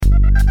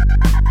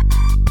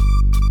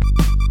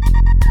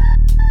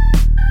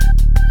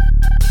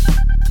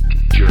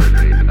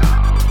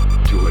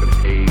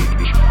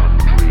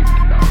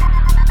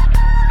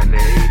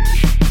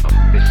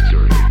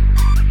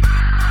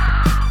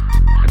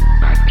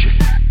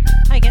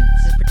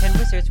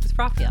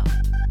Raphael.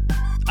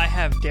 I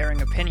have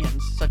daring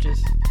opinions, such as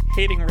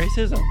hating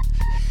racism.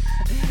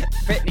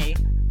 Brittany.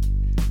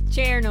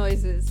 Chair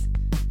noises.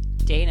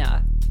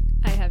 Dana.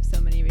 I have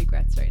so many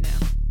regrets right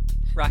now.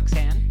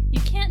 Roxanne. You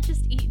can't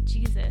just eat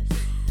Jesus.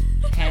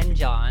 And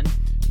John.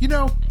 You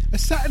know, I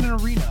sat in an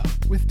arena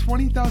with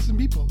 20,000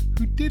 people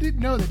who didn't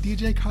know that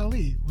DJ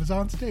Khalid was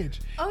on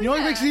stage. Oh, you know what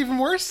yeah. makes it even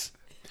worse?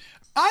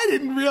 I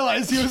didn't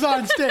realize he was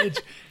on stage.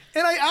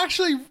 And I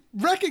actually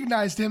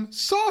recognized him,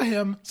 saw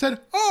him,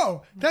 said,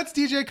 "Oh, that's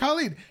DJ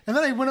Khalid." And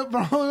then I went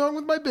along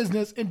with my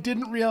business and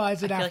didn't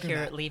realize it I feel after like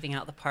you're that. leaving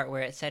out the part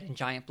where it said in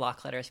giant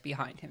block letters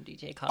behind him,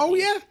 DJ Khalid. Oh,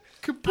 yeah. I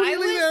Completely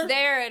was there.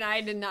 there and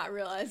I did not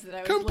realize that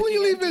I was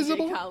Completely looking at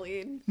visible. DJ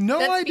Khalid. No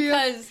That's idea.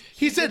 Because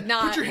he did said,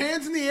 not... "Put your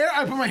hands in the air."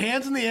 I put my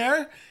hands in the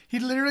air. He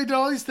literally did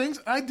all these things.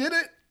 I did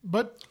it.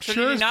 But So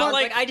sure did he as not, fuck.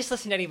 like- I just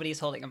listened to anybody who's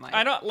holding a mic.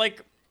 I don't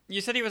like. You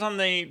said he was on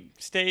the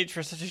stage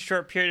for such a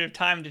short period of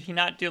time. Did he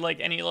not do like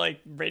any like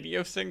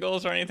radio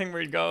singles or anything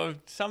where he'd go,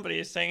 "Somebody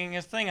is singing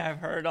his thing I've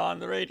heard on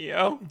the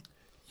radio"?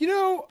 You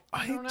know,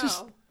 don't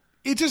just know.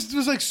 it just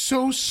was like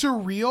so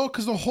surreal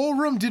because the whole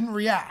room didn't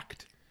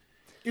react.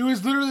 It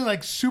was literally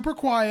like super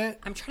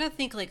quiet. I'm trying to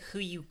think like who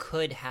you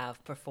could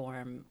have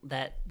perform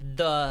that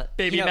the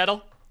Baby you know-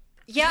 metal,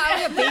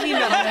 Yeah, baby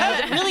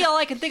metal. Really, all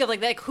I can think of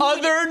like who would-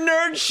 other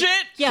nerd shit.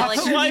 yeah, like,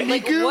 Hatsune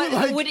like Miku, what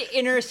like- would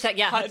intersect?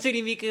 Yeah,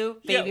 Hatsune Miku,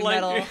 Yeah, baby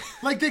like- metal.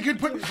 Like they could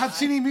put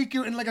Hatsune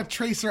Miku in like a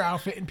Tracer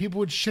outfit and people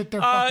would shit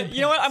their fucking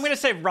You know what? I'm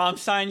pants. gonna say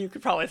Rammstein. You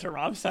could probably throw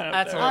Rammstein up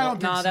That's there. I don't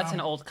old. think No, so. that's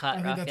an old cut,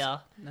 I think that's-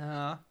 Raphael.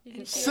 No,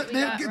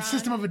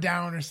 System of a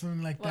Down or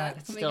something like that.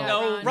 it's We still got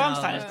No, Ron.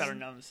 Rammstein is No. better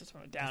known than System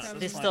of a Down. at There's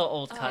this still point.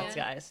 old cuts,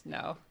 yeah. guys.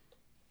 No,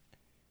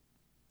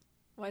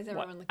 Why is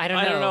everyone looking I don't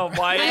I don't know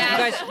why. You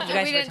guys we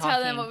were didn't tell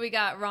them talking. what we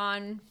got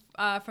Ron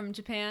from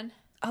Japan.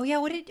 Oh yeah,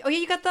 what did? Oh yeah,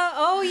 you got the.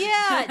 Oh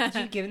yeah,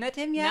 did you give that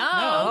to him yet? No,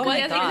 Oh what my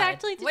is God.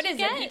 exactly did What you is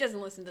get? it? He doesn't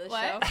listen to the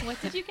What? show.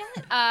 What did you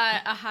get?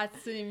 A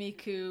Hatsune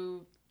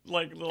Miku.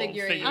 Like little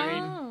Figurine.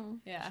 figurine. Oh,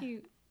 Yeah.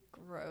 cute.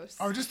 Gross.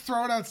 Or just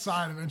throw it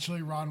outside.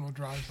 Eventually Ron will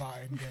drive by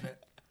and get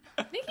it.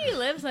 I think he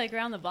lives like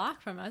around the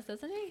block from us,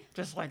 doesn't he?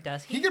 Just like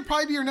does He could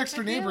probably be your next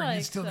door I feel neighbor and you'd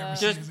like still so. never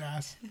see Just- his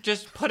ass.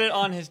 Just put it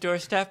on his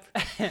doorstep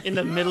in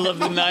the middle of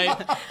the night.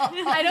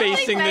 I don't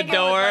facing the think Megan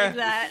door. would like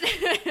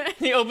that.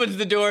 He opens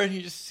the door and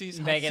he just sees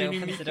Megan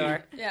Hatsune opens the Miku.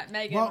 door. Yeah,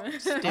 Megan. Well,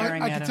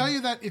 Staring I at can him. tell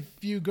you that if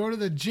you go to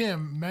the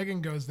gym,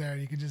 Megan goes there.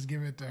 You could just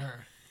give it to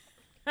her.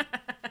 Good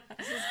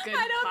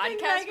I don't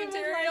think podcast Megan would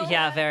material. like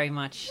Yeah, very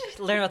much.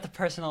 Learn about the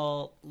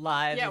personal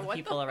lives Yeah, of the what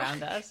the people fuck?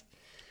 around us.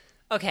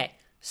 Okay,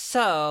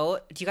 so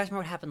do you guys remember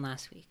what happened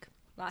last week?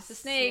 Lots of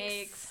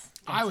snakes.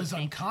 I was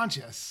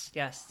unconscious.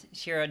 Yes,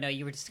 Shira. No,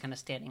 you were just kind of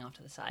standing off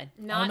to the side.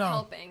 Not no.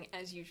 helping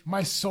as usual.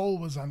 My soul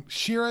was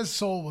Shira's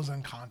soul was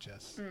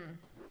unconscious.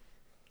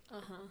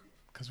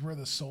 Because we're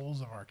the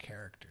souls of our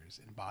characters,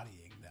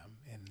 embodying them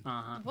in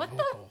What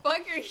vocal. the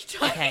fuck are you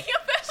talking Okay,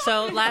 about?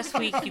 so last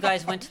week you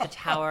guys went to the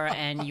tower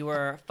and you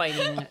were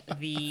fighting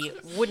the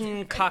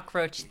wooden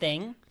cockroach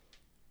thing.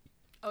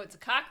 Oh, it's a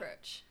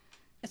cockroach.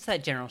 It's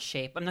that general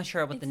shape. I'm not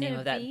sure what the Is name it a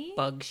of that bee?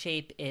 bug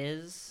shape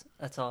is.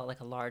 That's all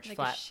like a large Like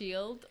flat. a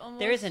shield almost.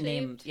 There is a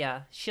name, shaped.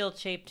 yeah, shield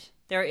shaped.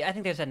 There, I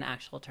think there's an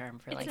actual term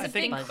for like It's a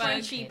think big bug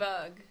crunchy shape.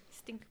 bug.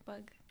 Stink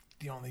bug.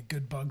 The only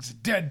good bug's a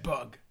dead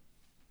bug.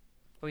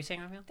 What were you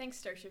saying, Romeo? Thanks,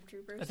 Starship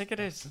Troopers. I think it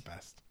It's is the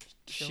best.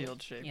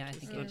 shield shaped. Yeah, I is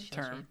think the it is shield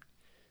term.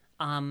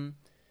 shaped.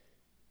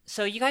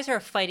 So you guys are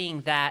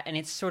fighting that, and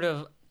it sort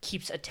of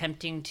keeps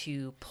attempting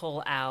to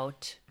pull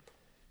out,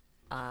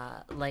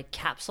 like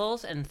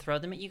capsules and throw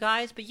them at you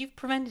guys, but you've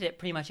prevented it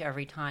pretty much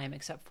every time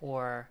except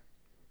for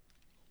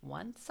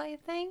once, I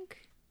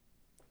think.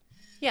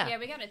 Yeah. Yeah,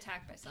 we got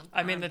attacked by something.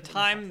 I mean, the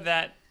time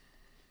that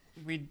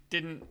we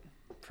didn't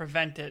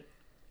prevent it,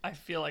 I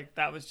feel like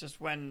that was just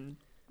when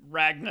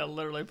Ragna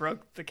literally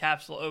broke the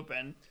capsule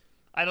open.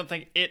 I don't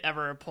think it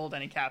ever pulled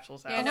any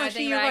capsules out. Yeah, no, I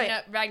actually, think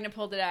you're Ragna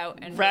pulled it out.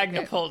 And Ragna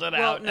broke it. pulled it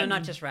Well, out. no, and-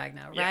 not just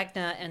Ragna. Yeah.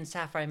 Ragna and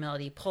Sapphire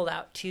Melody pulled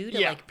out two to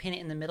Yeah. like pin it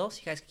in the middle, so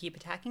you guys could keep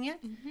attacking it.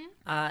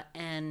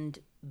 And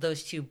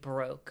those two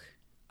broke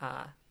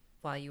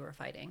while you were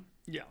fighting.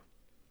 Yeah.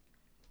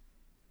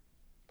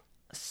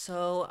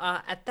 So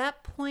at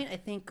that point, I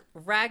think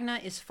Ragna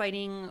is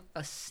fighting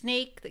a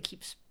snake that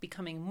keeps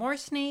becoming more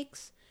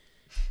snakes,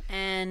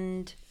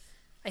 and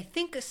I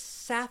think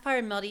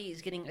Sapphire Melody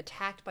is getting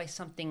attacked by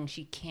something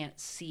she can't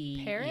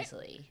see Parrot?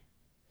 easily.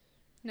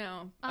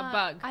 No, a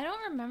bug. I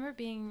don't remember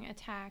being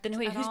attacked. Then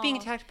wait, at who's being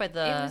all. attacked by It the?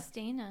 was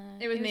Dana.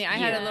 It was me. I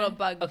had a yeah. little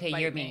bug. Okay,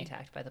 bite you're me. being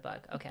attacked by the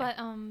bug. Okay. But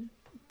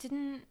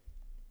didn't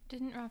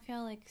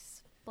Raphael like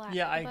splat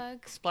Yeah, the I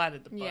bug?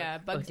 splatted the bug. Yeah,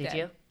 Oh, bug's did dead.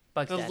 you?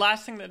 Bug's The dead.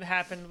 last thing that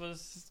happened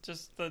was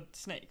just the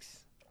snakes.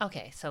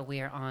 Okay, so we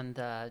are on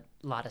the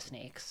lot of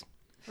snakes.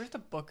 Where's the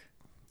book?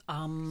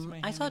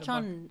 Somebody I hand saw me the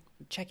John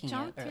checking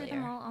John it threw earlier.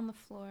 them all on the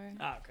floor.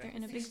 Ah, okay. They're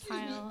in a big Excuse me,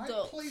 pile. I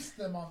Adults. placed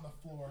them on the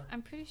floor.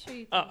 I'm pretty sure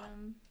you threw Oh.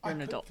 them. I You're an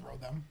could adult. throw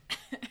them.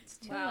 It's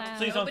too Wow. loud.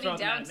 Please don't Nobody throw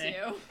them downs at me.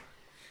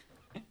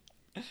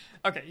 you.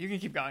 Okay, you can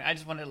keep going. I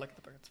just wanted to look at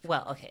the book.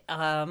 Well, okay.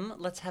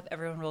 Let's have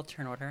everyone roll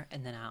turn order,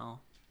 and then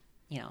I'll,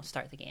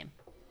 start the game.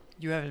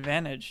 You have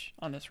advantage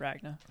on this,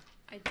 Ragna.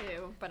 I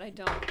do, but I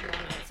don't want to.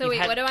 So You've wait,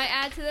 had- what do I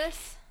add to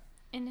this?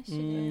 Initiative.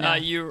 No.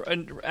 You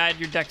add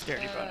your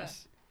dexterity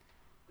bonus.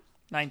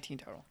 19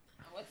 total.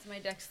 What's my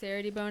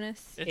dexterity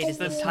bonus? It's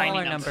the tiny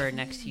smaller number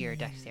next to your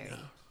dexterity.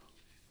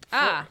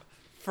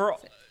 For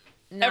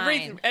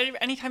 9.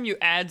 anytime you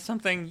add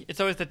something, it's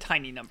always the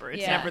tiny number.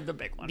 It's Yeah. never the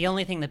big one. The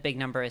only thing the big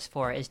number is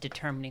for is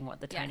determining what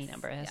the tiny Yes,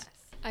 number is. Yes.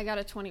 I got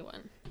a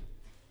 21.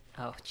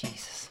 Oh,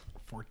 Jesus.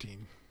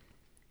 14.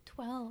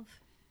 12.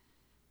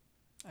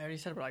 I already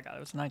said what I got. It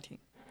was 19.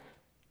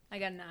 I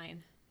got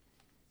 9.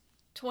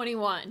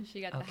 21.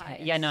 She got the Okay.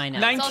 highest. Yeah, no, I know.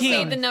 Nine- So I'll say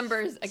 19. the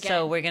numbers again.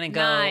 So we're going to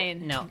go.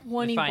 9. No.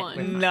 we're 21. fine.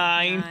 We're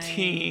fine.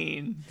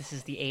 19. This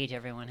is the age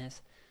everyone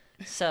is.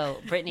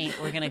 So, Brittany,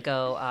 we're going to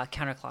go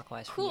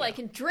counterclockwise. from Cool, you. I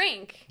can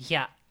drink.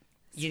 Yeah.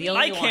 You're the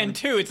I only can one.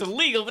 too. It's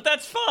illegal, but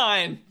that's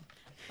fine.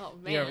 Oh,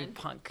 You're a man.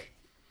 punk.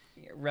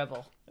 You're a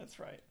rebel. That's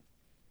right.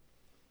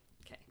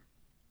 Okay.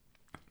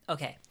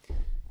 Okay.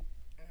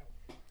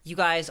 You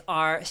guys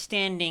are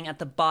standing at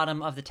the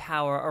bottom of the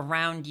tower.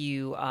 Around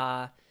you,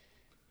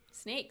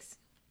 Snakes.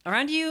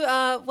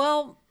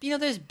 well,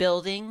 there's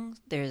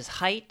buildings, there's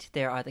height,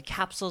 there are the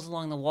capsules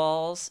along the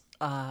walls.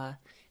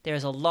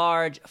 There's a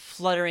large,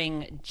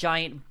 fluttering,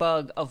 giant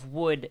bug of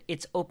wood,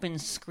 its open,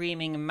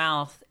 screaming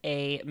mouth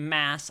a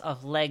mass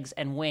of legs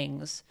and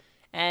wings.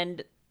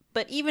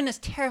 But even as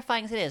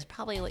terrifying as it is,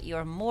 probably what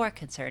you're more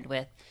concerned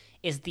with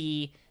is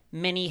the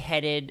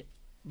many-headed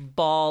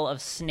ball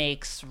of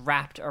snakes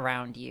wrapped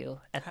around you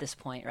at this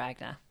point,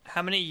 Ragna.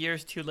 How many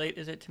years too late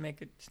is it to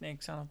make a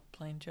snakes on a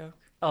plane joke?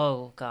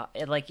 Oh, God.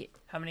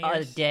 How many A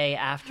years? day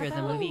after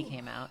the movie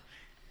came out.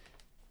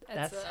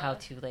 That's, That's how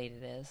too late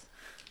it is.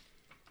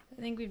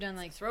 I think we've done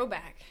like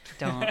throwback.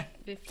 Don't.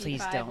 55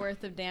 Please don't.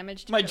 worth of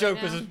damage to My it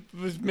joke right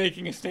now. was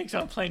making a snakes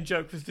on a plane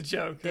joke was the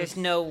joke. There's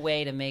no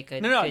way to make a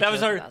No, good that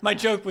was joke our. about My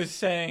that. joke was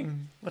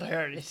saying what I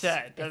already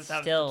said. That it's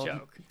was still- the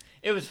joke.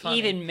 It was funny.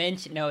 Even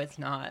mention. No, it's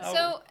not.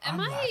 So, am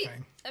I'm I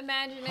laughing.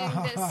 imagining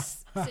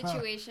this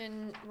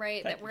situation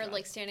right? That we're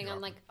like standing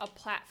on like a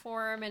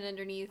platform, and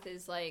underneath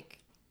is like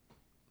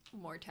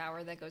more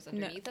tower that goes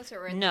underneath us, or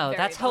we're at No, the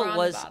that's very- how we're it on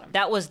was. the bottom?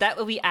 That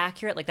would be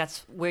accurate. Like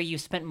that's where you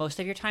spent most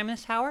of your time in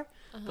this tower.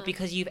 Uh-huh. But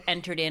because you've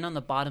entered in on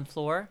the bottom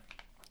floor,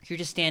 you're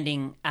just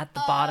standing at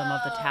the bottom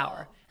of the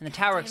tower, and the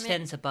tower Damn it.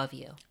 extends above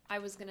you. I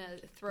was gonna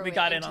throw. We it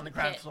got in into on the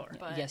ground pit, floor.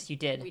 but Yes, you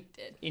did. We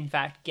did. In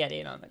fact, get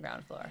in on the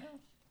ground floor.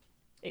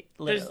 There's,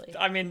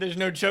 Literally. there's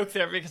no joke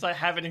there because I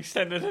haven't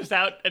extended this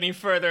out any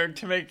further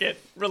to make it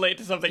relate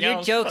to something Your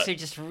else. jokes but- are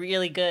just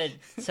really good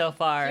so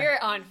far.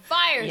 You're on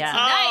fire Yeah. Oh,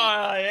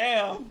 tonight. I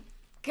am.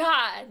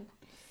 God,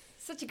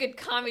 such a good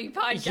comedy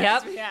podcast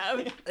Yep. we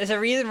have. There's a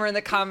reason we're in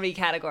the comedy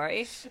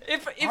category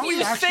If Are we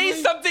you say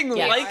actually? something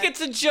Yeah. like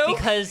it's a joke,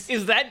 because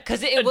is that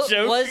because a it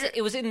joke?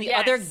 was in the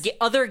Yes.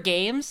 other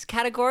games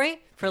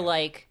category for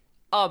like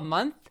a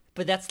month,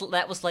 but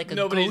that was like a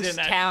Nobody's in ghost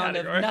that town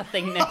category. of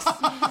nothingness.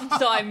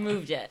 So I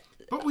moved it.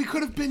 But we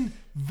could have been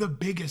the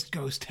biggest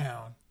ghost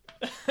town.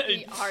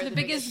 We are The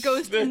biggest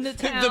ghost in the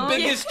town. the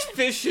biggest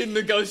fish in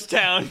the ghost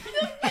town.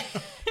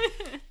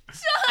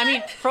 I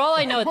mean, for all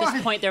I know, at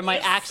this point, there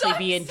might actually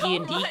be a sucks so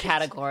D&D much.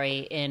 category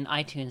in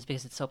iTunes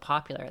because it's so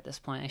popular at this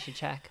point. I should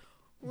check.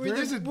 There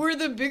is a We're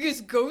the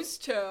biggest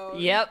ghost town.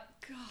 Yep.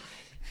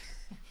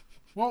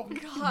 well, we're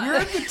in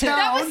the town.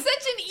 That was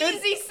such an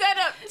easy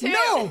setup too.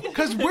 No,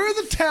 because we're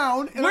the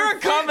town. And We're our a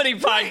comedy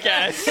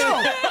podcast.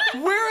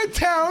 No, we're a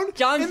town.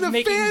 John's and the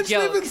making fans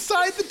jokes. live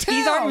inside the town.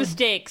 These aren't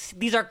mistakes.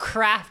 These are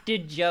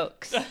crafted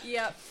jokes.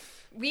 Yep.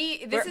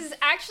 This is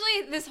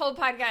actually this whole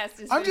podcast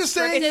is I'm just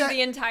saying scripted that-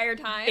 the entire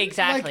time.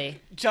 Exactly.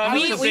 John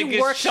We- was the we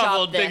biggest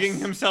shovel workshopped this. digging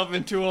himself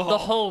into a hole. The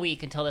whole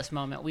week until this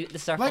moment.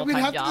 This is our Like we'd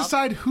full-time have job. to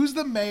decide who's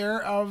the mayor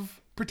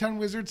of Pretend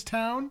Wizards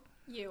Town,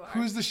 You are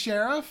who's the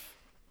sheriff.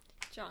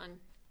 John.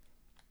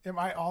 Am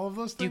I all of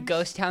those Do things?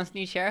 ghost towns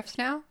need sheriffs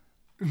now?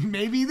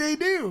 Maybe they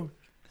do.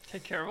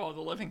 Take care of all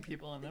the living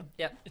people in them.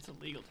 Yep. It's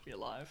illegal to be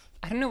alive.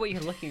 I don't know what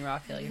you're looking,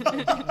 Raphael. You're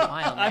being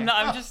wild. I'm there.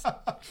 not. I'm just.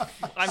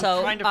 I'm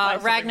So, trying to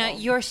find something Ragna, wrong.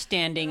 you're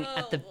standing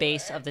at the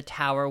base of the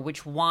tower,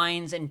 which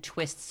winds and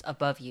twists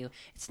above you.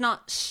 It's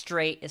not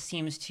straight. It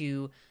seems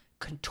to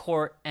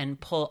contort and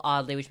pull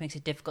oddly, which makes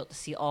it difficult to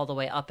see all the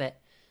way up it.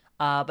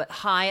 But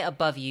high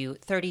above you,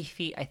 30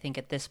 feet, I think,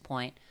 at this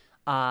point,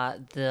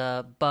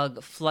 the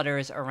bug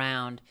flutters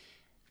around.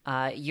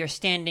 You're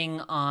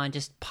standing on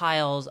just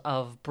piles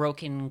of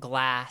broken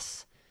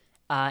glass,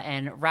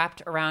 and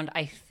wrapped around,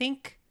 I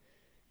think,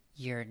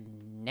 your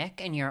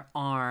neck and your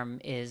arm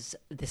is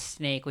the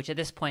snake, which at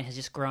this point has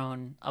just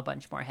grown a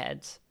bunch more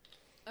heads.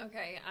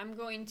 Okay, I'm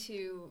going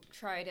to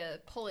try to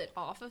pull it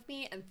off of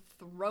me and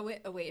throw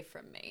it away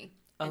from me.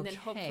 And then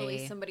hopefully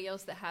Okay. somebody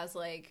else that has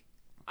like,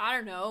 I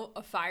don't know,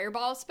 a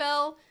fireball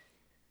spell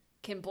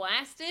can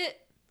blast it.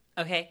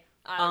 Okay.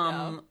 I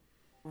don't know.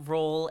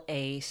 Roll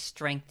a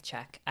strength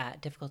check at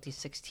difficulty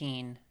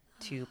 16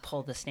 to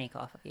pull the snake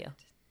off of you.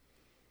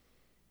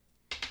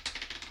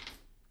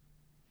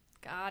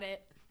 Got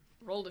it.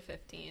 Rolled a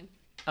 15.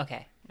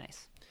 Okay,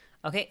 nice.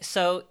 Okay,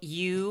 so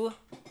you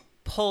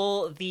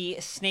pull the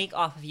snake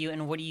off of you,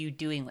 and what are you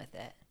doing with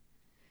it?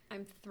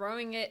 I'm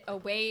throwing it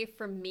away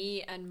from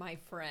me and my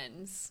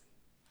friends,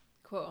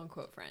 quote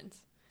unquote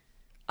friends.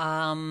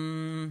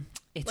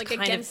 It's Like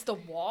kind against the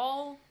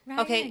wall of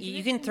okay.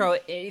 You can throw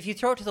it if you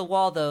throw it to the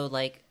wall, though.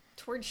 Like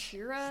towards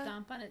Shira.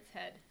 Stomp on its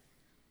head.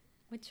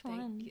 Which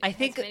Thank one? you. I It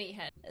think- has many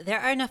heads. there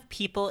are enough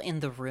people in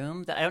the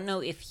room that I don't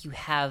know if you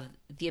have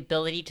the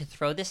ability to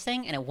throw this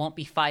thing, and it won't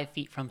be 5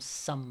 feet from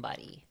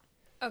somebody.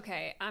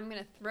 Okay, I'm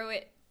gonna throw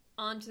it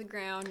onto the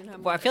ground, and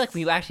I'm. Well, I gonna feel like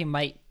we actually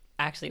might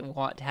actually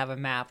want to have a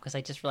map because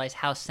I just realized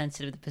how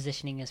sensitive the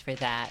positioning is for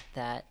that.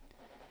 That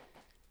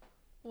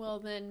Well,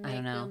 then I make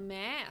don't know. a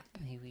map.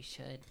 maybe we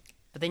should.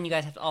 But then you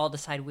guys have to all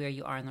decide where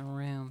you are in the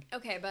room.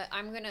 Okay, but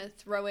I'm gonna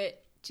throw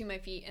it to my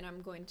feet, and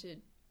I'm going to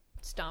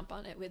stomp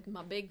on it with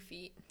my big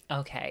feet.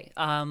 Okay.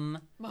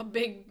 My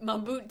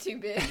boot too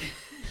big.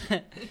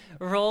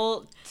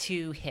 Roll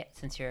to hit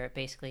since you're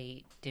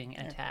basically doing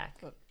an attack.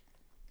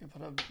 You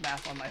put a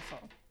map on my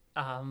phone.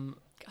 God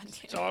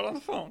damn. Draw it on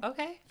the phone.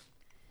 Okay.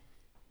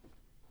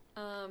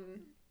 I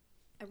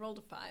rolled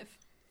a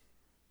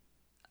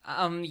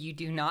 5. You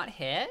do not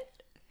hit.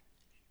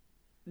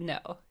 No.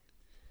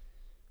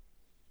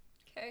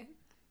 Okay.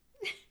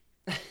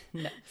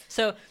 No.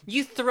 So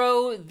you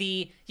throw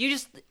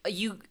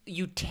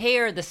you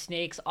tear the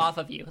snakes off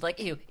of you like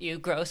ew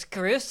gross,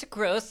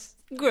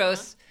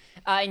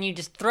 and you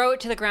just throw it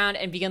to the ground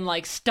and begin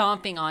like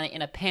stomping on it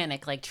in a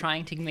panic, like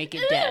trying to make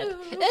it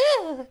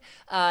dead.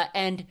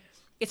 And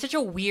it's such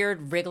a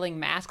weird wriggling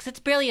mass because it's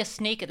barely a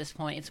snake at this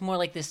point. It's more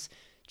like this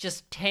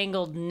just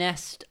tangled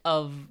nest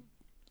of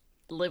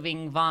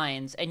living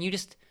vines, and you're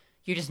just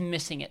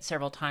missing it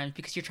several times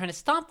because you're trying to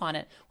stomp on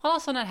it while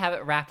also not have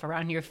it wrap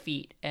around your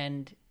feet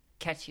and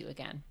catch you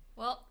again.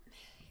 Well,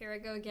 here I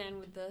go again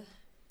with the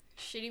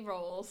shitty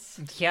rolls.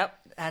 Yep,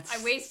 that's.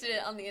 I wasted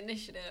it on the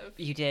initiative.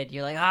 You did.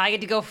 You're like, I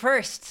get to go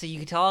first, so you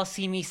get to all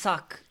see me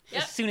suck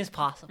Yep. as soon as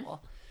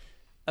possible.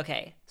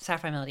 Okay,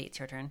 Sapphire Melody, it's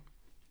your turn.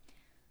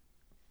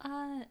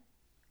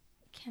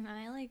 Can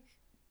I like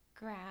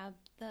grab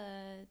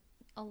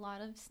a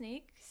lot of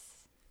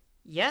snakes?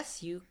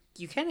 Yes, you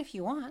can if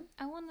you want.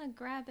 I want to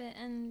grab it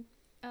and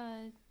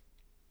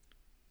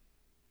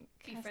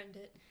Befriend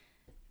it.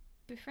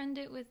 befriend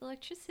it with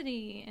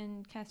electricity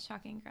and cast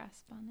Shocking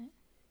Grasp on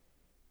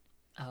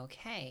it.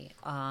 Okay.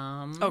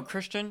 Oh,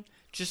 Christian,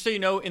 just so you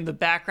know, in the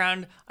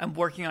background, I'm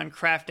working on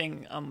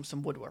crafting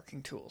some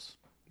woodworking tools.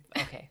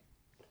 Okay.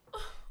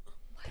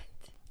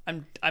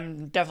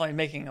 I'm definitely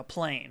making a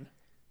plane.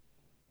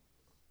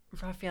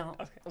 Raphael.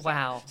 Okay,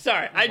 Wow.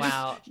 Sorry,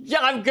 Wow.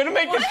 I'm gonna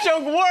make this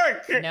joke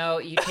work. No,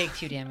 you take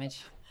 2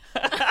 damage.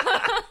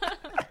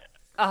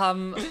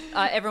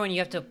 Everyone, you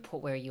have to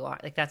put where you are.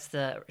 Like that's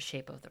the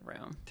shape of the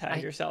room.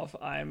 Tag yourself.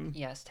 I'm.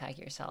 Yes, tag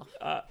yourself.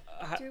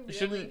 Do we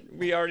Shouldn't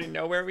we already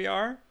know where we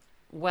are?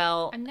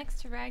 Well, I'm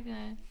next to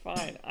Ragna.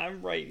 Fine,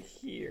 I'm right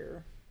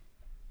here.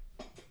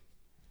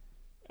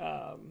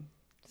 So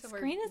we're-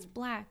 Screen is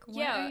black. What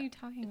Yeah. are you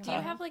talking about? Do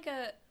you have like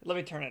a? Let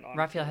me turn it on.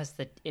 Raphael has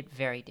it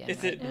very dim. Is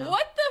right it- now.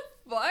 What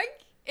the fuck?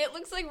 It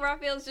looks like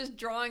Raphael's just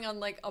drawing on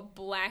like a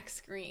black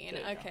screen. There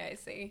you go. Okay, I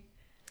see.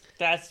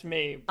 That's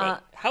me.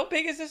 But how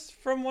big is this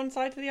from one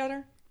side to the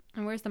other?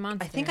 And where's the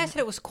monster? I think I said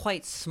it was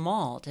quite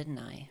small, didn't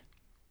I?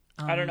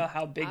 I don't know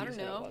how big I you don't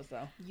said know. it was,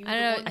 though. You I don't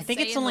the know. one I think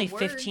it's saying only the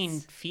 15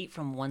 words. feet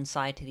from one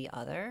side to the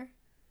other.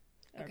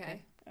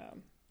 Okay.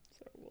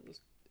 So we'll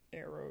just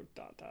arrow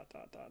dot dot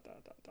dot dot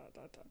dot dot dot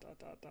dot dot dot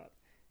dot dot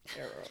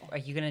arrow. Are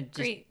you gonna just?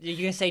 Great. Are you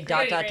gonna say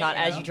dot dot Great, dot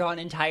as yeah. you draw an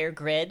entire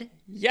grid?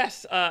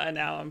 Yes, and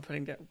now I'm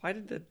putting down. Why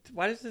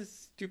does this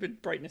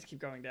stupid brightness keep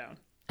going down?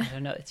 I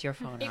don't know. It's your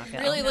phone, It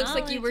Raphael. really looks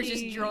like you were just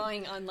Technology.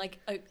 drawing on like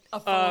a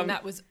phone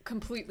that was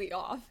completely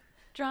off.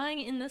 Drawing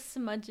in the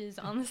smudges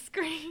on the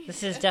screen.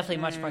 This is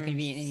definitely much more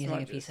convenient than using a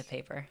smudges. piece of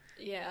paper.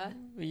 Yeah.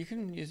 Well, you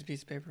can use a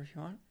piece of paper if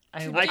you want.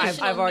 I've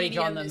Traditional already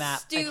drawn the medium is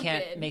map. I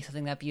can't stupid. make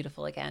something that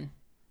beautiful again.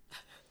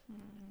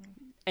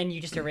 And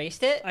you just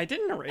erased it? I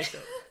didn't erase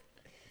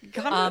it.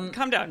 Calm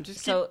down.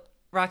 Just So,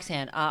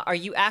 Roxanne, are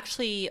you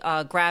actually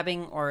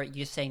grabbing, or are you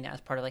just saying that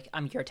as part of like,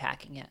 you're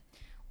attacking it?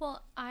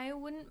 Well, I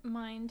wouldn't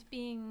mind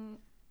being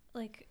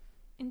like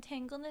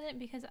entangled in it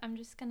because I'm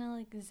just gonna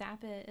like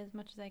zap it as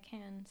much as I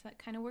can. So that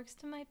kind of works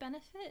to my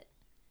benefit.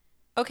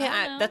 Okay,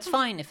 I don't know. that's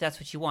fine if that's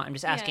what you want. I'm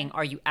just asking, Yeah.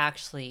 are you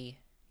actually...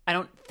 I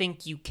don't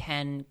think you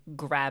can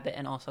grab it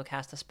and also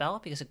cast a spell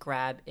because a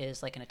grab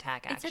is like an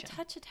attack action. It's a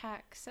touch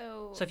attack,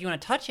 so So if you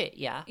want to touch it,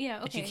 yeah. Yeah,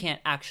 But you okay.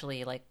 can't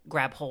actually like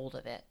grab hold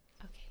of it.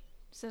 okay.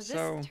 So this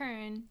So-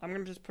 turn, I'm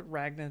gonna just put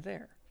Ragna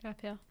there.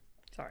 Raphael,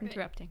 Sorry.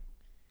 interrupting.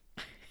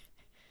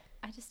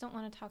 I just don't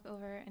want to talk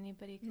over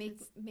anybody. 'cause Make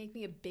it's make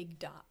me a big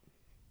dot.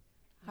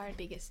 hard.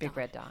 Biggest Big dot.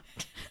 red dot.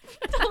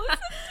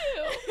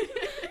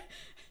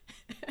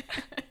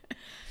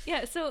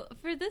 Yeah. So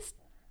for this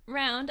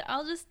round,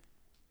 I'll just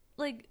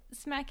like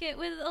smack it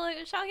with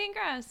a shocking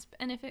grasp,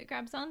 and if it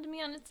grabs onto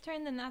me on its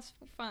turn, then that's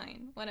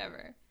fine.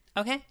 Whatever.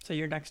 Okay. So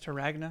you're next to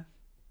Ragna.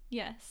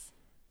 Yes.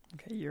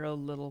 Okay, you're a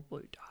little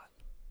blue dot.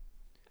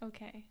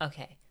 Okay.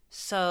 Okay.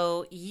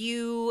 So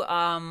you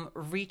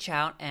reach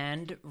out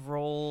and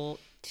roll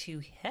to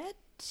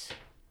hit.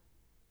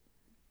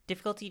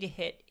 Difficulty to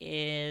hit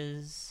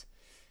is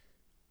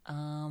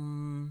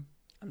I'm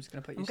just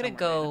gonna put you. I'm gonna somewhere,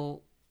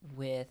 go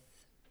with,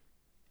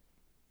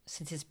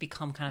 since it's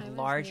become kind I of was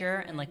larger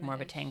near and like more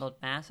of a Ragna-ish. tangled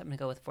mass, I'm gonna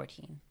go with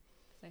 14.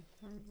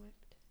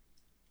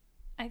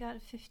 I got a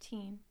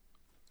 15.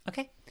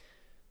 Okay.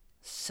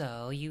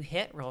 So you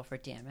hit, roll for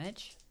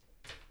damage.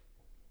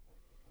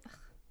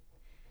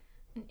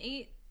 An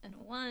 8 and a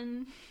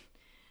 1.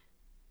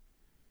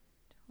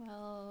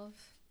 12.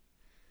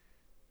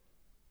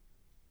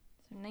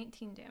 So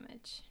 19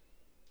 damage.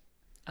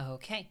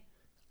 Okay.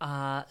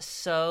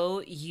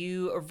 So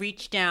you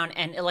reach down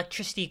and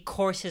electricity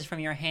courses from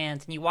your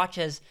hands, and you watch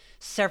as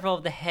several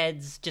of the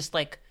heads just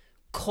like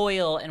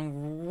coil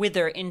and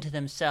wither into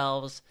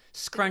themselves,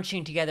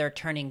 scrunching together,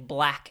 turning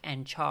black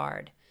and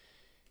charred.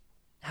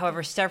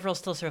 However, several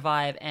still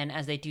survive, and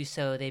as they do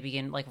so, they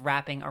begin like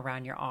wrapping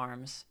around your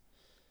arms,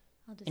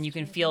 and you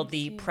can feel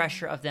the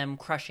pressure of them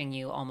crushing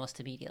you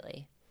almost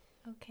immediately.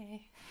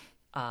 Okay.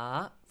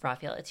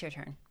 Raphael, it's your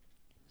turn.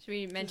 Should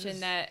we mention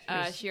that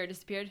Shira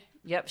disappeared?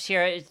 Yep,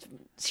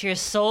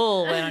 Shira's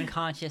soul went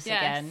unconscious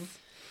Yes. again.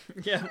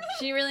 Yeah.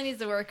 She really needs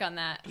to work on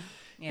that.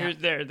 Yeah.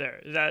 There.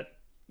 Is that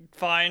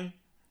fine?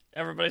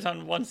 Everybody's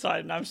on one side,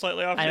 and I'm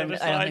slightly off the I other don't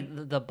side.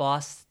 think the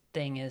boss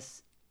thing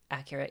is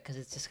accurate because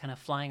it's just kind of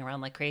flying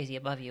around like crazy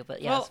above you.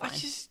 But yeah, well,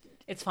 it's fine.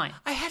 It's fine.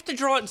 I have to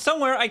draw it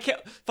somewhere. I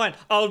can't. Fine.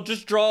 I'll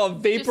just draw a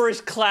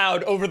vaporous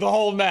cloud over the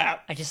whole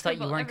map. I just thought you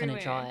Scribble weren't going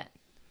to draw everywhere. it.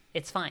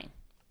 It's fine.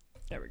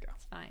 There we go.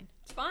 It's fine.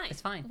 It's fine.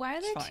 It's fine. Why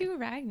are there fine. 2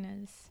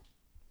 Ragnas?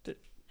 The,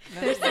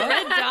 There's the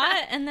red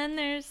dot, and then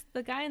there's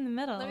the guy in the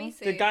middle. Let me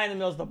see. the guy in the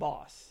middle is the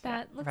boss.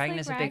 That looks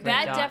Ragna's like a big Ragnar.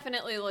 red that dot.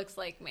 definitely looks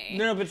like me.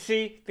 No, but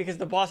see, because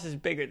the boss is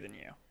bigger than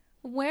you.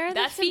 Where are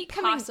That's the feet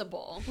coming?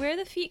 impossible. Where are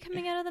the feet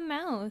coming out of the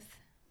mouth?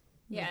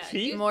 Yeah,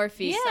 Feet? do More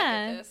feet. suck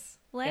at Yeah. this.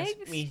 Legs?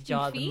 Yes, we and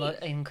draw them feet?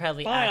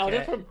 incredibly Fine, I'll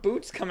accurate. just put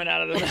boots coming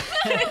out of the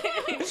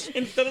mouth.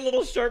 Instead of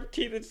little sharp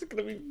teeth, it's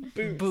gonna be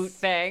boots. Boot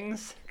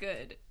fangs.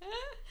 Good.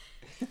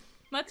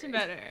 Much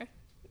better.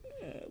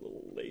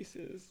 Little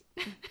laces.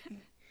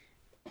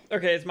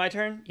 Okay, it's my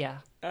turn. Yeah.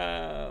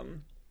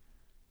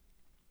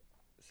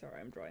 Sorry,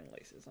 I'm drawing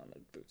laces on the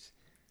boots.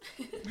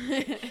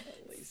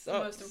 Lace The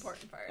up. most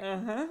important part.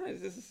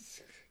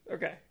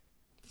 Okay.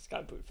 It's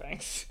got boot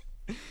fangs.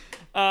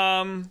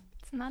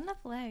 It's not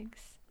enough legs.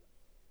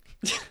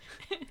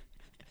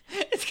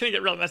 It's gonna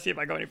get real messy if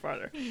I go any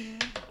farther.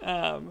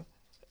 I'm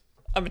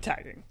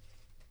attacking.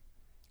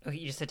 Oh,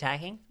 you just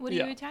attacking? What are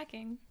Yeah. you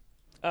attacking?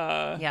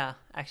 Yeah.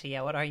 Actually,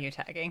 yeah. What are you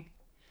attacking?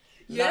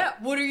 Yeah.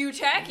 What are you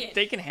attacking?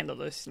 They can handle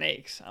those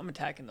snakes. I'm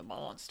attacking the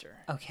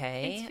monster.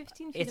 Okay. It's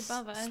 15 feet It's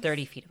above us.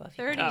 30 feet above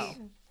you. 30.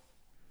 Oh.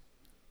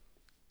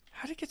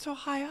 How'd it get so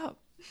high up?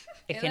 It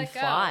They can let go.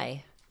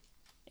 fly.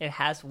 It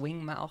has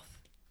wing mouth.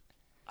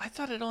 I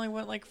thought it only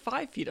went like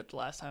 5 feet up the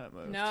last time it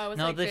moved. No, it was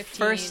No, like the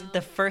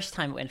 15. first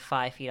time it went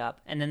 5 feet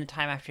up, and then the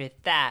time after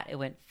that it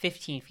went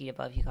 15 feet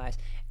above you guys,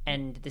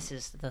 and this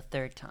is the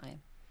third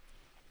time.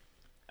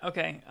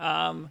 Okay.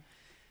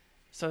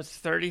 So it's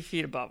 30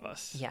 feet above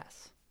us.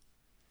 Yes.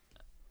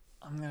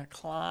 I'm gonna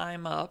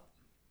climb up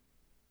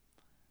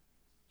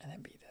and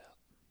then beat it up.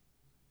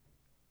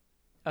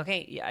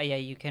 Okay. Yeah.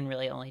 You can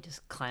really only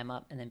just climb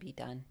up and then be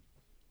done.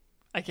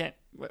 I can't.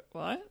 What?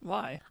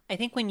 Why? I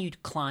think when you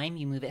climb,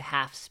 you move at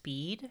half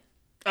speed.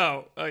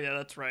 Oh yeah,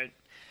 that's right.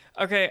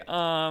 Okay. So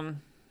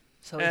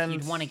And- if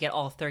you'd want to get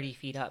all 30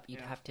 feet up,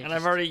 you'd have to. And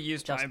just I've already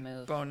used just my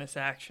move. bonus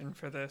action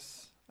for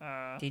this.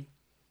 Did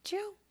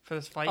you? For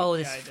this fight. Oh,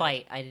 this Yeah, I did.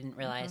 fight. I didn't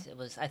realize it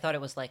was. I thought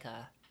it was like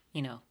a.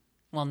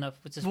 Well, no,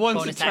 it's just Once a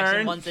bonus turn.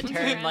 action. Once a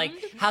turn. Like,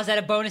 how's that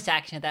a bonus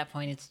action at that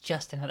point? It's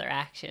just another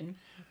action.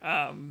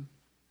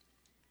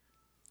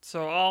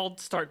 So I'll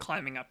start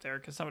climbing up there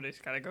because somebody's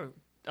got to go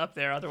up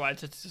there.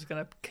 Otherwise, it's just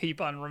gonna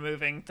keep on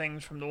removing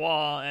things from the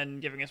wall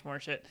and giving us more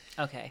shit.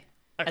 Okay.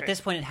 Okay. At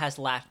this point, it has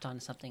latched on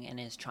something and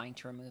is trying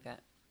to remove it.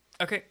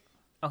 Okay.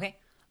 Okay.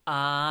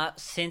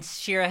 Since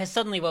Shira has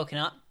suddenly woken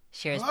up,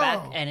 Shira's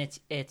back, and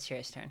it's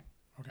Shira's turn.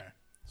 Okay.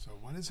 So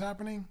what is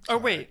happening? Oh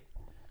Sorry. wait,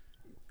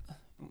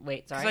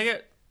 Wait, because sorry. I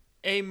get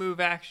a move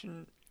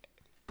action,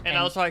 and And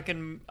also I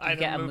can You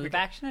get a move move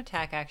again. action,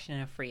 attack action,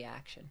 and a free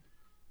action.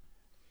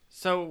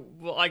 So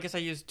well, I guess I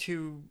use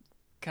two.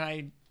 Can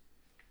I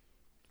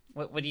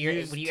What do you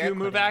use what do you two air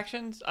move quoting?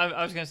 actions?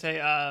 I was gonna say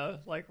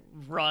like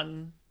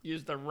run.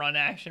 Use the run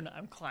action.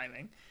 I'm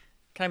climbing.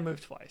 Can I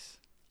move twice?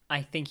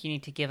 I think you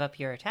need to give up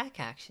your attack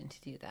action to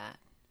do that.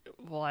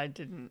 Well, I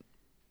didn't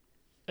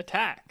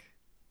attack.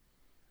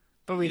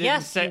 But we didn't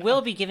Yes, say you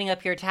will be giving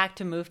up your attack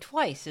to move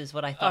twice, is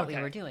what I thought we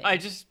Okay. were doing.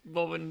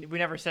 We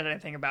never said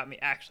anything about me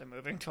actually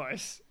moving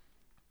twice.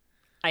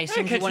 I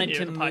assumed you wanted to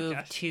continue the move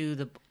podcast. to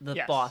the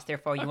Yes. boss,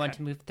 therefore you want Okay.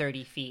 to move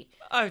 30 feet.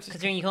 I was just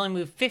Considering you can only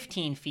move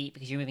 15 feet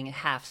because you're moving at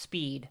half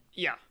speed.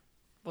 yeah.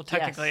 Well,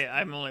 technically,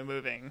 I'm only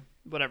moving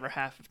whatever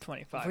half of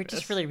 25. We're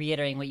just is. really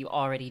reiterating what you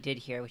already did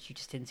here, which you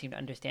just didn't seem to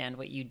understand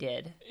what you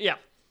did. Yeah.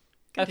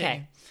 Continue.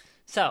 Okay.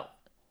 So,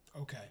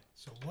 Okay,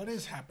 so what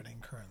is happening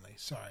currently?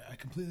 Sorry, I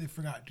completely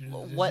forgot. Due to the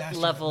What disaster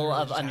level that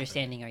of just happened.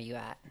 understanding are you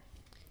at?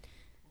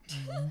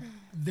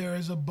 There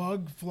is a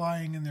bug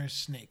flying and there's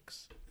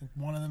snakes.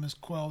 One of them is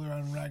coiled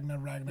around Ragna.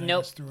 Ragna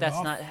Nope, just threw it that's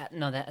off. not.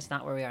 No, that's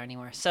not where we are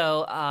anymore.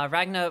 So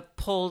Ragna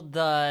pulled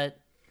the,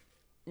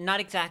 not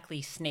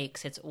exactly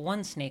snakes. It's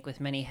one snake with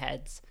many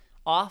heads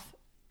off,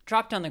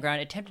 dropped on the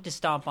ground, attempted to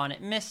stomp on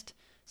it, missed.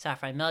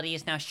 Sapphire Melody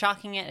is now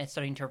shocking it, and it's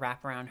starting to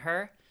wrap around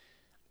her.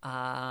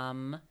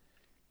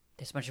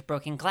 There's a bunch of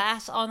broken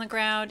glass on the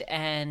ground,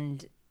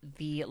 and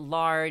the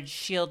large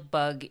shield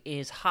bug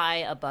is high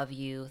above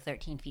you,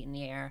 13 feet in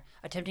the air,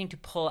 attempting to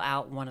pull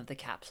out one of the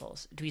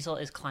capsules.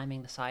 Dweezil is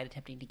climbing the side,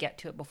 attempting to get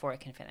to it before it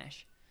can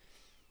finish.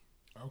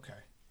 Okay.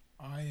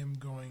 I am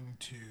going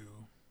to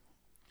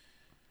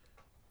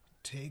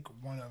take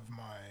one of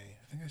my...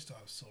 I think I still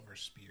have silver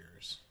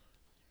spears.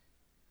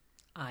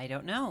 I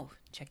don't know.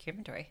 Check your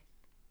inventory.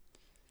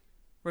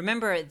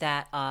 Remember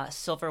that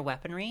silver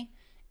weaponry,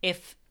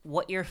 if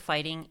what you're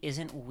fighting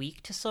isn't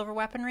weak to silver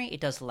weaponry,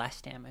 it does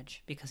less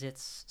damage because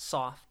it's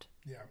soft.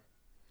 Yeah.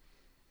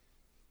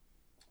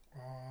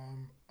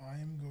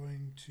 I'm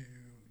going to...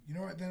 You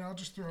know what? Then I'll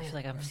just throw... I feel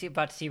like I'm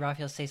about to see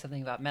Raphael say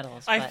something about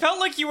metals. I but- felt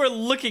like you were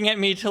looking at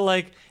me to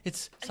like,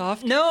 it's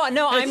soft. No,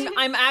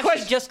 I'm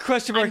actually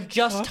question mark. I'm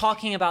just Soft?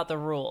 talking about the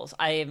rules.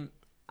 I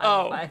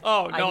I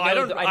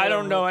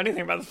don't know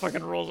anything about the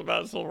fucking rules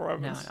about silver No,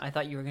 weapons. I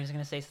thought you were just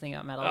going to say something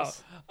about Oh,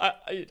 metals.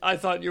 I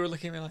thought you were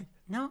looking at me like,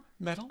 No,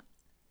 metal?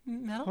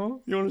 metal. Huh?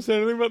 You want to say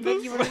anything about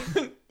this? You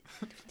wanna-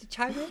 To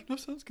chime in? No,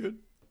 sounds good.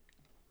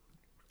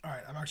 All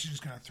right, I'm actually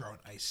just going to throw an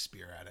ice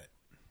spear at it.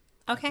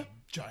 Okay.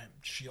 Giant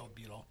shield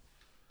beetle.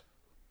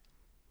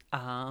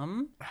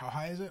 How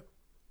high is it?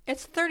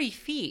 It's 30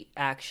 feet,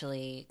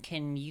 actually.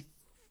 Can you...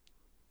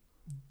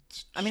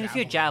 It's I mean, if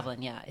you're a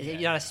javelin, yeah. You're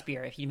not a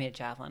spear. If you made a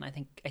javelin, I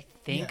think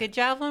Yeah. a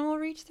javelin will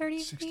reach 30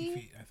 60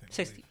 feet, I think.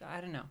 60.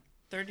 I don't know.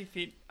 30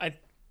 feet.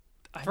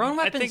 Thrown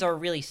weapons think, are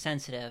really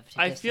sensitive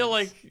to I feel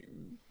distance. like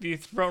the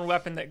thrown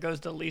weapon that goes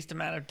the least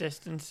amount of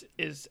distance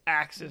is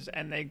axes,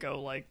 and they go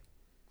like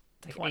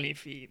 20 8.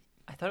 feet.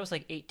 I thought it was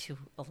like 8 to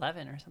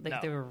 11 or something. No.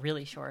 They were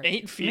really short.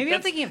 8 feet. Maybe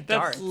I'm thinking of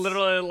darts. That's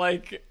literally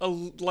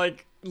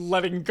like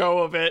letting go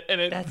of it,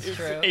 and That's it's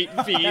true.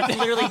 8 feet. That's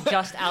literally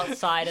just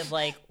outside of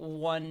like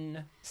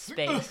one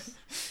space.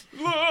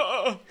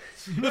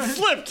 It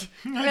slipped.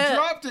 I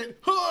dropped it.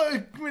 Oh,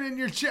 it went in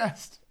your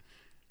chest.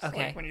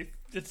 Okay. Like when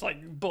it's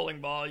like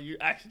bowling ball, you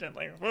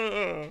accidentally.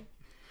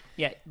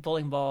 Yeah,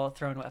 bowling ball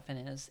thrown weapon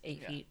is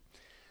 8 feet.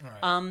 All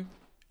right.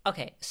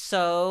 Okay,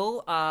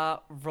 so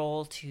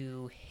roll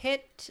to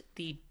hit.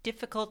 The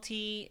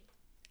difficulty,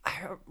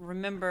 I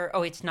remember.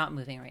 Oh, it's not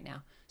moving right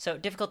now. So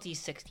difficulty is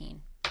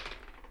 16.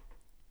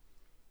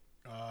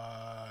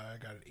 I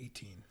got an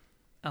 18.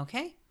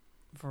 Okay,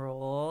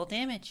 roll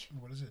damage.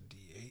 What is it?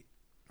 D8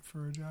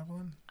 for a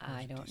javelin? Or is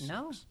I it don't D6?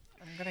 know.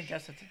 I'm gonna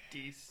guess it's a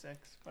D6,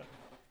 but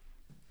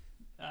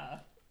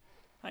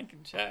I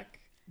can check.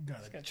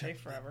 Gotta gonna check take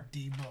forever.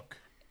 the D book.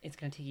 It's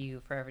going to take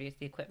you forever to get to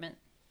the equipment.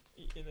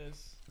 It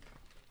is.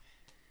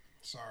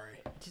 Sorry.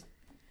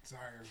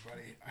 Sorry,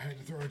 everybody. I had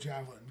to throw a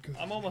javelin because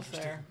I'm almost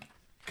there.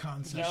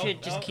 Concept. You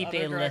should just keep other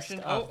a list direction.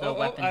 of the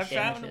weapons I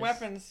found damages.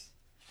 weapons.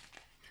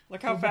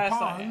 Look how For the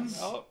fast I am. pawns.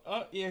 Oh,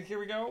 yeah, here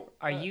we go.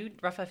 Are you,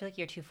 Ruff? I feel like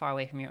you're too far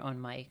away from your own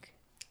mic.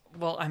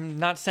 Well, I'm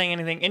not saying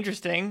anything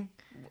interesting.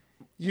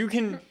 You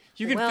can Well,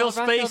 fill Raphael,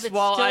 space it's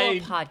while still a I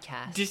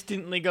podcast.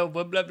 distantly go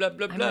blah blah blah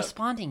blah I'm blah.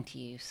 responding to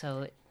you,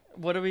 so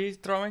What are we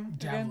throwing? Again?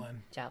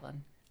 Javelin.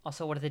 javelin.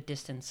 Also, what are the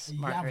distance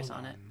markers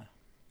on it? Javelin.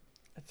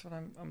 That's what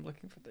I'm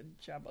looking for. The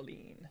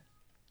javelin.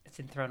 It's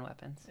in thrown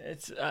weapons.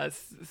 It's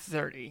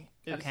 30.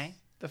 Is Okay.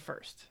 The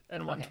first,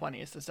 and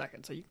 120 is the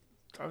second. So you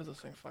throw this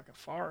thing fucking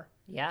far.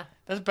 Yeah.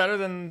 That's better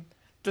than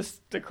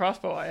the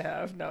crossbow I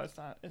have. No, it's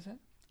not. Is it?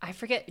 I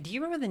forget. Do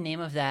you remember the name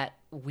of that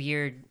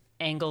weird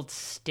angled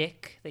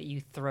stick that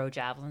you throw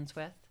javelins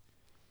with?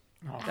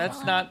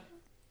 That's not.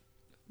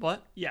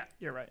 What? Yeah,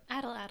 you're right.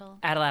 Addle.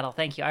 Addle.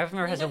 Thank you. I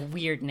remember it has a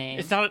weird name.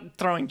 It's not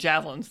throwing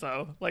javelins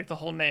though. Like the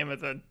whole name of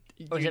the.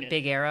 Or is unit. it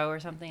Big Arrow or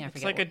something? I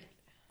It's forget. like a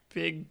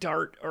big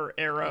dart or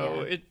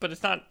arrow. Yeah. But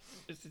it's not.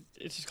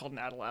 It's just called an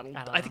addle.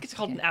 Addle-addle, I think it's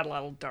called okay. an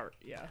addle dart.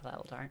 Yeah.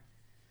 Addle dart.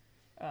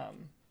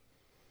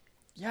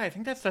 Yeah, I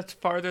think that's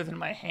farther than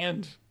my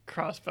hand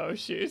crossbow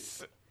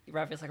shoots.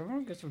 Raphael's like, I'm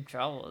gonna get some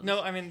javelins.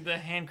 No, I mean the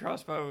hand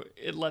crossbow.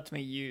 It lets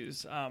me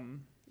use.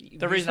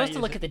 You're reason I supposed to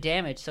use look it- at the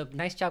damage. So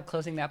nice job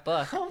closing that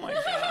book. Oh my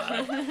god!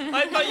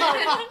 I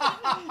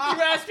thought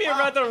you asked me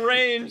about the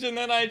range, and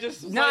then I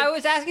just was No, like, I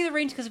was asking the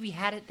range because we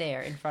had it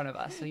there in front of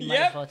us, so we might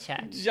Yep. as well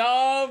check.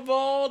 Job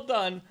all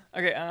done.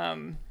 Okay,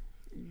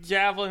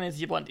 javelin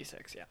is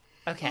 1d6. Yeah.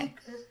 Okay,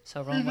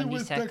 so roll Hit it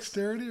with 1d6.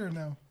 dexterity or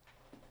no?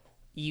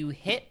 You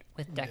hit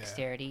with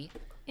dexterity,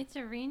 It's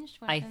a ranged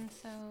I- weapon,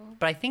 so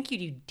but I think you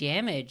do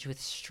damage with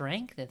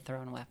strength in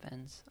thrown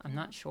weapons. I'm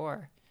not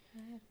sure.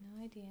 I have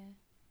no idea.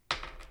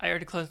 I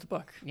already closed the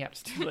book. Yep.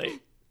 It's too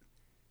late.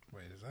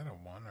 Wait, is that a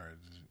 1 or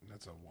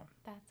that's a 1?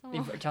 That's a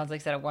one. John's like,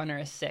 is that a 1 or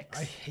a 6?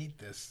 I hate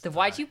this. Then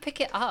why'd you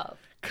pick it up?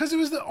 Because it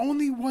was the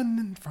only one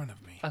in front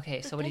of me.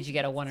 Okay, so what did you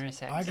get, a 1 or a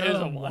 6? I It got is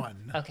a a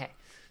 1. Okay,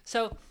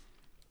 so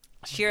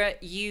Shira,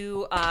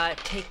 you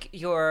take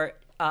your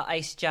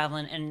ice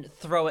javelin and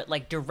throw it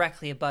like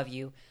directly above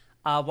you,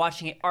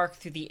 watching it arc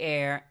through the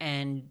air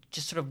and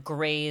just sort of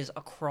graze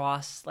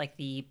across like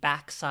the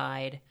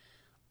backside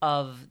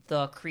of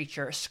the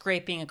creature,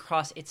 scraping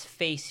across its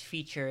face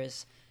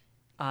features,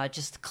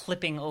 just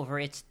clipping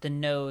over the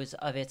nose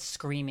of its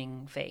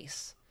screaming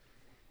face.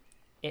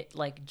 It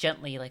like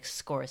gently like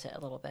scores it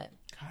a little bit.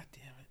 God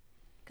damn it.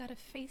 Got a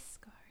face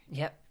scar.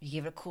 Yep, you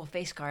gave it a cool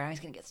face scar. Now he's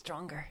gonna get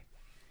stronger.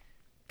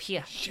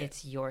 Pia,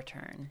 it's your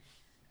turn.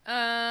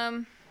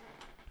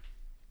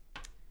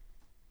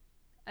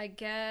 I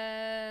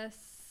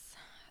guess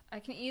I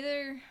can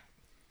either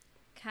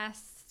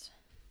cast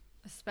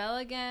a spell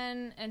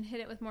again and hit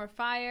it with more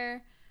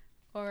fire,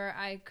 or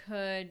I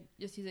could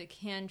just use a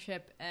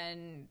cantrip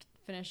and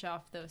finish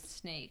off those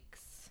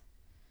snakes.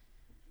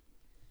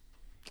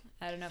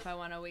 I don't know if I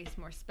want to waste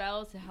more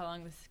spells. How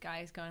long this guy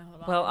is going to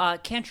hold on. Well,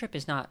 cantrip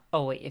is not.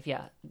 Oh wait,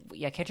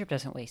 cantrip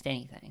doesn't waste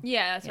anything.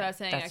 Yeah, that's what I was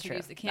saying. I That's could true.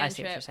 use the I see what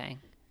you're cantrip saying.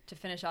 to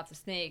finish off the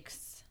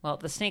snakes. Well,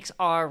 the snakes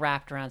are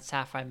wrapped around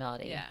Sapphire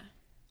Melody. Yeah.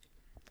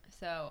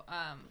 So,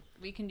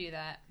 we can do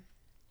that.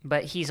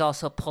 But he's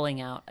also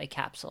pulling out a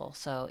capsule,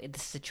 so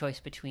this is a choice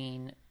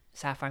between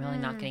Sapphire Melody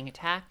not getting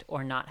attacked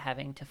or not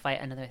having to fight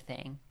another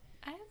thing.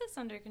 I have this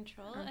under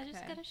control. I just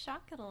Okay. gotta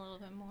shock it a little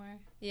bit more.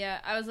 Yeah,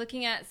 I was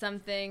looking at some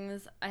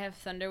things. I have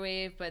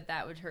Thunderwave, but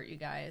that would hurt you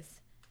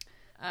guys.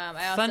 I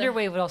also,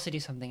 Thunderwave would also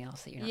do something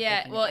else that you're not. Yeah,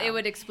 thinking well, about. it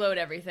would explode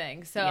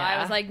everything. So I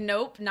Yeah. was like,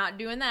 nope, not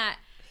doing that.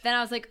 Then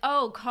I was like,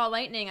 oh, Call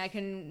Lightning. I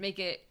can make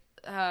it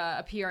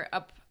appear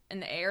up in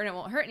the air and it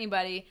won't hurt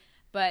anybody,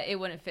 but it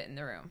wouldn't fit in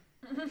the room.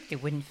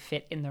 It wouldn't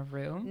fit in the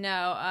room.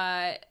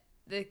 No,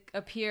 it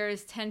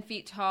appears 10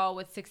 feet tall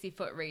with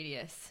 60-foot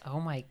radius. Oh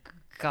my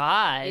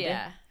god.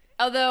 Yeah.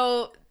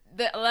 Although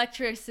the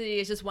electricity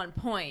is just 1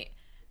 point,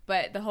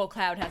 but the whole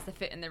cloud has to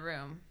fit in the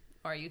room,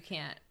 or you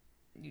can't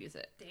use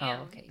it. Oh,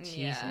 okay.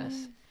 Yeah.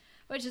 Jesus.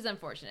 Which is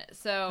unfortunate.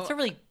 So That's a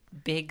really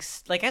big.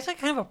 That's like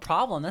kind of a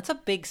problem. That's a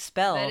big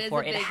spell That is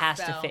for a it big has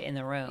to spell. fit in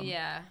the room.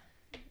 yeah,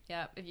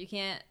 if you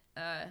can't,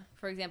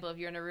 for example, if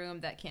you're in a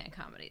room that can't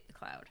accommodate the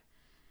cloud.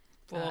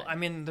 Well, I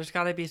mean, there's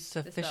got to be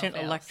sufficient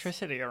fails.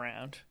 electricity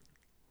around.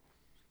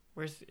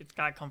 It's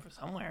got to come from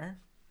somewhere.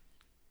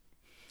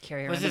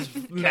 Carry Was around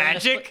this a-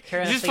 magic?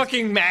 carry Is around a this fleece-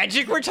 fucking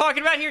magic we're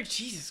talking about here?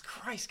 Jesus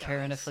Christ, guys. carry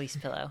around a fleece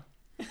pillow.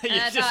 You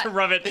I just thought-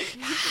 rub it.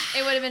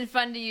 It would have been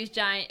fun to use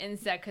giant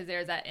insect because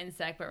there's that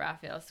insect, but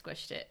Raphael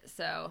squished it.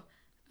 So,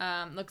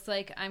 looks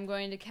like I'm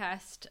going to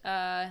cast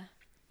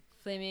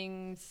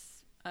Flaming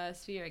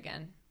Sphere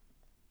again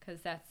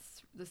because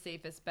that's the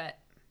safest bet,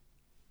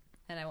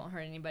 and I won't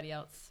hurt anybody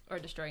else or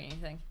destroy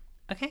anything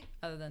Okay.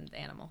 other than the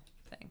animal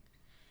thing.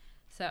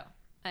 So,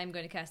 I'm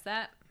going to cast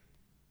that.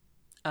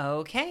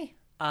 Okay.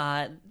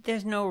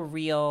 There's no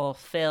real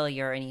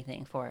failure or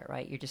anything for it,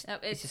 right? You're just No,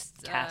 it's it's,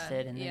 just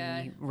casted and yeah,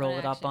 then you roll one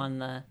it up action. on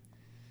the.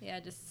 Yeah,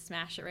 just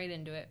smash it right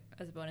into it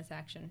as a bonus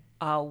action.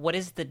 What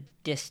is the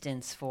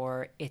distance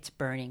for its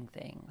burning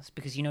things?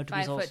 Because you know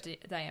 5 Dweezil's,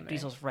 foot diameter.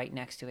 Dweezil's right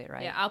next to it,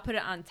 right? Yeah, I'll put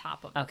it on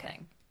top of the Okay.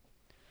 thing.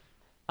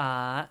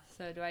 Uh,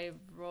 So do I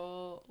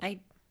roll? I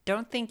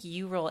don't think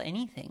you roll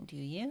anything, do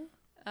you?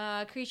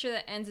 Creature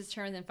that ends its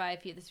turn within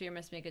 5 feet of the sphere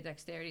must make a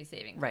dexterity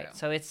saving throw. Right.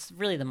 So it's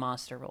really the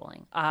monster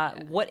rolling.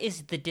 What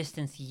is the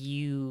distance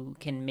you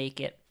can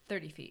make it?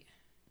 30 feet.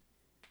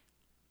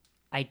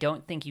 I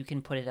don't think you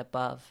can put it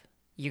above.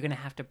 You're gonna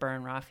have to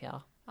burn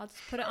Raphael. I'll just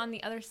put it on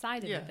the other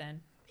side of Yeah. it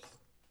then.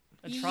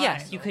 A Yes,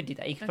 triangle. you could do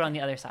that. You could put it on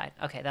the other side.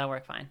 Okay, that'll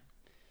work fine.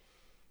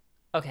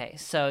 Okay,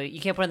 so you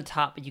can't put it on the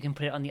top, but you can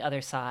put it on the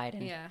other side,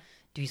 and Yeah.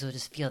 Dweezil will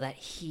just feel that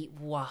heat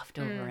waft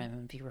over him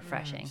and be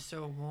refreshing. It's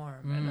so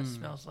warm, and it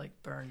smells like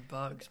burned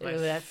bugs. My Ooh,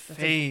 that's a-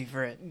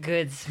 favorite.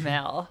 Good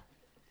smell.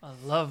 I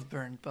love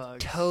burned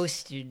bugs.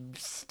 Toasted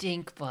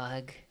stink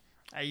bug.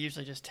 I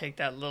usually just take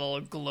that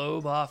little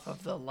globe off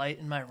of the light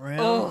in my room.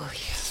 Oh,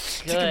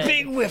 yes, Take a good.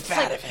 big whiff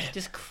out of it.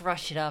 Just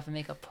crush it up and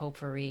make a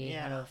potpourri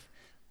Yeah. out of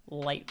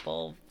light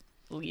bulb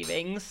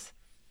leavings.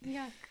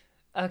 Yuck.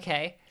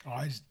 Okay. Oh,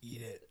 I just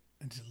eat it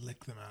and just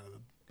lick them out of the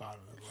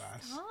bottom of the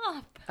glass.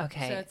 Stop.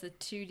 Okay. So it's a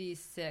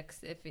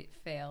 2d6 if it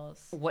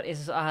fails. What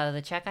is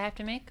the check I have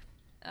to make?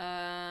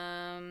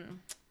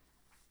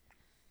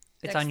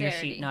 It's on your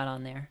Dexterity. sheet, not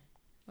on there.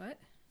 What?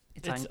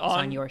 It's It's on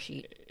on- your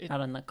sheet, it-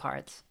 not on the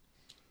cards.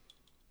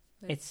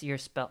 Wait. It's your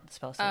spell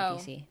save Oh.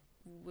 DC.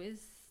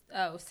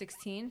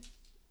 16? Is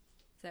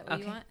that what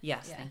Okay. you want?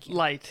 Yes, Yeah. thank you.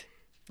 Light.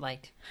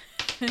 Light.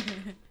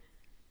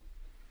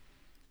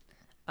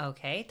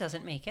 Okay,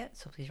 doesn't make it,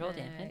 so please roll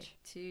damage.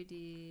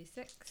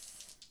 2d6.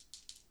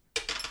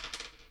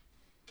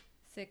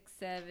 6,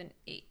 7,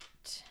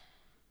 8.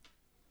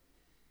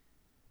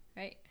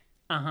 Right?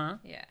 Uh-huh.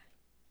 Yeah.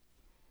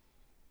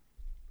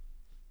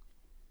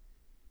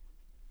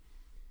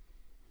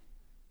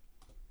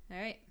 All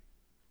right.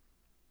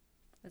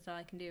 That's all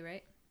I can do,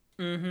 right?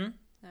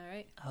 Mm-hmm. All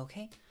right.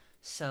 Okay.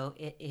 So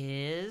it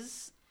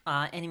is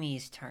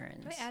enemies'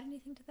 turns. Do I add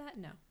anything to that?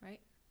 No, right?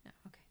 No.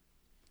 Okay.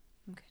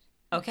 I'm good.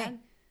 Okay.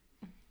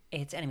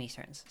 It's enemies'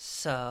 turns.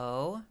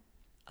 So,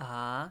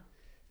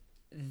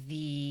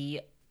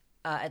 the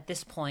at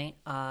this point,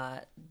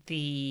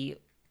 the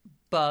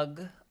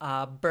bug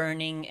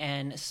burning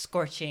and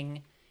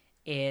scorching.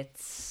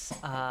 It's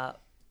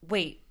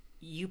wait.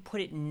 You put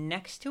it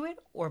next to it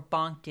or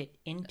bonked it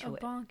into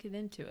it? Bonk it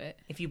into it.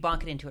 If you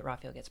bonk it into it,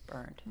 Raphael gets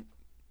burned.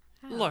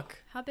 How?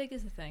 Look. How big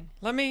is the thing?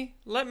 Let me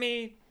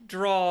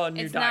draw a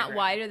new It's diagram. not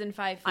wider than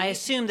 5 feet. I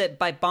assume that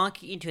by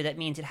bonking into it, that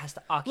means it has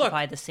to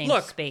occupy the same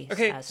space.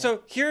 Okay, as so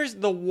it. here's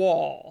the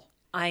wall.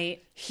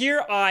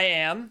 Here I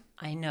am.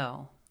 I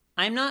know.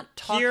 I'm not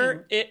talking.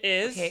 Here it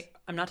is. Okay,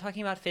 I'm not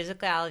talking about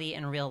physicality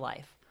in real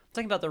life. I'm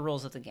talking about the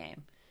rules of the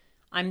game.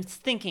 I'm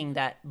thinking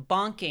that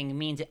bonking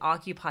means it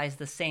occupies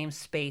the same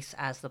space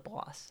as the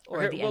boss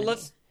or Okay, the well,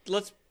 enemy.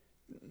 let's.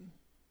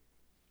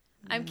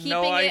 I'm keeping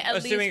No, it at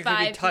assuming least it could be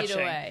 5 feet touching.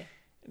 away.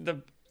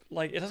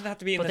 It doesn't have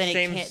to be in But the then it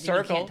same can't- then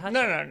you circle. can't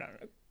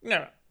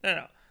touch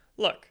No.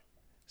 Look,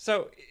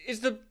 so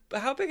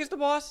how big is the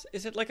boss?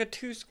 Is it like a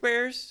 2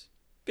 squares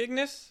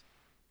bigness?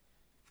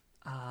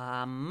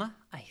 The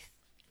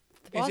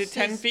Is boss it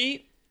 10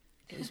 feet?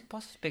 The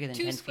boss is bigger than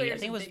 2 10 feet. I squares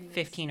think it in was bigness.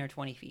 15 or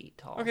 20 feet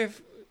tall. Okay,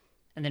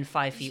 And then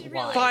 5 feet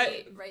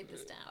wide. Write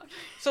this down.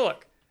 so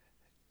look,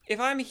 if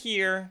I'm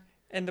here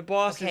and the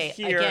boss Okay, is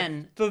here,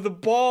 again- the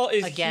ball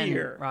is Again,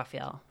 here.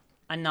 Raphael,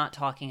 I'm not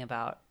talking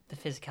about the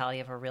physicality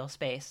of a real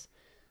space.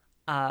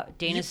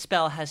 Dana's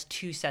spell has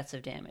 2 sets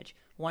of damage.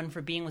 One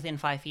for being within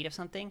 5 feet of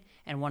something,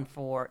 and one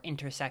for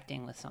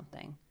intersecting with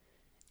something.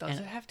 Does and-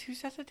 it have 2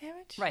 sets of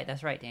damage? Right,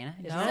 that's right, Dana.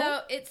 Isn't No. it?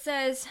 So it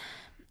says,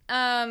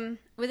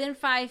 within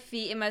 5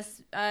 feet, it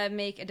must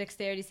make a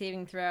dexterity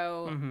saving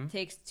throw. Mm-hmm.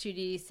 Takes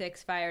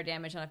 2d6 fire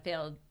damage on a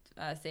failed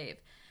save.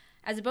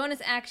 As a bonus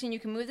action, you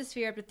can move the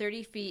sphere up to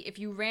 30 feet. If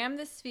you ram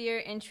the sphere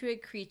into a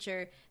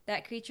creature,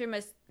 that creature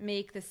must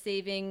make the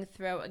saving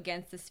throw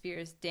against the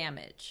sphere's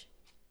damage.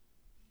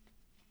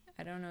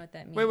 I don't know what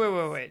that means.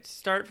 Wait.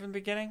 Start from the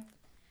beginning.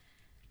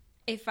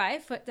 A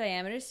 5-foot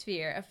diameter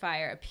sphere of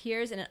fire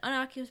appears in an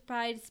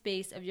unoccupied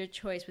space of your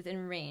choice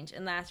within range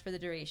and lasts for the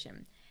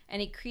duration.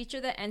 Any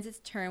creature that ends its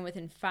turn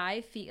within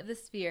 5 feet of the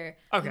sphere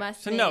Okay,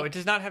 must so make, no, it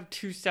does not have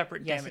 2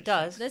 separate Yes, damage. it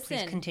does. Listen.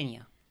 Please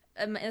continue.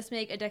 must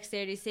make a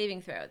dexterity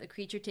saving throw. The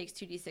creature takes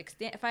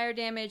 2d6 fire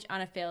damage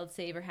on a failed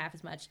save or half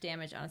as much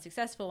damage on a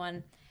successful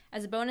one.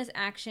 As a bonus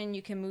action,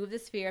 you can move the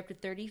sphere up to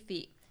 30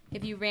 feet.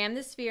 If you ram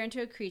the sphere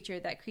into a creature,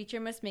 that creature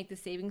must make the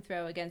saving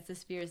throw against the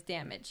sphere's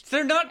damage.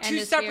 They're not And two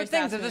the sphere separate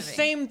stops things. They're the moving.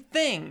 same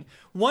thing.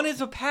 One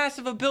is a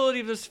passive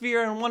ability of the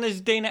sphere, and one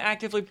is Dana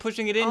actively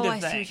pushing it into Oh, I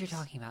things. see what you're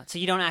talking about. So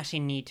you don't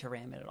actually need to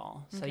ram it at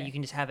all. So Okay. you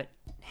can just have it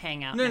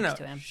hang out No, next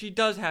to no, him. she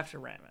does have to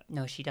ram it.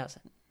 No, she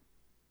doesn't.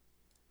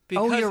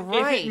 Because you're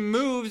right. if it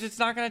moves, it's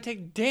not going to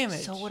take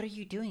damage. So what are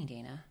you doing,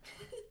 Dana?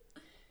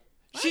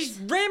 She's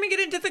ramming it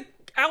into the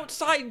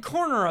outside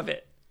corner of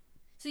it.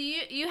 So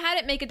you had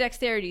it make a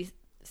dexterity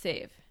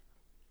save.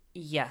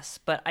 Yes,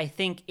 but I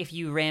think if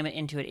you ram it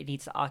into it, it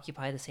needs to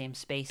occupy the same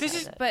space This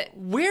as is- it. But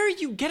Where are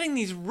you getting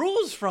these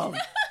rules from?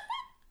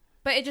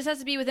 it just has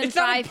to be within It's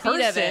not a 5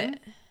 feet of person. it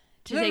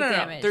to take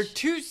damage. They're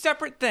two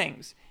separate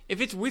things. If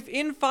it's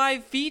within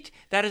 5 feet,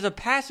 that is a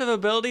passive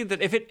ability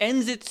that if it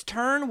ends its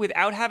turn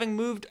without having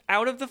moved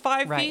out of the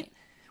 5 Right. feet,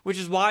 which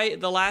is why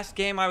the last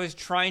game I was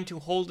trying to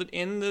hold it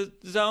in the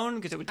zone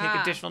because it would take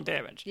Ah. additional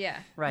damage. Yeah.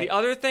 Right. The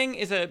other thing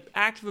is an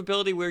active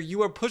ability where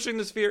you are pushing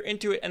the sphere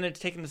into it and it's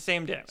taking the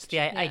same damage. The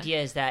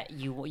idea is that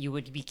you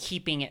would be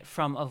keeping it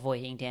from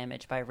avoiding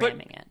damage by But-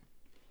 ramming it.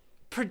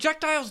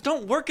 Projectiles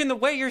don't work in the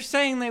way you're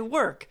saying they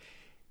work.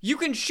 You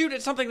can shoot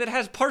at something that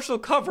has partial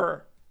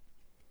cover.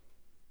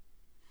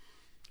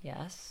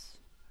 Yes.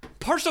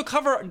 Partial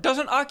cover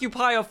doesn't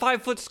occupy a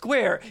 5-foot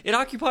square. It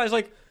occupies,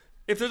 like,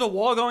 if there's a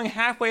wall going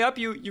halfway up,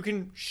 you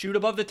can shoot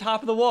above the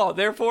top of the wall.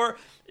 Therefore,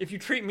 if you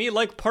treat me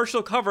like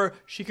partial cover,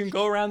 she can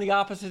go around the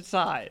opposite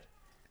side.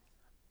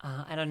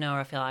 I don't know,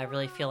 Raphael. I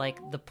really feel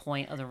like the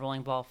point of the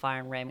rolling ball fire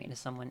and ramming into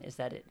someone is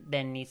that it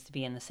then needs to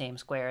be in the same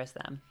square as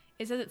them.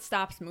 It says it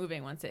stops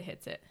moving once it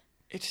hits it.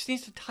 It just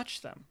needs to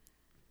touch them.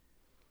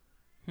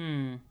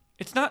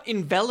 It's not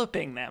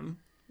enveloping them.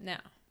 No.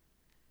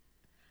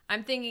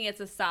 I'm thinking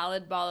it's a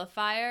solid ball of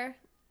fire.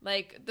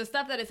 Like, the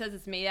stuff that it says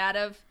it's made out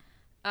of,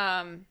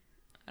 I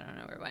don't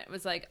know where it went. It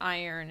was like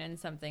iron and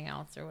something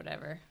else or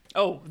whatever.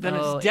 Oh, then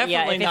Oh, it's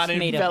definitely if not it's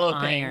made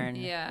enveloping. of iron.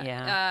 Yeah.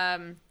 Yeah.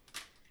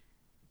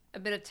 A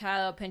bit of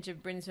tallow, a pinch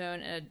of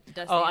brimstone, and a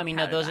dusty Oh, I mean,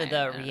 no, powdered those are the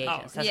iron.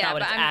 reagents. Oh. That's Yeah, not what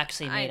but it's I'm-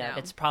 actually I made of. know.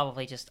 It's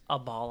probably just a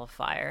ball of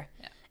fire.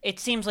 Yeah. It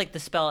seems like the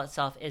spell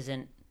itself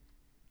isn't.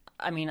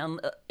 I mean,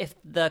 if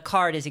the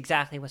card is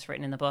exactly what's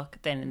written in the book,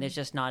 then there's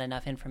just not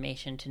enough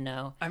information to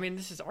know. I mean,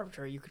 this is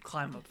arbitrary. You could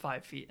climb up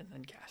 5 feet and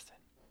then cast it.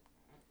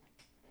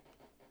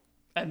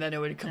 And then it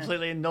would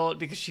completely annul it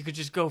because she could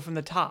just go from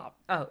the top.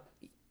 Oh,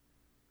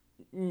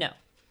 no.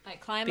 I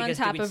climb Because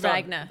on top we'd of still-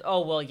 Ragna.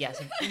 Oh well, yes.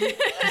 'Cause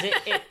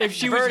it If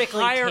she was vertically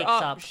higher takes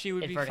up, she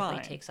would it be vertically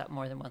fine. takes up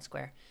more than one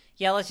square.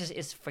 Yeah, let's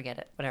just forget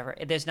it. Whatever.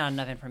 There's not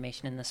enough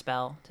information in the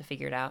spell to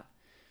figure it out.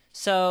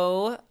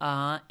 So,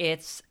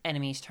 it's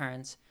enemies'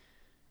 turns.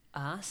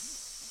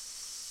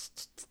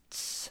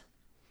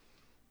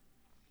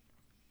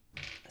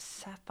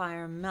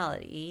 Sapphire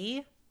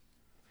Melody.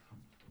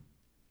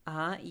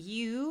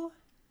 You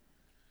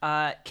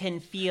can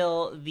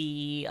feel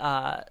the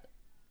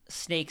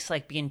snakes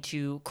like begin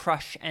to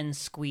crush and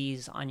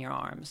squeeze on your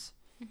arms.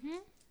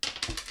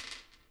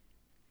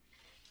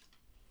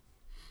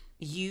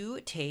 You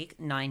take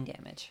 9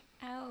 damage.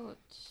 Ouch.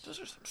 Those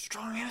are some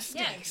strong ass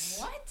Yeah, snakes.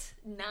 what?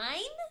 9?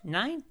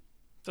 9?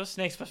 Those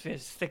snakes must be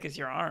as thick as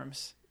your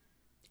arms.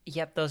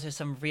 Yep, those are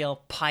some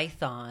real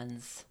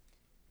pythons.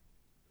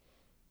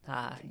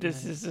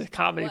 This is a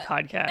comedy What?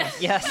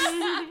 podcast. Yes.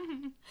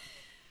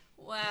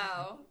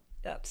 Wow.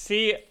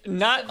 See,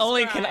 not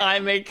only can Subscribe. I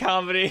make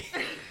comedy,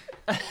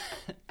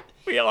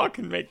 we all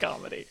can make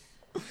comedy.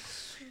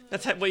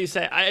 That's what you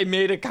say. I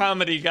made a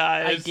comedy,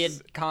 guys. I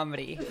did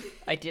comedy.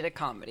 I did a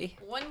comedy.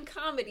 One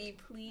comedy,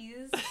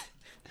 please.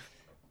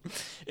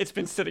 It's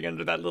been sitting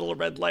under that little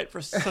red light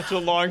for such a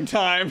long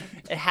time.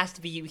 It has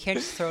to be you. We can't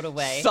just throw it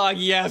away.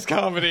 Soggy ass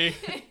comedy.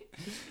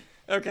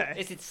 Okay.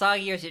 Is it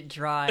soggy or is it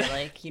dry?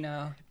 Like, you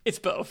know, It's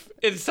both.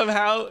 It's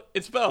both.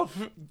 it's like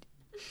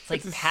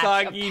It's a a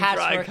soggy,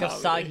 patchwork dry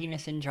of comedy.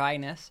 sogginess and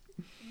dryness.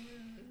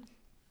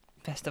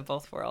 Best of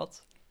both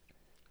worlds.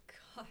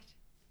 God.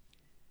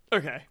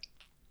 Okay.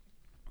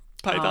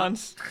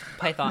 Pythons.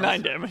 Pythons.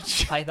 9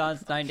 damage.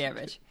 Pythons, 9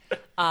 damage.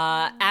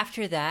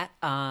 After that,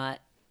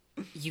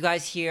 you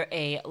guys hear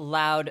a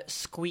loud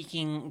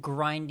squeaking,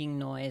 grinding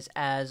noise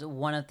as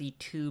one of the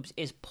tubes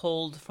is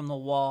pulled from the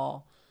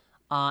wall,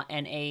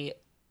 and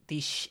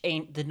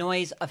the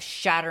noise of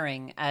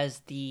shattering as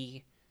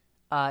the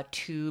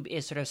tube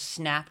is sort of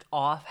snapped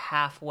off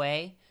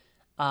halfway,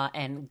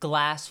 and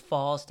glass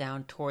falls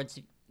down towards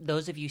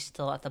those of you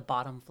still at the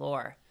bottom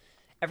floor.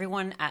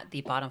 Everyone at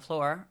the bottom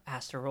floor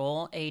has to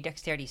roll a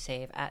dexterity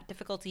save at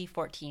difficulty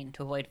 14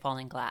 to avoid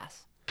falling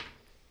glass.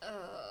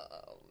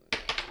 Oh,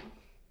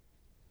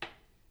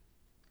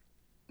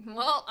 man.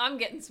 Well, I'm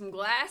getting some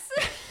glass.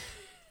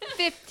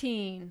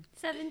 15.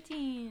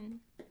 17.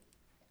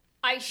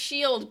 I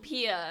shield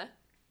Pia.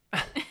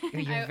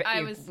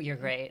 You're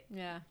great.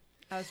 Yeah,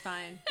 I was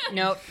fine.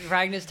 No,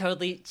 Ragnar's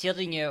totally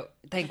shielding you.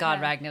 Thank God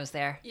Yeah. Ragnar's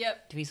there.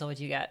 Yep. Dweezil, what'd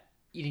you get?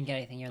 You didn't get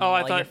anything. You're on the Oh,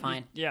 I wall. thought- You're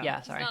fine. yeah. Yeah,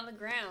 He's sorry. not on the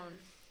ground.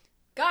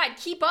 God,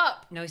 keep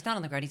up. No, he's not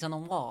on the ground. He's on the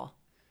wall.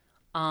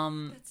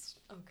 That's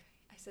okay.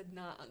 I said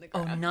not on the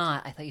Oh, ground.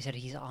 not. I thought you said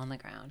he's on the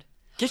ground.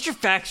 Get your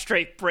facts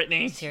straight,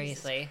 Brittany.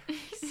 Seriously.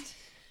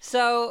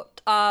 So,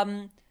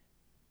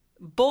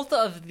 both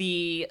of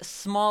the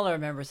smaller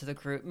members of the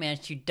group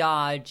managed to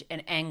dodge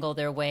and angle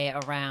their way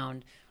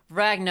around.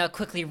 Ragnar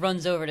quickly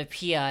runs over to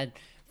Pia and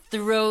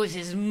throws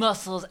his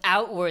muscles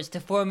outwards to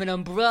form an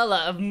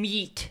umbrella of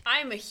meat.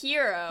 I'm a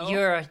hero.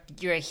 You're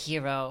a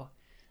hero.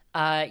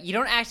 You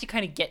don't actually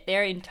kind of get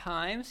there in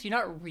time, so you're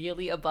not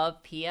really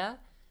above Pia.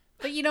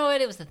 But you know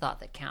what? It was the thought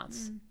that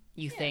counts.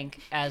 You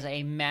think as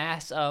a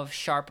mass of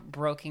sharp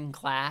broken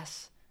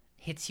glass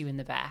hits you in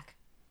the back,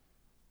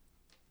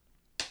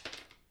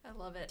 I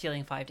love it.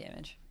 dealing 5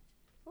 damage.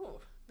 Oh,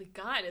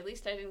 God, at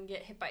least I didn't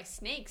get hit by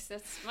snakes.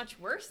 That's much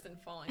worse than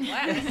falling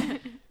glass.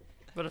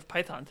 What if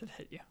pythons had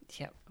hit you?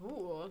 Yep.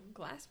 Ooh,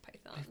 glass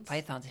pythons.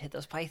 Pythons hit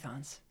those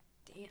pythons.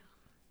 Damn.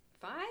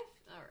 5?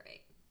 All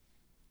right.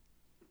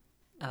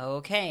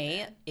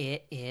 Okay,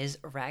 it is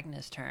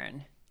Ragnar's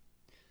turn.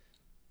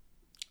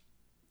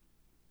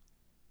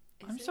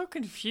 I'm so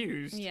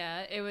confused.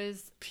 Yeah, it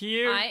was.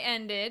 Pew. I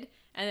ended,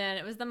 and then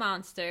it was the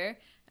monster,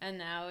 and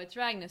now it's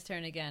Ragnar's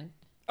turn again.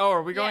 Oh,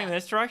 are we going Yeah.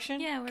 this direction?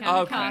 Yeah, we're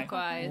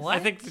Counterclockwise. What? I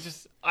think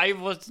just I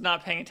was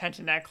not paying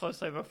attention that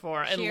closely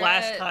before, and Kira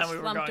last time we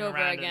were slumped going over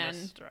around again. in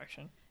this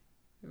direction.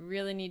 We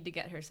really need to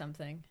get her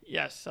something.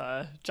 Yes,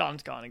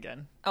 John's gone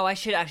again. Oh, I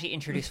should actually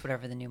introduce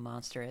whatever the new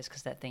monster is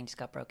because that thing just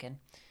got broken.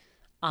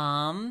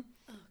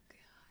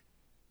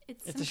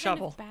 It's It's some a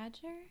shovel. Kind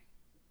of badger.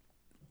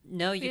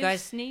 No, We you have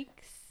guys,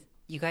 snakes.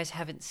 you guys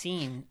haven't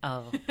seen.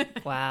 Oh,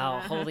 wow!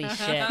 Holy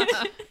shit!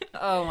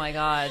 Oh my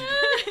god!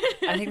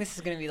 I think this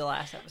is gonna be the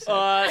last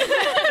episode.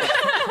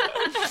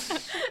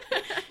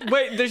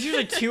 Wait, there's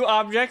usually 2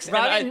 objects, and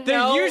Robin, they're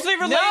no, usually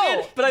related,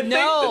 no, but I think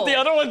no. that the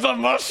other one's a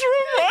mushroom,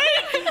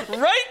 right?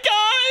 Right,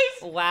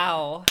 guys?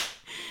 Wow.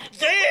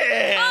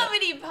 Yeah!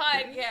 Comedy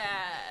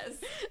podcast.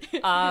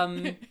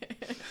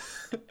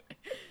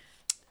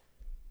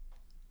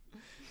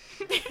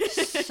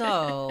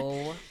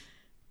 So,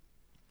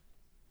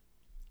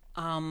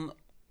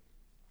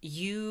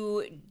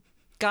 you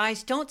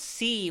guys don't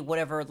see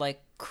whatever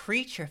like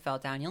creature fell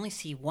down. You only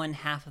see one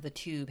half of the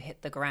tube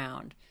hit the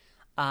ground,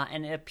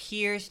 and it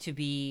appears to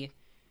be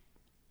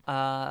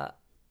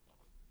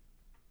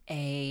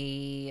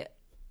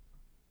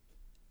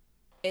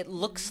It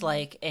looks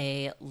like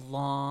a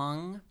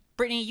long.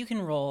 Brittany, you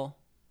can roll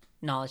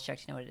knowledge check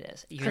to know what it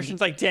is.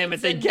 Christian's like, damn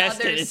it, they guessed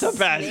it. Another It's a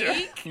badger.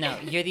 snake? No,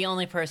 you're the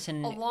only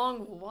person. Along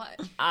what?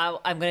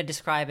 I'm going to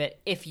describe it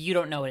if you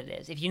don't know what it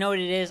is. If you know what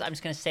it is, I'm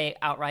just going to say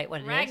outright what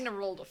it is. Ragnar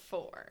rolled a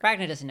 4.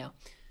 Ragnar doesn't know.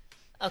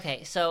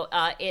 Okay, so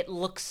it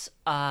looks.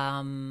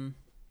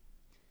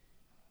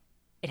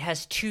 It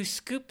has 2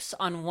 scoops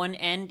on one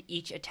end,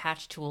 each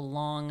attached to a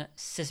long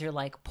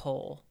scissor-like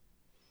pole.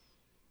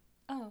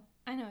 Oh,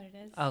 I know what it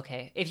is.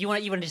 Okay, if you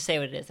want to just say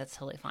what it is, that's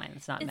totally fine.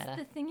 It's not It's meta.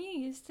 the thing you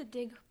use to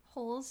dig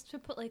holes to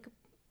put like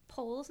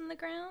poles in the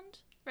ground,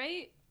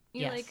 right?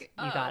 You, Yes, like,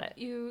 you got it.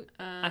 You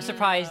I'm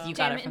surprised you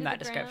got jam it it from into that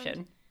the ground.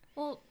 description.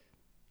 well,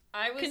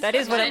 I was That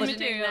is what it looks-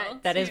 imagining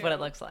That is too. what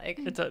it looks like.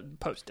 It's a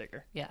post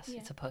digger. Yes,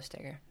 Yeah. it's a post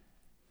digger.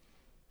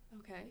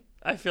 Okay.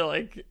 I feel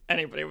like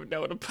anybody would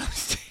know what a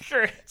post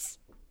digger is.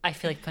 I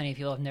feel like plenty of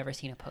people have never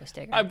seen a post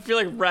digger. I feel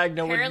like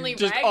Ragnar Apparently would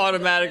just Ragnar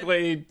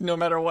automatically, no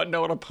matter what,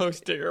 know what a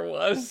post digger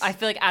was. I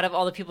feel like out of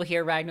all the people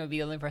here, Ragnar would be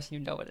the only person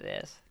who know what it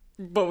is.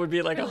 But would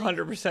be like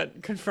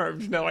 100%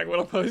 confirmed knowing what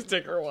a post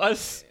digger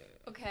was.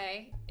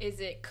 Okay.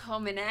 Is it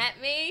coming at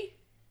me?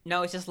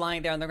 No, it's just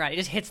lying there on the ground. It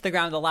just hits the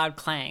ground with a loud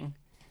clang.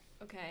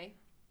 Okay.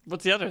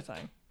 What's the other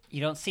thing? You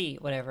don't see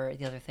whatever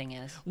the other thing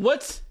is.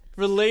 What's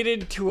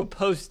related to a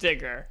post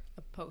digger?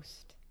 A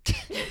post.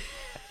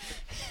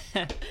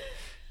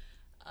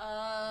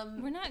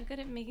 we're not good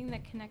at making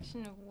that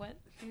connection of what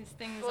these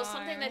things Well, are.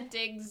 something that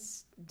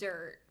digs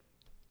dirt,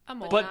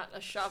 but But not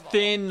a shovel.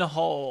 Thin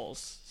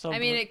holes. So I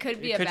mean, it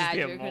could be a just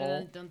badger.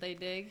 mole. Don't they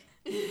dig?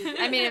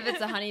 I mean, if it's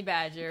a honey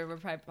badger, we're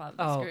probably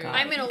Oh, screwed. God.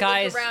 I'm gonna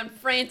Guys. look around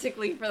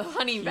frantically for the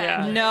honey Yeah.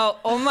 badger. No,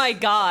 oh my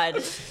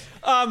god.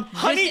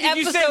 Honey, this did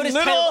you say episode is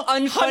little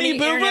kind of honey unfunny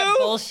boo internet boo?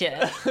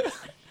 bullshit.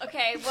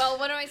 Okay, well,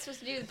 what am I supposed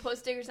to do? The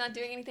post digger's not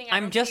doing anything. I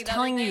I'm don't just see the other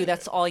telling you thing?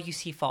 that's all you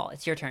see fall.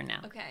 It's your turn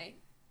now. Okay.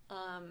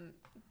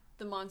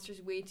 The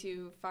monster's way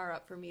too far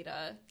up for me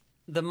to.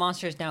 The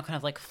monster is now kind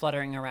of like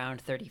fluttering around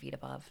 30 feet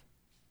above.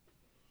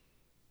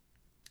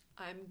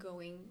 I'm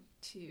going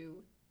to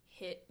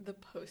hit the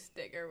post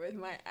digger with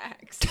my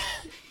axe.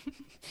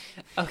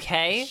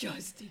 Okay.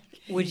 Just in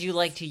case. Would you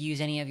like to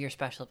use any of your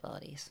special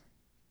abilities?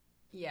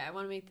 Yeah, I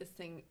want to make this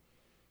thing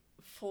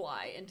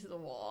fly into the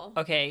wall.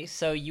 Okay,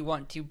 so you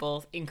want to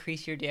both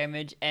increase your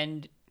damage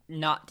and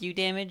not do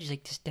damage,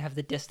 like just to have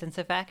the distance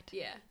effect?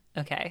 Yeah.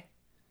 Okay.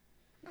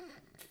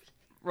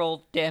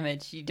 Roll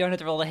damage. You don't have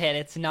to roll a hit.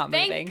 It's not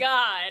Thank moving.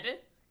 God.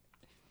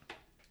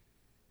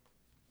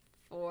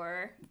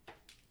 4,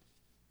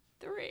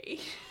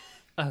 3.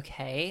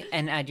 Okay,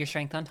 and add your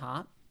strength on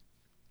top.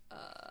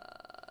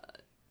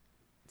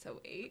 So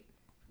 8.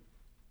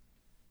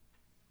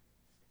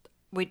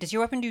 Wait, does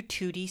your weapon do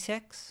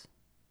 2d6?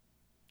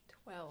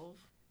 12.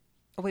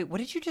 Oh, wait, what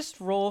did you just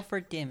roll for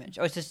damage?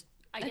 Oh, it's just...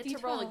 I A get to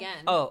roll D12. again.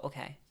 Oh,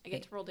 okay. I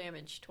get to roll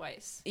damage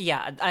twice.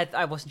 Yeah,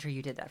 I wasn't sure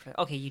you did that.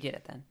 Okay, you did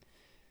it then.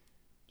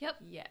 Yep.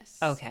 Yes.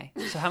 Okay,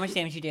 so how much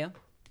damage you do?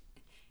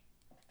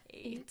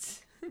 8.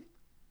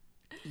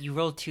 You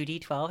rolled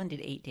 2d12 and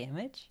did 8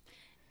 damage?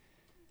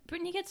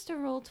 Brittany gets to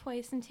roll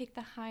twice and take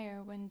the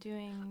higher when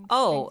doing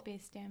Oh,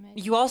 strength-based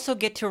damage. You also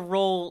get to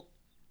roll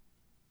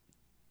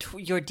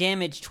your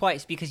damage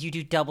twice because you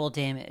do double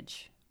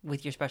damage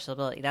with your special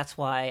ability. That's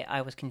why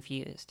I was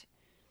confused.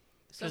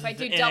 So if This I is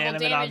do an double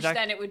inanimate damage, object?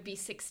 then it would be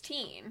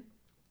 16.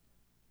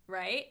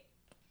 Right?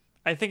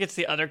 I think it's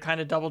the other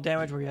kind of double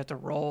damage where you have to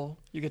roll.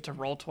 You get to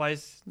roll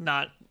twice,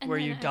 not And where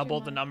then you add double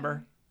your the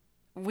number.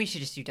 We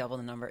should just do double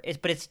the number.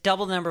 But it's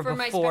double the number For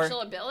my before... special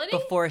ability?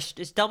 Before it's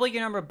double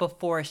your number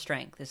before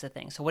strength is the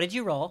thing. So what did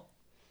you roll?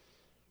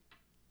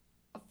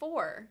 A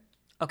 4.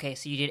 Okay,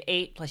 so you did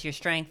 8 plus your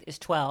strength is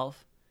 12.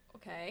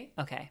 Okay.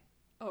 Okay.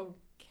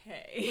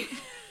 Okay.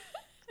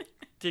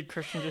 Did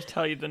Christian just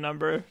tell you the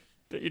number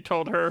that you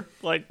told her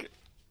like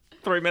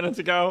 3 minutes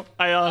ago?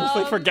 I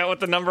honestly forget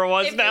what the number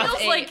was It now.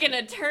 feels like an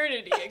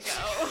eternity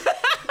ago.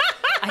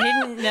 I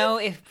didn't know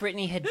if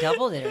Brittany had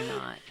doubled it or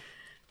not.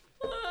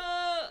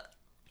 Uh,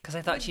 Because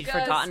I thought But she'd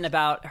Gus, forgotten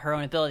about her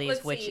own abilities,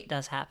 let's which see.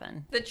 does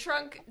happen. the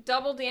trunk,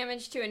 double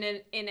damage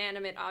to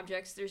inanimate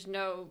objects. There's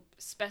no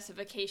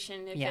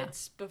specification if Yeah.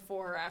 it's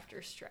before or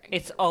after strength.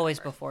 It's or always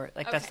whatever. before.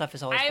 Like, that Okay. stuff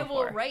is always I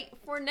before. will write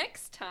for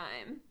next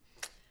time.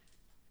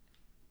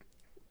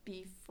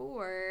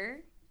 Before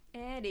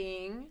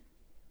adding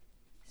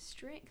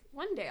strength.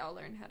 One day I'll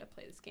learn how to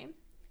play this game.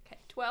 Okay,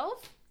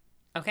 12.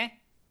 Okay.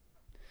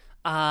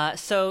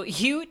 So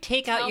you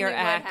take Tell out your me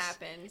what axe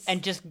happens.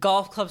 and just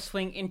golf club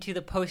swing into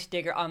the post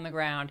digger on the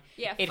ground.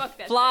 Yeah, it fuck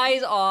that flies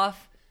thing.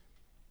 off.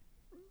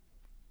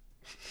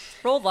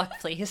 Roll luck,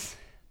 please.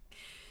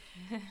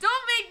 Don't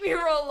make me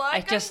roll luck.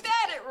 I just- I'm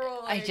bad at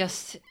rolling. I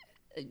just.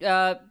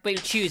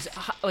 Wait, choose.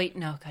 Wait,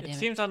 no, It goddammit.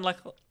 seems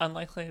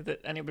unlikely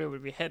that anybody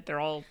would be hit. They're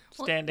all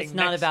standing. it's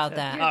not next about to-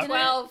 that. You're gonna,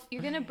 12.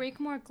 You're gonna break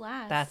more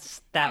glass.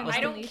 That was I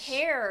the, don't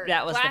care.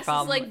 that was the Glass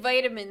problem. is like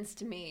vitamins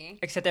to me.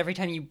 Except every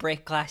time you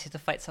break glass, you have to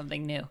fight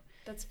something new.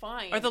 That's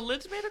fine. Are the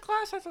lids made of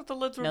glass? I thought the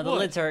lids were No, the wood.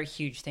 lids are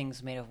huge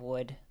things made of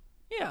wood.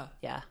 Yeah.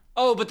 Yeah.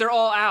 Oh, but they're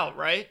all out,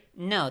 right?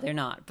 No, they're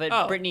not. But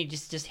Oh. Brittany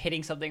just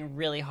hitting something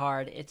really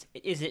hard.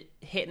 Is it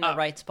hitting the Oh.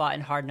 right spot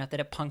and hard enough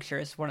that it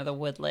punctures one of the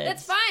wood lids?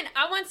 That's fine.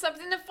 I want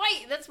something to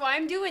fight. That's why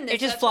I'm doing this.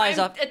 It just That's why flies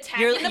I'm off.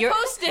 Attacking the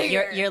post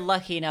digger. You're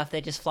lucky enough that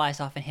it just flies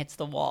off and hits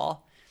the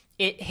wall.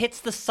 It hits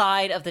the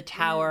side of the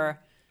tower,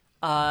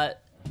 and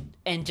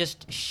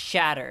just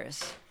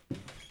shatters.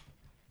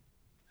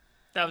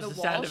 That was The the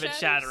sound wall of it shatters?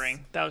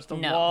 shattering. That was the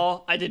No.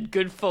 wall. I did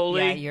good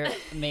Foley. Yeah, you're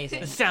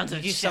amazing. The sounds you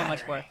of do so much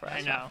shattering. work for us.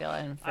 I know. Raphael,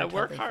 and for I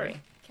work totally hard.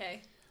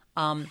 free.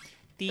 Okay.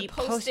 The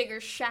Post digger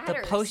The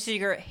shatters. post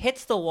digger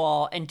hits the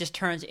wall and just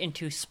turns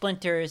into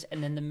splinters,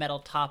 and then the metal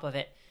top of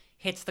it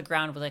hits the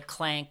ground with a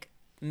clank,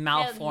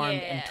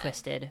 malformed and yeah.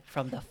 twisted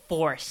from the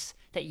force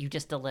that you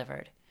just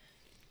delivered.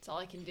 That's all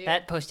I can do.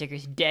 That post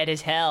digger's dead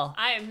as hell.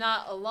 I am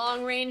not a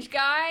long range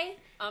guy.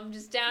 I'm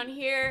just down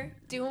here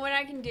doing what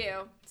I can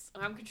do.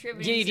 So I'm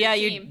contributing Dude, to the yeah,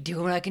 team. you're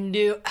doing what I can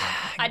do.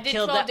 I did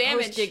Killed 12 that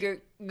damage. post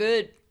digger.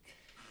 Good.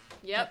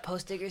 That Yep.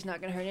 post digger's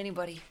not gonna hurt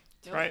anybody.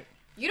 That's right.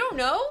 You don't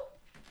know?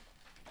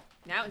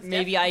 Now it's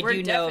Maybe we're I do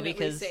know definitely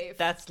because safe.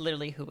 that's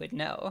literally who would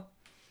know.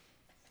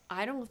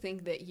 I don't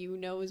think that you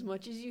know as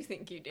much as you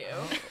think you do.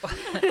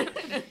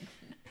 Oh.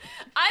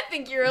 I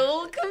think you're a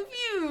little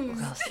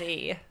confused. We'll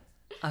see.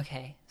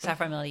 Okay,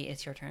 Sapphire Melody,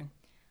 it's your turn.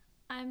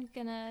 I'm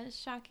gonna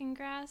shocking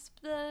grasp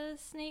the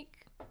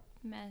snake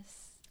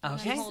mess. that I'm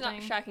Okay. It's not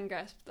holding. shock and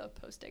grasp the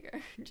post digger,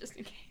 just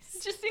in case.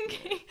 Just in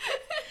case.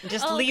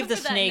 Just I'll leave the look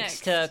for that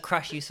snakes next. to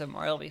crush you some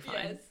more. It'll be fine.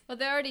 Yes. Well,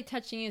 they're already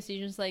touching you, so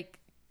you just like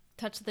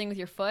touch the thing with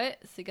your foot,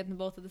 so you get them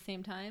both at the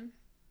same time.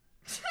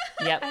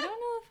 Yep. I don't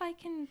know if I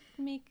can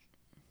make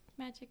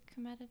magic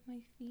come out of my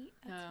feet.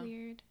 That's Oh.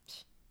 weird.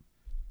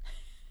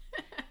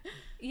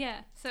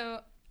 Yeah,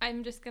 so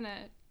I'm just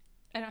gonna.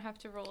 I don't have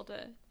to roll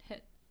to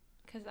hit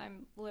because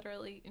I'm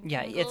literally.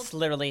 Yeah, entangled. it's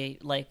literally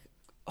like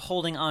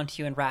holding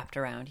onto you and wrapped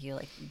around you.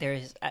 Like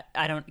there's,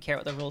 I don't care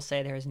what the rules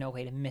say. There is no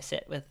way to miss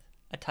it with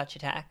a touch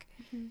attack.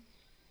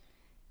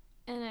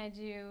 And I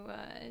do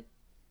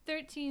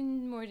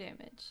 13 more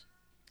damage.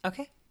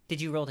 Okay.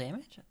 Did you roll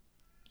damage?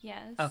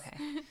 Yes. Okay.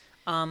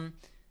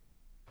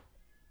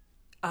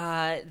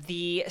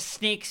 The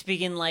snakes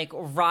begin like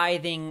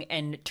writhing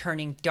and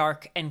turning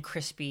dark and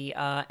crispy,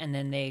 and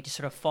then they just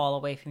sort of fall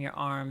away from your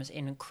arms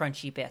in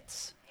crunchy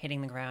bits,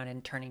 hitting the ground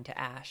and turning to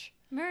ash.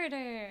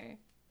 Murder.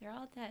 They're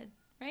all dead,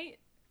 right?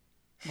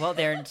 Well,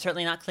 they're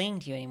certainly not clinging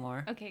to you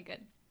anymore. Okay,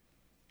 good.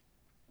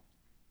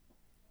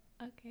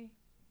 Okay,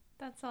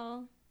 that's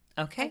all.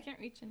 I Okay, can't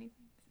reach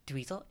anything.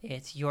 Dweezil,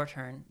 it's your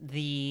turn.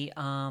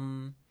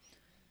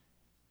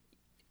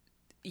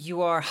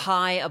 You are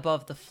high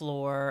above the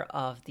floor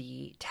of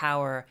the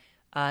tower.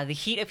 The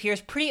heat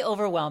appears pretty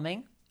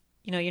overwhelming.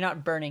 You know, you're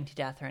not burning to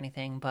death or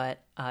anything,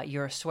 but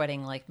you're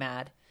sweating like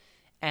mad.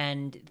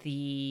 And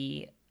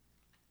the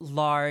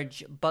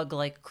large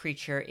bug-like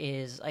creature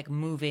is like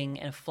moving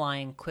and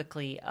flying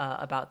quickly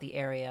about the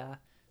area,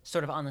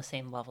 sort of on the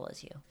same level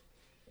as you.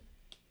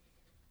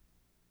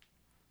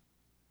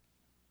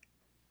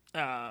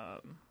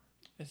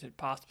 Is it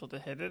possible to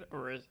hit it,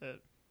 or is it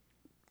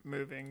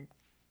moving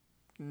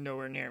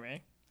nowhere near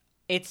me?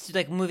 It's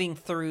like moving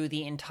through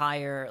the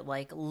entire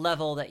like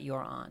level that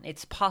you're on.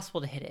 It's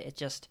possible to hit it. It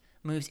just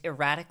moves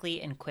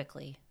erratically and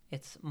quickly.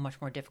 It's much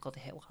more difficult to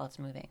hit while it's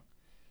moving.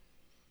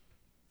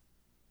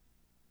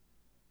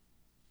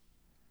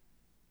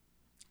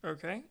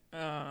 Okay.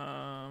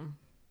 Well,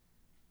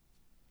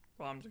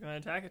 I'm just gonna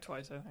attack it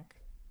twice, I think.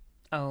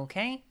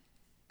 Okay.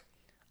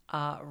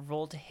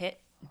 Roll to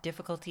hit.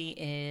 Difficulty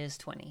is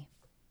 20.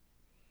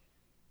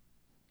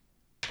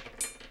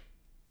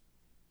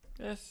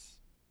 Yes.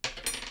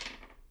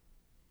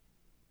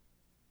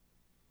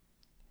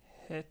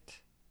 Hit.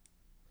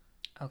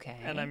 Okay.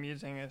 And I'm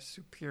using a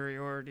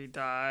superiority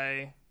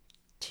die.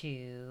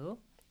 2.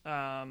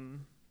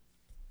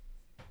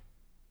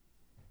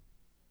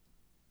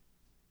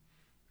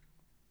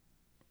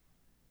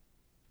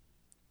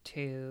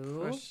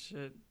 Two. Push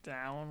it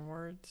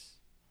downwards.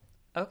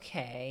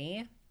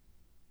 Okay.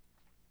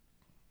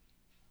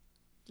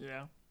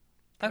 Yeah.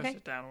 Push Okay.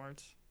 it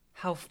downwards.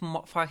 How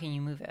far can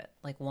you move it?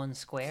 Like one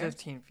square?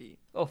 15 feet.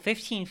 Oh,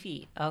 15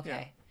 feet. Okay.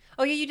 Yeah.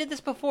 Oh, yeah, you did this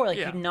before. Like,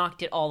 Yeah. you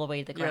knocked it all the way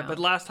to the ground. Yeah, but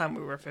last time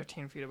we were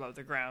 15 feet above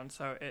the ground,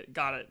 so it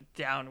got it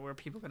down where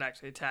people could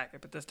actually attack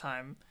it. But this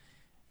time,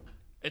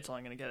 it's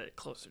only going to get it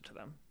closer to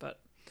them. But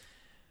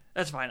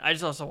that's fine. I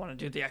just also want to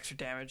do the extra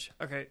damage.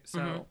 Okay,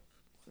 so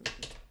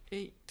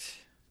 8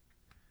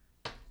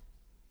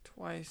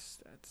 twice,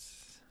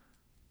 that's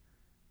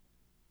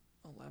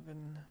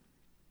 11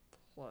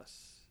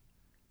 plus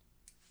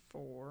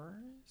 4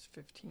 is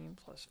 15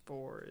 plus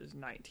 4 is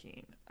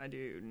 19. I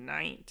do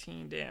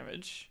 19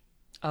 damage.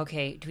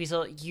 Okay,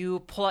 Dweezil, you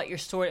pull out your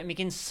sword and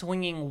begin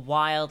swinging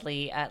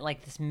wildly at,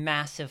 like, this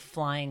massive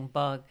flying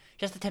bug,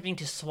 just attempting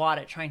to swat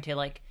it, trying to,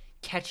 like,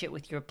 catch it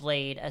with your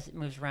blade as it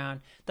moves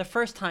around. The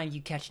first time you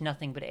catch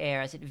nothing but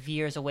air as it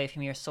veers away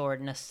from your sword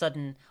in a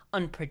sudden,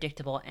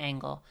 unpredictable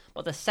angle.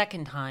 But the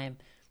second time,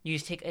 you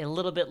just take a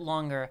little bit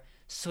longer,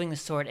 swing the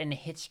sword, and it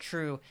hits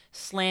true,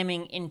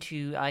 slamming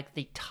into, like,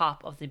 the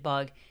top of the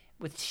bug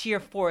with sheer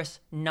force,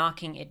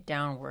 knocking it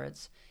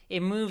downwards. It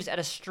moves at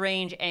a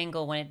strange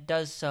angle when it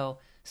does so,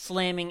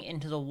 slamming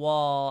into the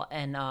wall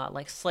and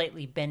like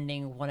slightly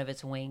bending one of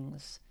its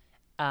wings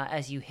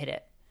as you hit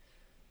it.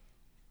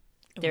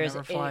 It'll There's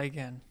never fly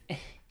again.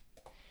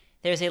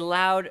 There's a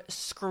loud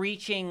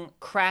screeching,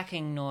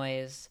 cracking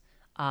noise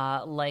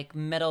like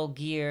metal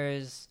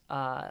gears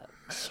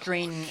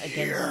straining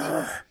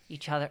against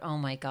each other. Oh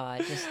my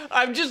god! Just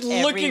I'm just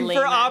Every looking for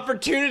layman-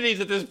 opportunities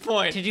at this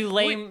point. to do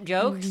lame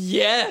jokes.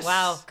 Yes.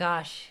 Wow,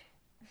 gosh.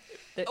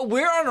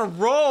 We're on a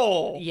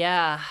roll.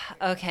 Yeah.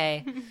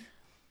 Okay.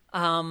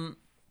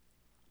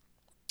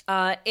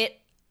 It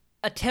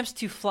attempts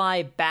to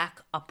fly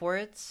back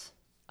upwards,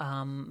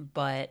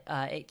 but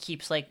it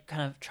keeps like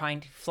kind of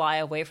trying to fly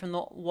away from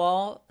the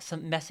wall,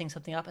 messing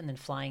something up, and then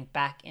flying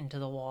back into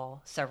the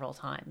wall several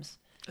times.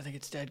 I think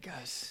it's dead,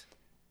 guys.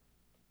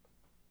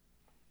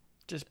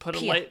 Just put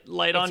Pia, a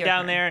light it's on your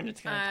down turn. there, and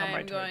it's gonna come I'm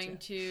right towards going you.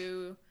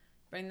 to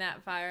bring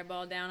that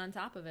fireball down on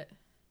top of it.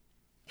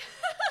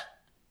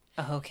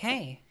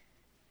 Okay.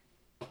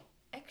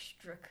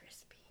 Extra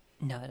crispy.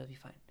 No, it'll be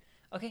fine.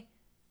 Okay.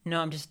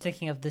 No, I'm just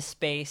thinking of the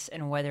space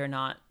and whether or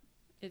not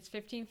It's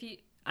 15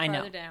 feet I know.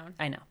 farther down.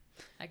 I know.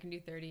 I can do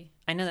 30.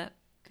 I know that.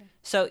 Okay.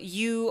 So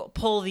you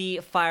pull the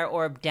fire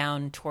orb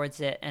down towards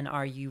it, and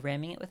are you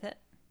ramming it with it?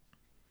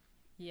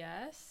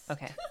 Yes.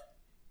 Okay.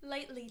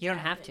 Lightly. You don't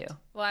tap have it. to.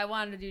 Well, I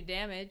wanted to do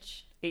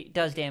damage. It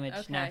does damage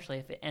Okay. naturally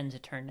if it ends a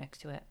turn next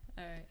to it.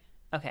 All right.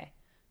 Okay.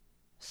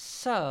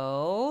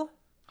 So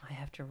I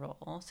have to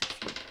roll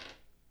 16.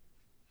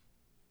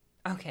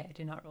 Okay, I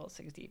did not roll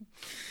 16.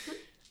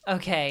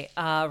 Okay,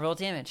 roll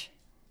damage.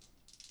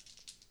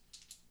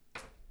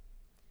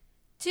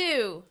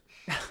 2.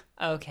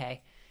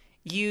 Okay.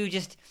 You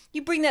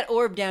bring that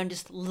orb down,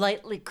 just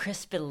lightly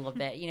crisp it a little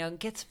bit,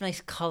 get some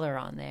nice color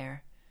on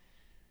there.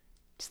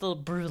 Just a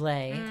little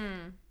brulee.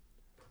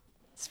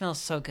 It smells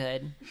so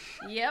good.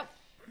 Yep.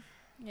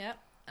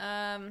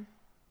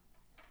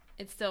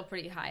 It's still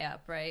pretty high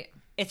up, right?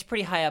 It's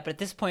pretty high up, but at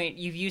this point,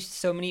 you've used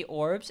so many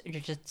orbs into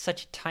just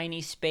such a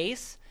tiny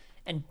space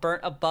and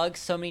burnt a bug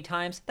so many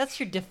times. That's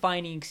your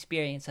defining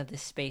experience of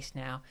this space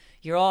now.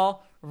 You're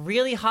all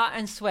really hot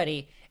and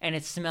sweaty, and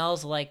it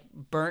smells like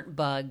burnt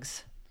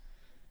bugs.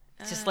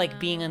 It's just like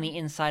being on the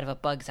inside of a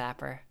bug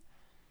zapper.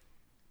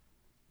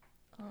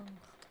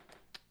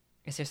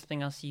 Is there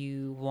something else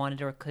you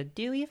wanted or could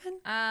do, even?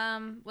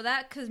 Well,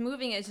 because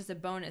moving is just a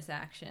bonus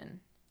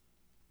action.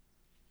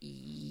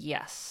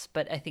 Yes,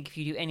 but I think if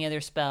you do any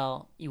other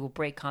spell, you will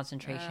break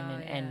concentration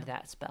and end yeah.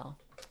 that spell.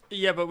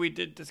 Yeah, but we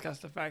did discuss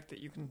the fact that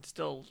you can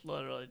still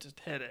literally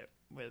just hit it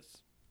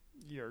with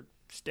your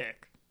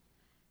stick.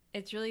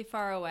 It's really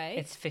far away.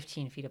 It's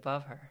 15 feet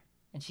above her,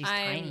 and she's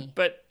I'm- tiny.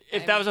 But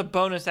if that was a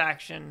bonus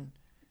action,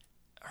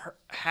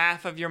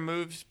 half of your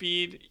move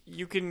speed,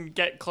 you can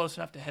get close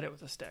enough to hit it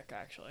with a stick,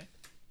 actually.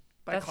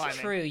 By That's climbing.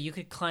 true. You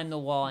could climb the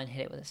wall and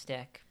hit it with a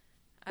stick.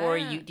 Or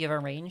Ah. do you have a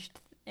ranged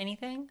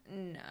anything?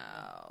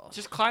 No.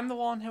 Just climb the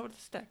wall and hit it with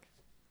a stick.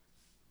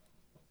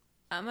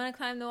 I'm going to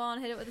climb the wall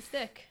and hit it with a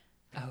stick.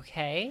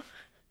 Okay.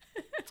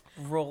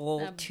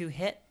 Roll to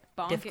hit.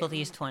 Bonk Difficulty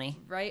it is 20.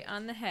 right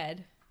on the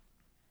head.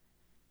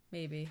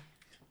 Maybe.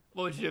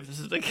 What would you do if this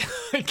is the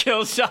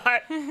kill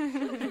shot?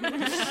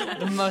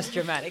 The most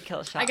dramatic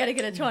kill shot. I got to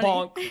get a 20.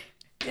 Bonk.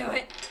 Do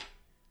it.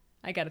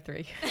 I got a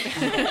 3.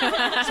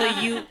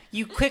 So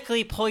you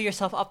quickly pull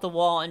yourself up the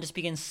wall and just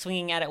begin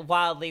swinging at it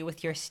wildly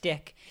with your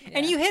stick.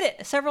 And you hit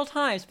it several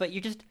times, but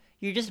you're just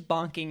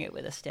bonking it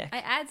with a stick. I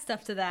add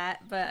stuff to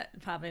that, but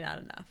probably not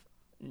enough.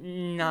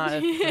 Not a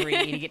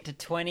 3 to get to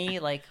 20.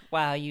 Like,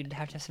 wow, you'd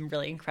have to have some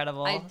really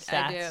incredible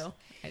stats.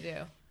 I do.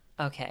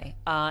 Okay.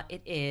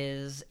 It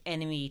is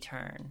enemy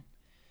turn.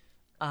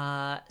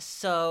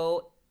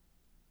 So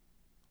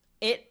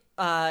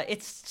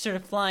it's sort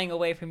of flying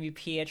away from you,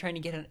 Pia, trying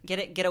to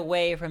get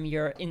away from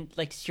your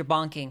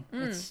bonking.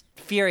 It's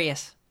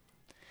furious.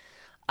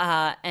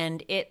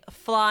 And it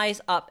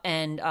flies up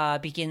and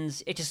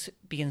begins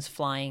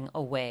flying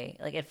away.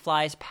 Like it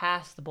flies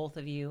past the both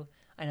of you.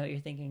 I know what you're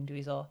thinking,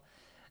 Dweezil.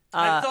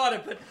 I thought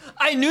it, but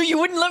I knew you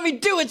wouldn't let me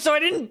do it, so I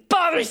didn't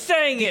bother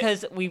saying it.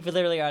 Because we've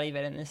literally already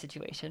been in this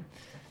situation.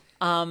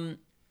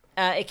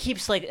 It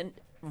keeps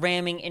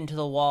ramming into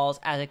the walls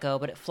as it goes,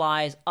 but it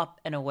flies up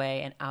and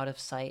away and out of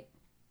sight.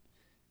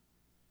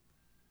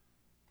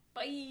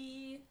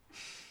 Bye.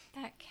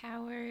 That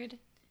coward.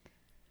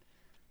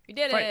 We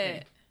did Fight it.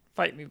 me.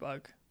 Fight me,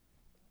 bug.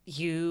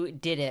 You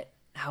did it.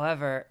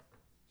 However,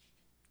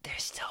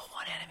 there's still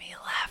one enemy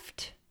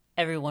left.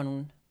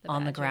 Everyone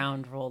on the badger.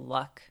 ground rolled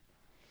luck.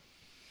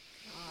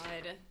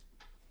 God.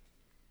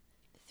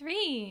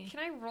 3. Can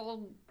I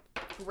roll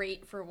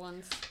great for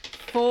once?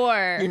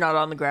 4. You're not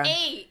on the ground.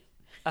 8.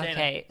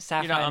 Okay, you're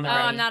Sapphire not on the Oh,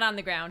 Melody. I'm not on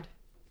the ground.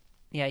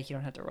 Yeah, you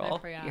don't have to roll.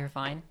 forgot. You're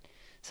fine.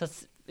 So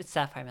it's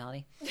Sapphire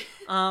Melody.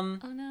 Oh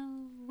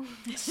no.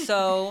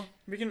 So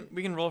We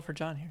can roll for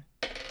John here.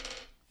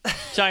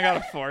 John got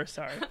a 4.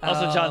 Sorry.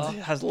 Also, John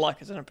has luck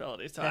as an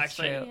ability, so that's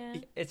actually, true.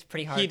 Yeah. It's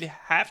pretty hard. he'd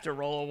have to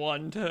roll a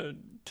 1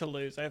 to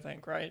lose. I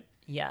think, right?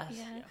 Yes,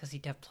 Yeah. because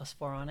he'd have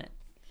 +4 on it.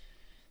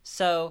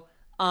 So,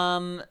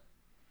 all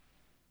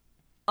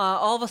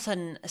of a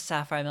sudden,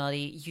 Sapphire Melody,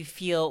 you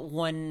feel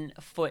one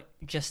foot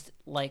just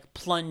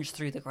plunge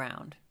through the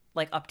ground,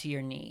 up to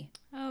your knee.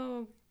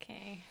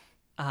 Okay.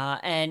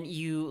 And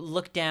you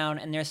look down,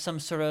 and there's some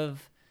sort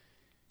of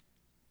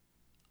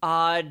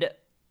odd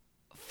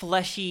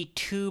fleshy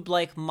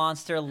tube-like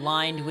monster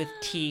lined with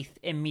teeth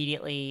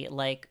immediately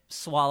like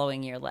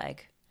swallowing your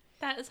leg.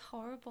 That is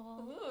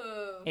horrible.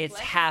 Ooh, It's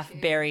fleshy half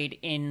too. buried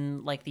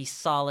in like the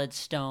solid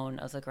stone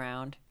of the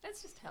ground.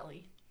 That's just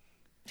helly.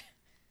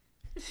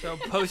 So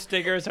post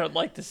diggers are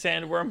like the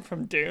sandworm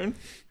from Dune,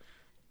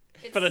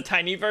 but a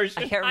tiny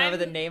version. I can't remember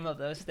the I'm name of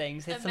those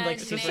things. It sounds like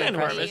It's a super sandworm,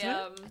 impressive. isn't it?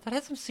 I thought it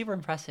had some super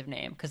impressive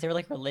name because they were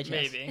like religious.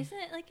 Maybe. Isn't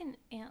it like an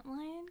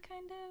antlion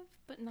kind of,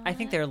 but not? I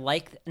think they're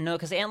like no,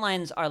 because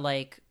antlions are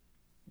like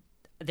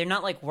they're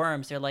not like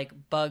worms. They're like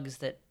bugs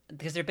that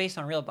because they're based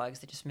on real bugs.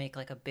 They just make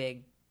like a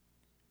big.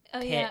 Oh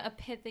pit yeah, a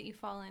pit that you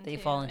fall into. That you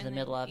fall into and the then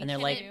middle of, and each they're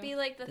Can like- it be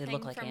like the they thing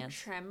look like from ants.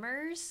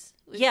 Tremors?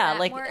 Was Yeah, that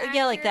like more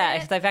yeah, like that.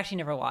 accurate? Because I've actually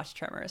never watched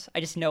Tremors. I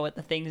just know what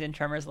the things in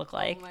Tremors look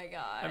like. Oh my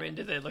god. I mean,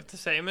 do they look the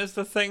same as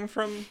the thing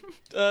from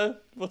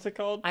what's it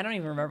called? I don't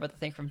even remember what the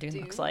thing from Dune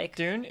looks Dune? like.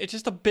 Dune? It's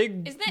just a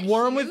big Isn't that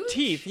worm with huge?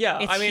 teeth. Yeah,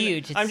 It's I mean,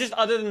 huge. I'm It's- just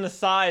other than the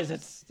size,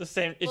 it's the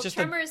same. It's well, just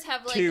Tremors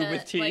have like tube a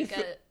with teeth.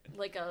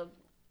 like a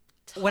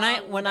When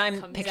tongue that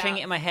I'm comes picturing out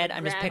it in my head, from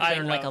I'm just the I picturing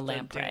don't like know a if the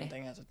Dune lamprey.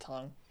 thing has a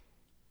tongue.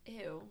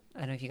 Ew. I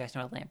don't know if you guys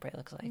know what a lamprey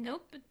looks like.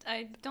 Nope, but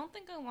I don't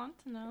think I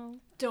want to know.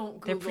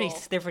 Don't They're Google.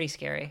 pretty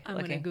scary. I'm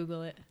looking. gonna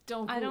Google it.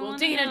 Don't I Google. don't wanna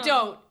Dana, know.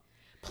 don't.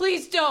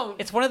 Please don't.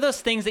 It's one of those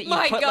things that you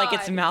My put like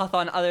its God. mouth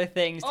on other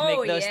things to Oh,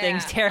 make those yeah.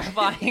 things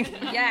terrifying.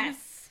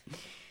 Yes.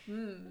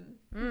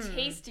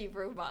 Tasty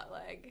robot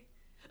leg.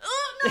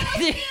 Oh no, I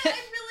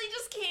really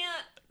just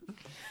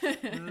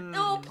can't.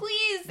 No,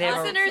 please, They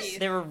were, listeners,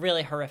 they were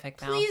really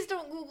horrific mouths. please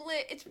don't Google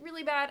it. It's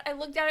really bad. I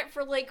looked at it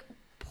for like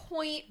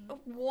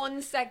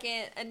 0.1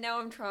 second, and now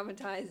I'm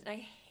traumatized. And I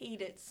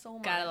hate it so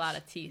much. Got a lot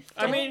of teeth.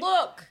 I Don't mean,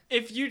 look.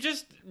 if you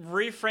just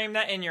reframe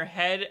that in your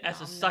head as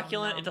a Nom,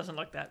 succulent, nom, it doesn't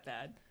look that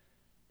bad.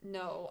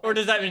 No. Or I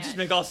does that can't. just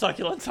make all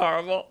succulents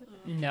horrible?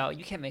 No,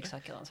 you can't make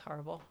succulents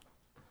horrible.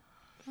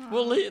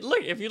 Well,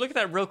 look, if you look at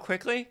that real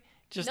quickly,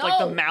 just like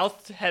the No.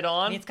 mouth head I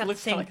on, mean, it's got the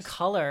looks same like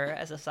color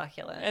as a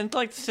succulent. and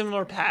like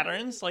similar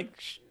patterns, like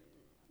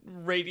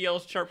radial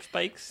sharp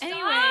spikes.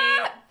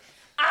 Anyway,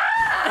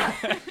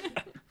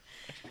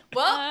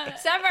 Well,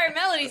 Sapphire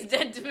Melody's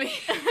dead to me.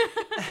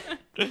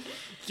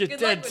 You're good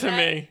dead luck with to that.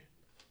 me.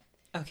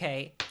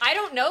 Okay, I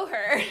don't know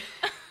her.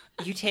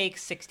 you take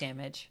 6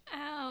 damage,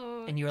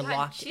 ow. and you're God,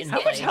 locked she's in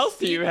How place. much health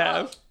do you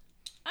have?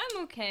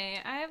 I'm okay.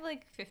 I have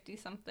like 50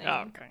 something.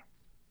 Oh, okay.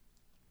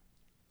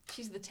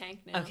 She's the tank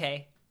now.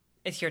 Okay,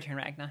 it's your turn,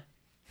 Ragna.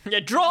 Yeah,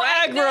 draw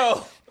Ragna-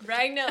 aggro.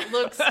 Ragna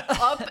looks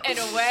up and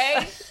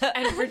away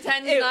and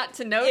pretends Ew. not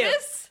to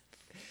notice.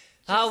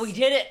 Oh, we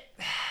did it.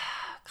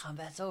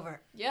 Combat's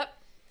over. Yep.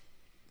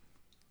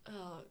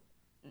 Oh,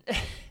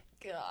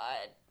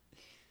 God.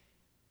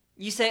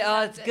 You say,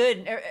 "Oh, it's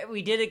good.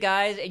 We did it,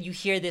 guys," and you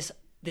hear this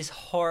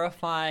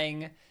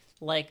horrifying,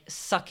 like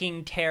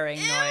sucking, tearing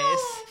noise. I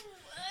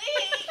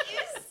hate you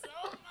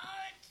so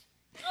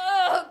much.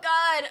 Oh,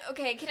 God.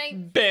 Okay,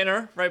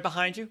 Banner right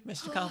behind you.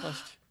 Mission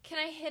accomplished. can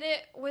I hit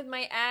it with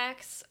my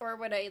axe, or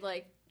would I,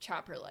 like,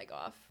 chop her leg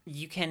off?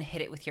 You can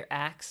hit it with your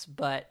axe,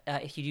 but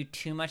if you do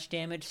too much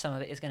damage, some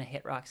of it is going to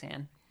hit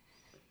Roxanne.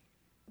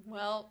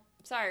 Well,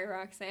 sorry,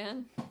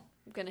 Roxanne.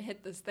 I'm gonna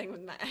hit this thing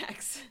with my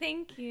axe.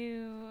 Thank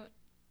you.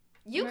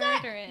 You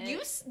Murder it. You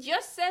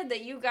just said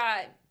that you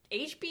got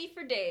HP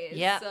for days.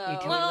 Yeah, so. you're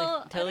totally,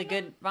 Well, I totally don't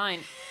know. good. Fine.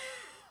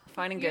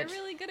 Fine and You're good.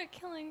 really good at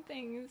killing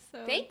things,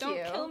 so Thank don't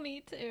you. kill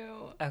me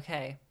too.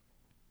 Okay.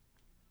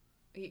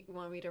 You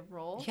want me to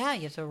roll? Yeah,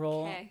 you have to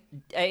roll. Okay.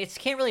 It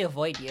can't really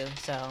avoid you,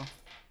 so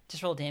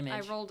just roll damage. I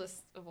rolled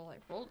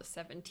a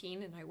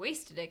 17 and I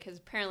wasted it because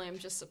apparently I'm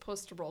just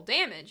supposed to roll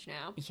damage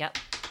now. Yep.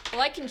 Well,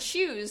 I can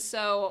choose,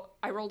 so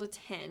I rolled a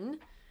 10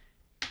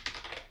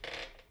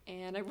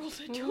 and I rolled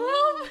a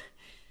 12.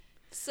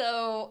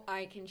 So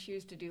I can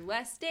choose to do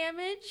less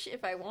damage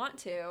if I want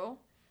to.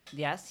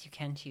 Yes, you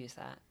can choose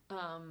that.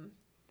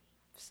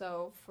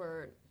 So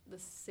for the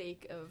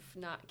sake of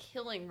not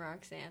killing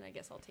Roxanne, I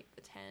guess I'll take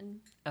the 10.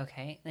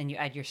 Okay, then you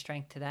add your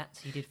strength to that,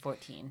 so you did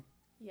 14.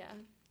 Yeah.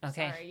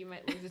 Okay. Sorry, you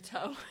might lose a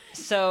toe.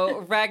 So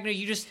Ragnar,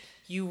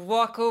 you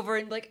walk over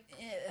and like,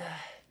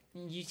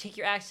 you take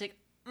your axe, like,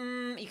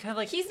 you kind of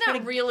like. He's kinda-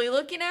 not really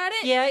looking at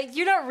it. Yeah,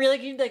 you're not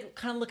really. You're like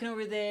kind of looking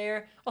over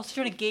there. Also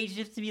trying to gauge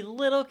it to be a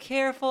little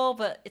careful,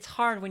 but it's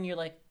hard when you're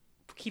like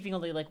keeping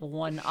only like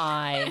one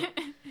eye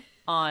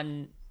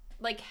on.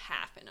 Like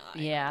half an eye.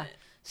 Yeah. on it.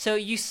 So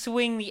you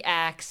swing the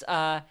axe.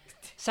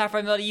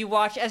 Sapphire Melody, you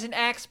watch as an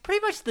axe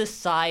pretty much the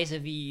size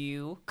of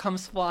you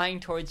comes flying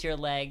towards your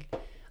leg.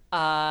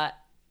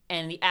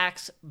 And the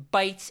axe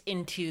bites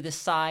into the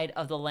side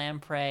of the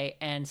lamprey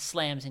and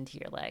slams into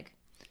your leg.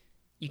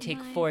 You take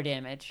My 4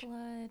 damage.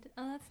 Blood.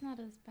 Oh, that's not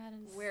as bad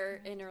as.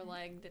 Where in her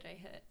leg did I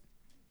hit?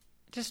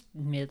 Just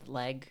mid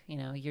leg,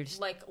 you're just.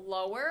 Like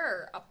lower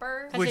or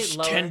upper? I say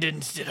lower.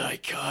 tendons did I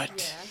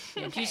cut?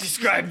 Yeah.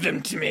 Describe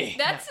them to me.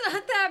 That's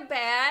not that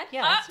bad.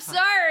 Yeah, Oh, that's fine.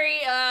 sorry.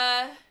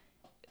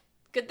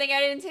 Good thing I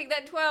didn't take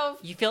that 12.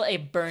 You feel a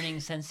burning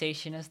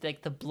sensation as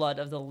like the blood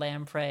of the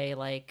lamprey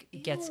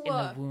gets in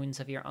the Ew. wounds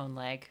of your own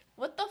leg.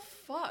 What the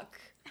fuck?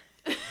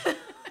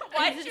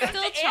 Why is it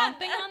still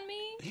chomping on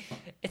me?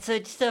 It's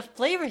just a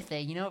flavor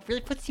thing, you know. It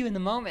really puts you in the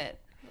moment.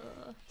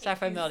 Ugh.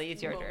 Sapphire Melody,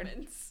 it's your turn.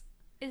 Moments.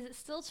 Is it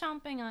still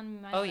chomping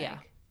on my Oh, leg? yeah.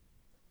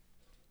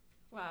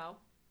 Wow.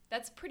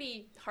 That's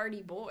pretty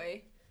hardy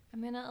boy.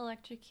 I'm gonna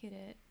electrocute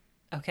it.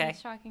 Okay. With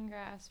shocking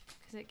grasp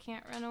because it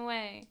can't run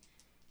away.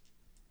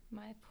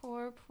 My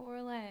poor,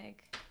 poor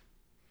leg.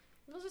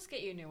 We'll just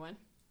get you a new one.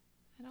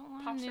 I don't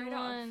want Pops a new right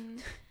off. one.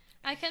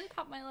 I can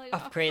pop my leg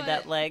off. Upgrade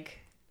that but leg.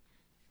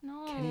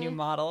 No. A new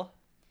model.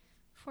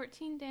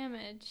 14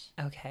 damage.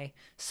 Okay.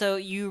 So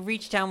you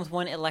reach down with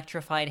one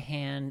electrified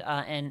hand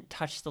and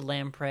touch the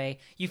lamprey.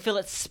 You feel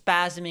it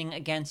spasming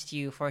against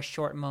you for a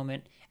short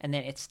moment, and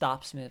then it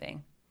stops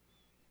moving.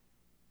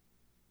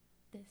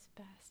 This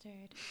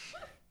bastard.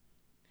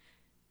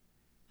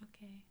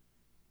 Okay.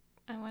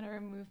 I want to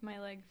remove my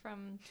leg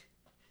from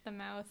the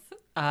mouth.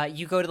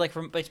 You go to like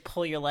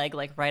pull your leg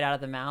like right out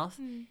of the mouth,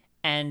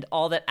 and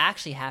all that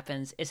actually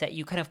happens is that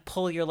you kind of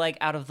pull your leg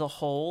out of the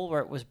hole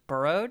where it was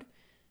burrowed,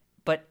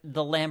 but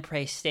the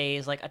lamprey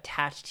stays like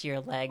attached to your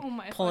leg, Oh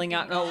my pulling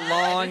out fucking a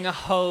long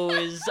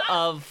hose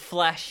of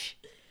flesh,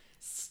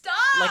 Stop!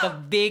 like a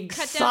big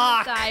Cut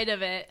sock. down the side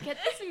of it. Get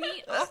this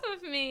meat off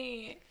of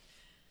me.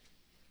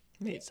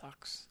 Meat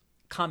sucks.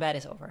 Combat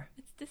is over.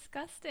 It's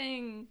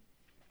disgusting.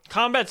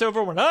 Combat's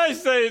over when I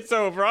say it's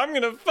over. I'm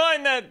gonna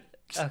find that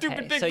stupid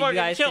Okay, big so bug you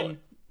and guys kill can it.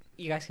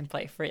 you guys can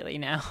play freely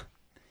now.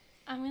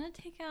 I'm going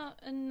to take out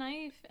a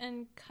knife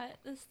and cut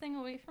this thing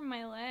away from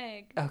my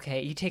leg.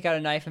 Okay, you take out a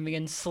knife and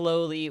begin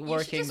slowly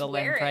working just the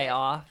wear lamprey it.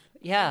 off.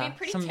 Yeah, It'd be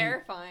pretty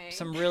terrifying.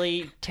 Some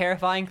really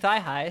terrifying thigh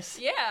highs.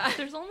 Yeah.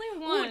 There's only Ooh,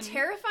 one.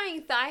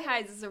 Terrifying Thigh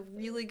Highs is a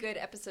really good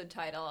episode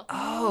title.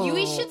 Oh,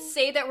 You should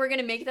say that we're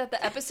going to make that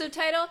the episode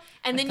title,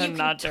 and then you can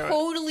not do it.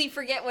 totally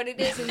forget what it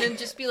is, and then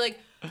just be like,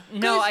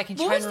 no, "Guys, I can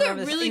what try was and that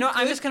remember this. really You know,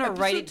 I'm good just gonna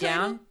write it episode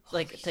title?" down,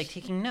 like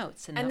taking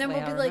notes, and And that then way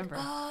we'll be I'll like,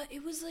 remember.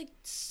 it was like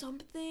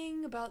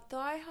something about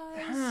thigh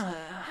highs.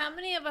 How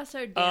many of us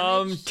are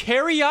damaged?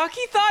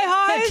 Teriyaki thigh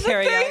highs.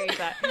 I think?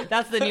 Teriyaki.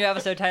 That's the new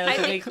episode title. I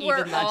to think make we're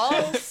even all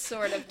that.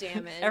 sort of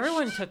damaged.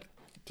 Everyone took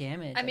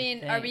damage. I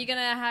mean, are we think.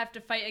 gonna have to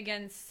fight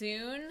again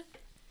soon?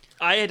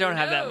 I don't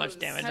have that knows? much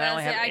damage. Hold I on,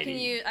 only say, have I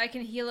 80. I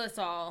can heal us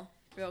all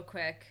real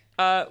quick.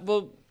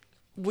 Well,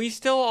 we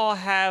still all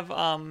have.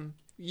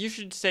 You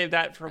should save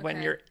that for when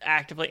Okay. you're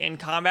actively in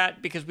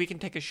combat because we can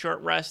take a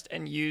short rest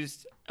and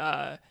use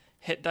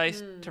hit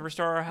dice to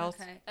restore our health.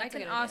 Okay. That's I a can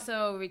good idea.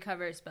 also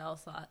recover spell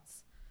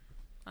slots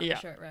on Yeah.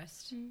 a short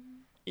rest.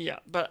 Yeah,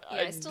 but Yeah,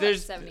 I still have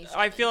there's. 70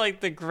 I feel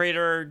like the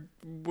greater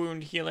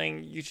wound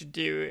healing you should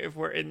do if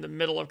we're in the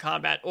middle of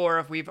combat, or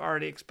if we've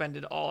already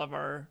expended all of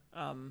our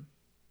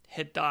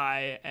hit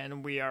die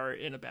and we are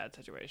in a bad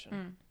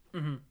situation.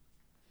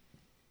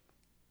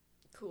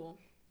 Cool.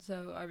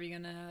 So, are we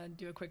gonna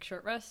do a quick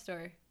short rest,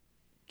 or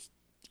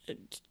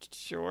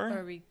Sure.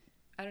 are we?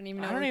 I don't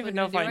even know. I what don't we're even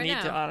know if gonna I do need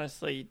right to now.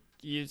 honestly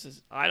use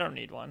this. I don't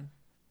need one.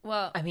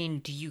 Well, I mean,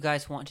 do you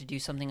guys want to do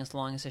something as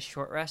long as a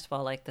short rest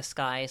while like the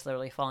sky is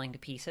literally falling to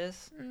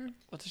pieces?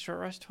 What's a short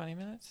rest? 20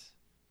 minutes?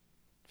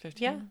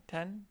 15? Yeah.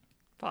 10?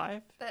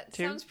 5? That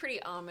 2? sounds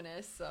pretty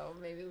ominous, so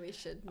maybe we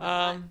should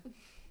not.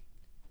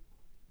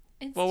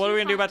 It's Well, what are too we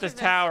gonna do hot about to this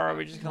rest tower? Are right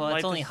we just now. gonna Well, light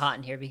it's only this? hot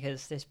in here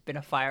because there's been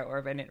a fire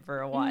orb in it for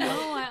a while.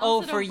 No, I Oh,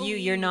 also for don't you,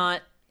 you're believe-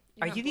 not.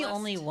 You're Are not you the blessed.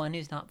 only one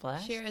who's not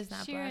blessed? Shira's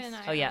not Shira blessed. and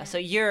I Oh yeah, are. so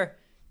you're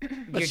But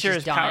you're Shira's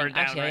just dying. powered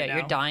down Actually, right yeah,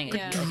 you're now. dying.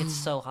 Yeah. Like it's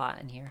so hot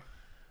in here.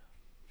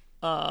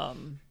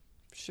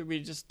 Should we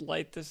just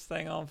light this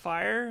thing on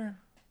fire?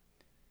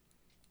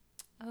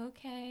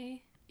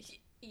 Okay.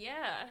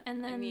 Yeah.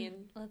 And then I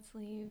mean, let's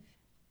leave.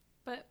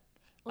 But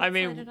I let's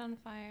mean- light it on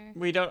fire.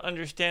 We don't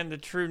understand the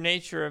true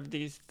nature of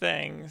these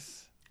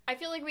things. I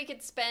feel like we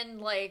could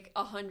spend like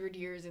 100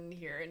 years in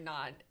here and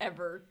not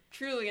ever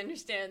truly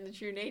understand the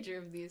true nature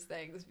of these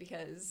things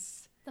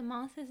because The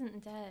moth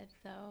isn't dead,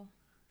 though.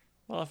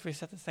 Well, if we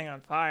set this thing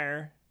on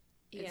fire,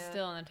 It's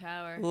still in the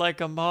tower.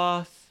 like a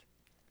moth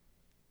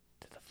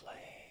to the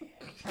flame.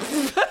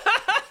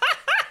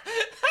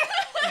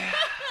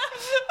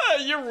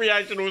 Your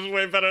reaction was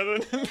way better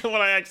than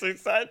what I actually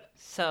said.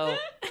 So,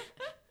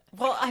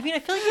 well, I mean, I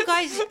feel like you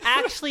guys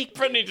actually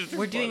Brittany just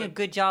were doing a exploded.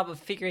 good job of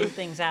figuring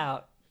things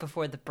out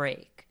before the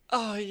break.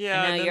 Oh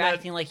yeah. And now then you're that-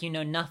 acting like you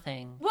know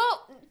nothing.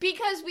 Well,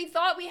 because we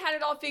thought we had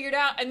it all figured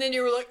out, and then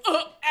you were like,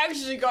 "Oh,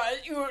 actually, guys,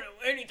 you don't know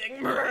anything,"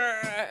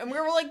 and we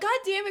were like, "God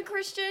damn it,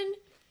 Christian!"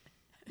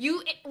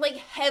 You like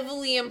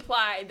heavily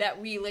implied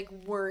that we like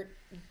weren't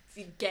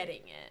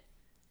getting it.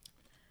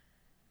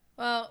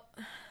 Well,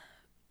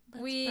 Let's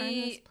burn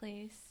We- this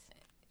place.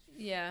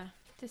 yeah.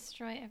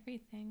 Destroy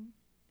everything.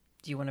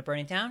 Do you want to burn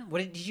it down? What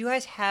did you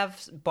guys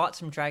have bought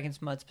some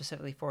dragon's mud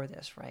specifically for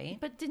this, right?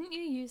 But didn't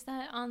you use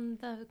that on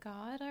the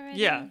god already?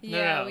 Yeah.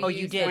 Yeah, No, we no. Oh, you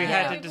used did. We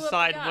that. had We to blew up the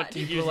decide god. what to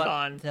You use blew it up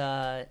on.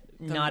 the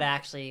not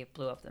actually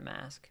blew up the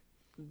mask.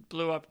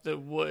 Blew up the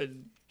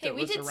wood. Hey, that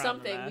we was did around the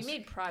something. We mask.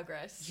 made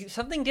progress.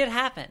 Something did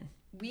happen.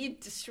 We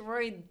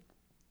destroyed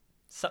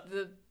So,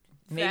 the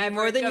maybe fabric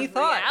more than you of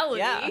thought.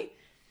 reality.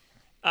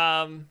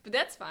 Yeah. But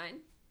that's fine.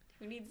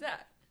 Who needs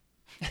that?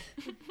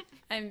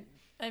 I'm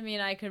I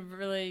mean, I could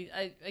really,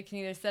 I can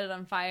either set it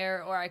on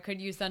fire or I could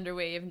use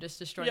Thunderwave and just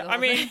destroy the Yeah, whole I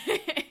mean, thing.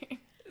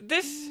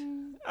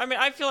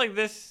 I feel like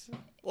this,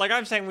 like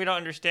I'm saying we don't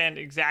understand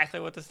exactly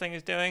what this thing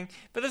is doing,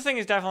 but this thing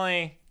is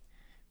definitely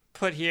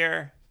put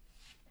here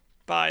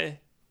by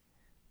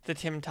the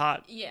Tim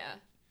Tot Yeah.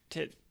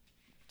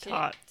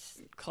 Tot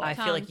Club. I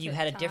feel like you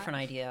had a Tot. different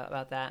idea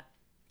about that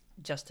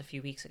just a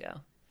few weeks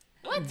ago.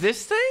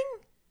 This thing?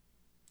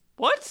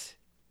 What?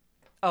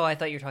 Oh, I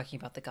thought you were talking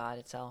about the god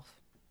itself.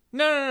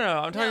 No.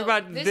 I'm talking No,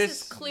 about this.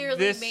 this. is clearly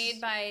this,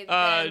 made by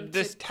them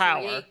this to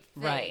tower. create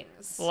Right.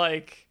 things.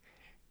 Like,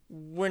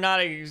 we're not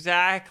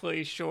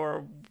exactly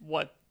sure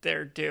what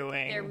they're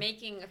doing. They're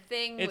making a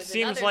thing. It with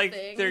seems another like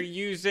thing. they're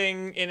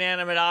using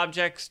inanimate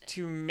objects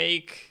to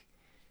make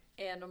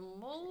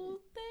animal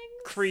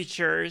things.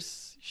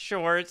 creatures.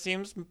 Sure, it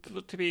seems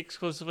to be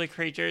exclusively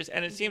creatures,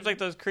 and it seems like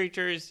those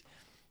creatures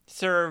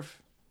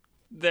serve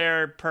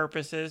their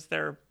purposes,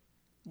 their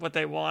what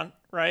they want,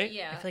 right?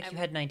 Yeah, I feel like you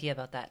had an idea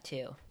about that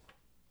too.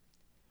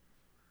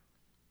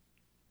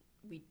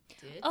 we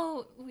did.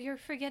 Oh, you're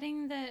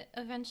forgetting that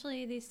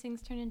eventually these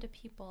things turn into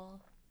people,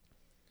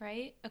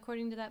 right?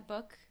 According to that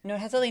book. No, it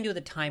has nothing to do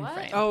with the time What?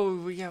 frame.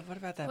 Oh, yeah. What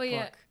about that Well, book?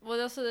 yeah.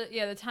 Well, also,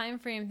 the time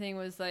frame thing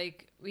was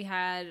like we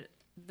had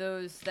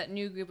that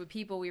new group of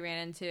people we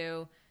ran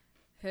into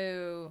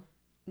who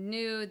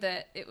knew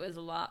that it was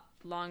a lot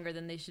longer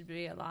than they should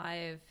be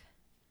alive.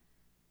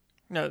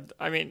 No,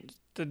 I mean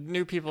the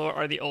new people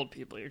are the old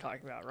people you're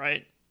talking about,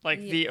 right? Like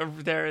Yeah.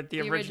 they're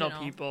the original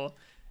original. people,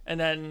 and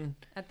then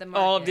At the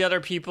market. all of the other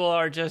people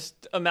are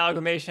just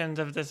amalgamations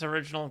of this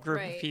original group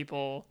Right. of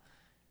people.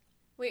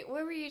 Wait,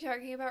 what were you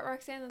talking about,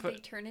 Roxanne? That But- they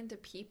turn into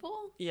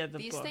people? Yeah, the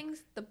These book.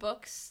 things, the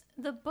books.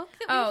 The book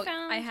that Oh, we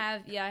found. I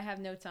have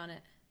notes on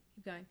it.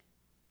 Keep going.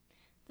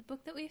 The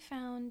book that we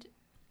found,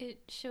 it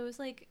shows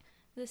like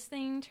this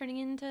thing turning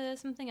into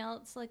something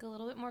else, like a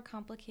little bit more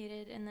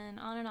complicated, and then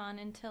on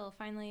until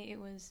finally it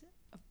was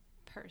a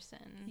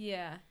person.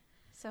 Yeah.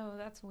 So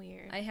that's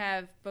weird. I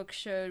have books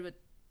showed with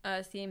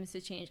seems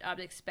to change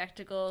object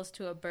spectacles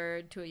to a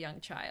bird to a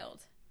young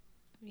child.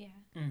 Yeah.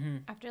 Mm-hmm.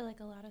 After like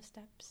a lot of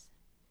steps.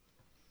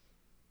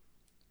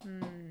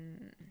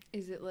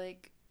 Is it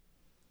like?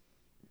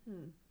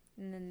 And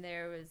then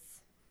there was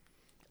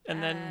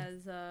And then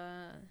as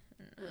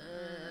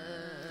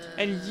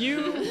and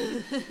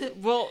you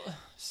well,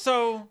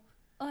 so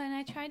Oh, and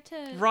I tried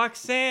to.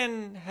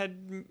 Roxanne had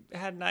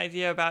an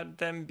idea about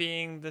them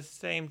being the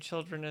same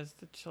children as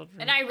the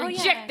children. And I Oh,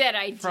 reject yeah. that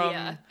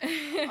idea.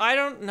 from I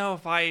don't know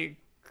if I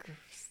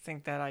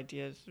think that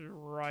idea is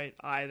right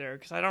either,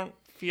 because I don't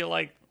feel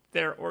like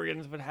their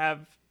organs would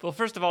have. Well,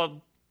 first of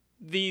all,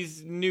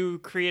 these new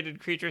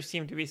created creatures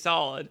seem to be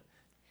solid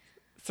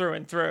through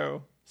and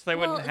through, so they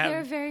Well, wouldn't they're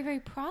have. very, very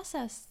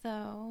processed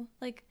though.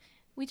 Like,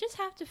 we just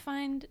have to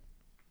find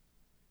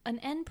an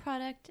end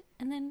product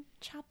and then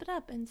chop it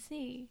up and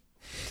see.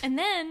 And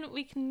then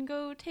we can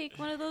go take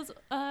one of those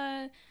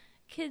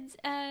kids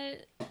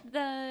at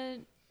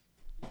the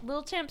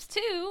Little Champs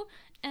 2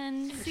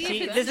 and see, See,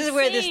 if it's this the is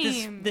where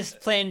same. this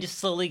plan just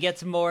slowly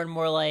gets more and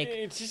more like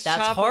It's just that's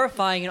chop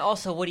horrifying, and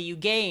also what do you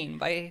gain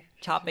by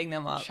chopping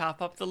them up?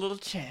 Chop up the little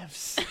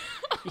champs.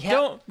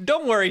 Yeah.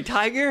 Don't worry,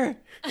 Tiger.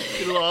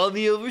 It'll all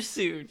be over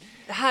soon.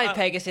 Hi,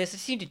 Pegasus. I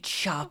seem to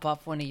chop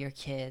up one of your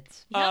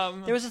kids.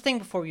 Um, There was a thing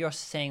before we were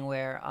saying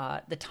where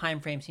the time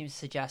frame seems to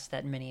suggest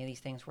that many of these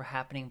things were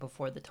happening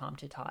before the Tom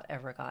to Tot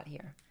ever got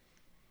here.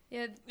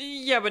 yeah.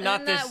 yeah, but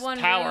not in this that one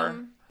tower.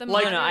 room, the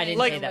Like, No, I didn't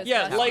like, say that.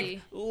 yeah,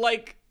 dusty.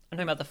 like I'm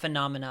talking about the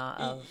phenomena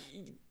of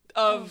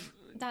of.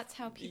 That's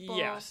how people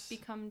Yes.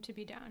 become to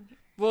be down here.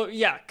 Well,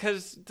 yeah,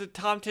 because the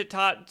Tom Tit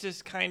Tot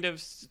just kind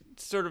of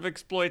sort of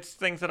exploits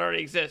things that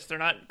already exist. They're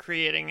not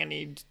creating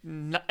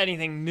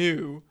anything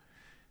new.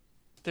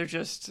 They're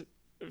just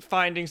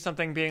finding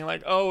something, being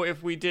like, oh,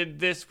 if we did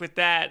this with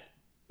that,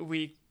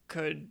 we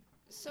could,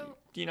 So,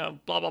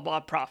 blah blah blah,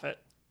 profit.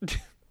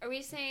 are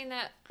we saying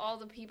that all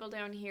the people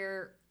down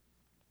here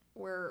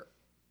were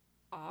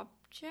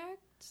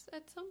objects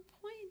at some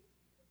point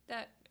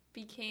that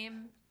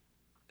became?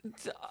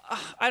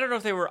 I don't know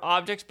if they were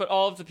objects, but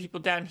all of the people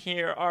down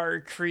here are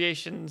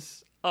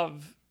creations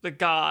of the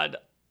god,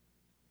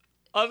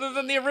 other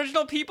than the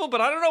original people.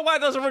 But I don't know why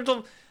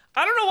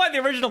the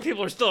original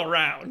people are still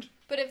around.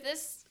 But if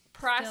this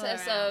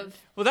process around. of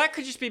Well, that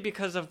could just be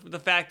because of the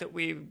fact that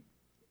we,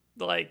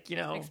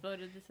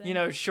 Exploded the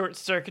thing. short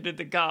circuited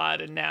the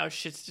god, and now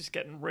shit's just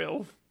getting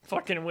real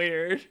fucking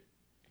weird.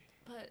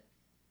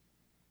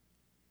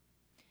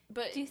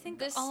 but Do you think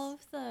this, all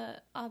of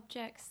the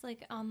objects,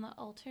 like on the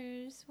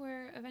altars,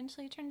 were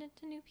eventually turned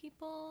into new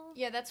people?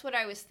 Yeah, that's what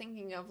I was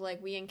thinking of.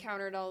 Like, we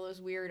encountered all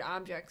those weird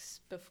objects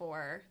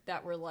before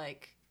that were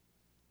like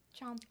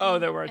Chomping Oh,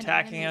 they were and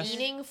attacking us? animated?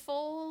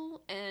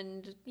 meaningful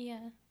and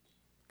Yeah.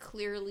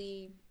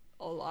 clearly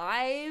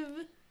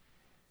alive.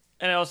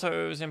 And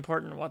also, it was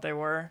important what they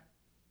were,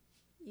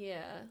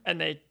 Yeah.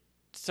 and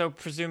so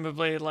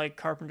presumably, like,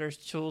 carpenter's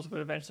tools would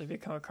eventually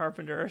become a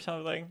carpenter or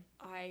something.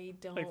 I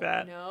don't Like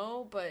that.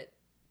 know, but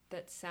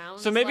that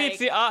sounds. So maybe like it's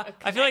the. a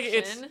I feel like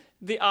it's connection.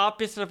 the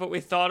opposite of what we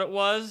thought it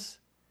was.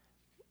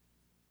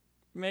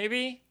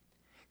 Maybe,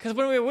 because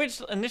when we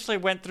initially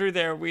went through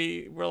there,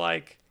 we were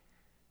like,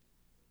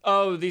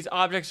 "Oh, these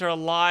objects are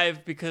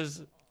alive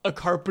because a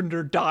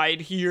carpenter died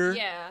here,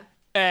 Yeah.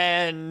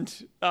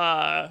 and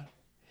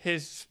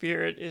his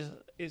spirit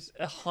is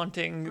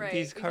haunting Right,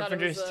 these we thought it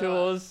carpenter's was a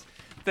tools.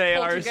 They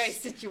are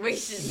Poltergeist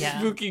situation. Yeah.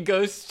 spooky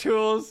ghost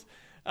tools.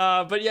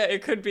 But yeah,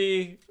 it could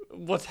be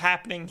what's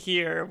happening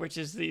here, which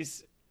is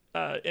these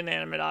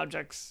inanimate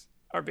objects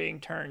are being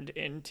turned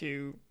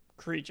into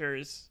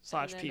creatures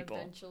And / then people.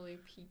 eventually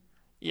people.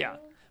 Yeah, And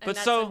but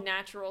that's so a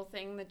natural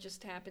thing that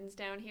just happens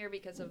down here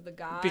because of the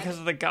god. because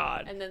of the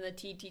god. And then the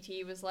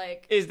TTT was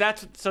like, Is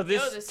that so?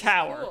 This, this is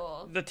tower,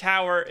 cool. the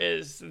tower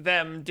is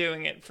them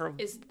doing it for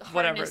is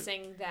whatever,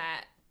 harnessing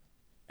that.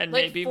 and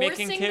like, maybe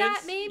making forcing kids.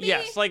 that, maybe?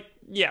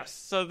 Yes.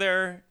 So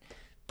they're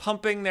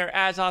pumping their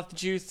Azoth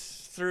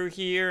juice through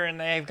here, and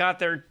they've got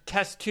their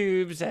test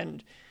tubes,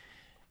 and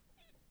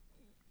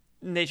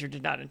nature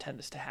did not intend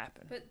this to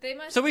happen. But they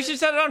must. So we should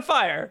set it on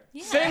fire.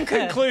 Yeah. Same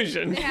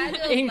conclusion. They had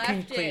to have In left it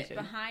conclusion.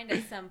 behind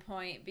at some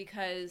point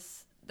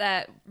because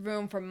that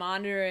room for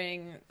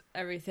monitoring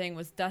everything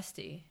was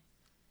dusty.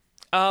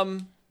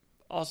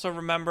 Also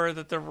remember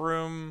that the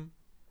room.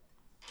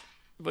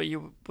 But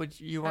you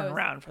weren't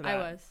around for that. I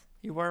was.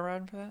 You were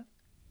around for that.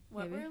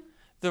 What Maybe. room?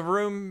 The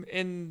room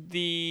in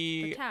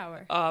The the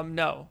tower.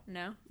 no,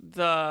 No.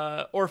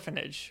 the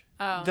orphanage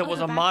Oh. that was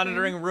the a back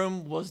monitoring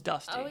room was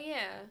dusty. Oh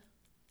yeah.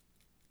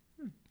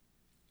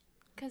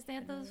 Because they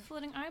had those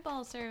floating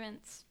eyeball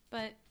servants,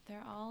 but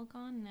they're all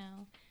gone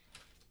now.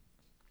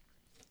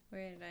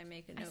 Where did I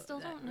make a note? I still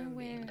of that don't know room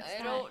where. being dusty? I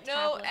that don't know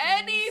tablet is.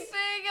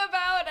 anything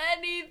about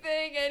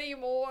anything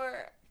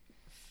anymore.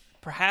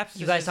 Perhaps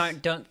You this guys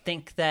don't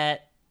think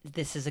that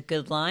this is a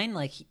good line?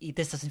 Like,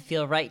 this doesn't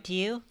feel right to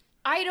you?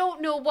 I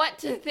don't know what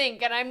to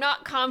think, and I'm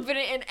not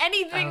confident in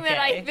anything that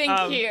I Okay. think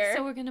here.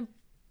 So we're gonna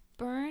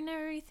burn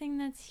everything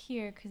that's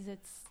here because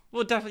it's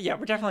Well, definitely,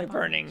 we're definitely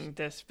burning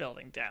this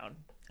building down.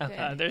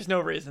 Okay. There's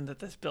no reason that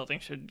this building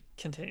should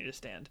continue to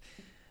stand.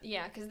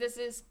 Yeah, because this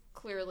is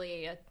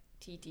clearly a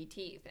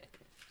TTT thing.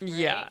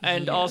 Yeah, Right.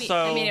 and Yeah. also,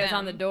 I mean, it was Them.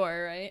 on the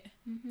door, right?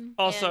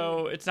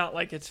 also, it's not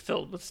like it's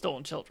filled with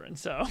stolen children.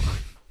 So,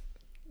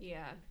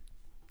 Yeah.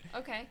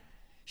 Okay.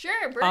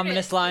 Sure, burn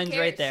Ominous it. Who lines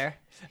right cares? there.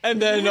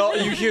 and then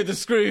you hear the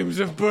screams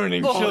of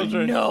burning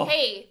children. no.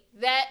 Hey,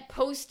 that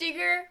post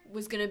digger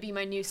was gonna be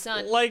my new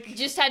son. Like-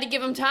 just had to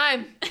give him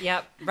time.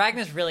 Yep,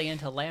 Ragnar's really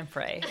into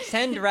lamprey.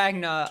 Send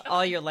Ragnar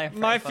all your lamprey.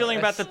 My feeling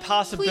about photos. the Please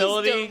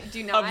possibility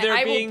do not. of there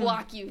I being will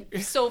block you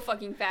so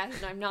fucking fast,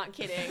 and I'm not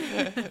kidding.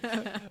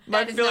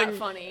 my That is feeling not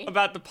funny.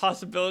 about the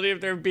possibility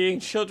of there being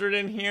children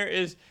in here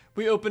is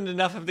we opened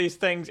enough of these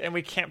things and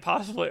we can't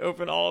possibly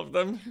open all of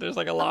them. There's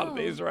like a lot of Oh.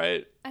 these,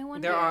 right? I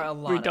wonder. There are a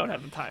lot. We of don't them.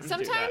 have the time to do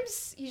that.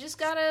 Sometimes you just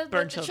gotta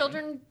Burn let the children.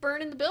 children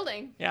burn in the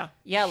building. Yeah.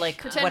 Yeah, like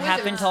Pretend what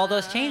happened wizards. to all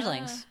those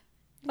changelings?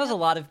 That was a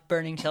lot of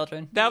burning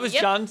children. That was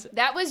Yep. John's.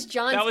 That was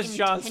John's. That was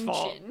John's intention.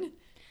 fault.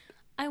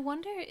 I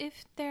wonder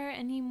if there are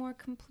any more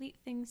complete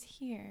things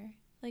here.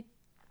 Like,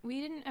 we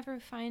didn't ever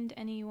find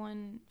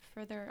anyone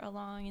further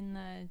along in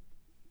the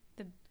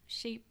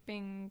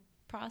shaping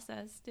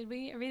process, did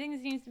we? Everything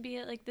seems to be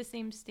at like the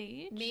same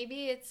stage.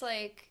 Maybe it's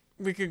like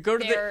We could go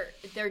to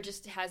there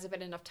just hasn't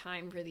been enough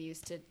time for these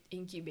to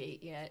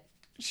incubate yet.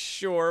 the.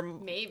 Sure.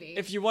 Maybe.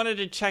 If you wanted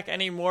to check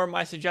any more,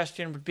 my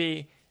suggestion would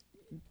be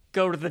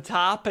go to the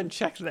top and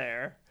check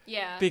there.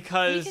 Yeah. We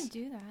Because could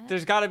do that.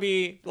 there's got to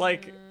be,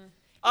 like,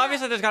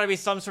 obviously there's got to be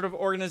some sort of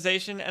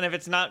organization, and if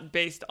it's not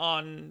based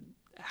on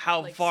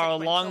how Like far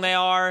along sequential. they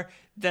are,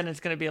 then it's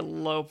going to be a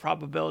low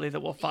probability that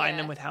we'll find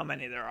Yeah. them with how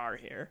many there are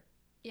here.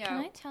 yeah. Can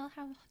I tell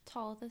how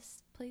tall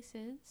this place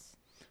is?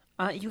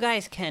 You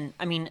guys can,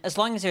 I mean, as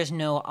long as there's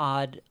no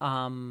odd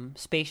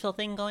spatial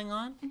thing going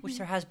on, which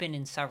there has been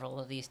in several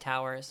of these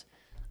towers,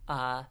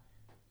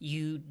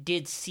 you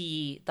did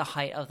see the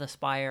height of the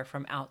spire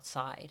from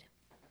outside.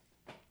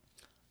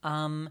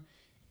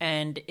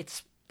 And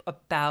it's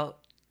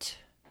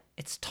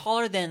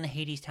taller than the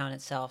Hades town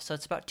itself, so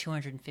it's about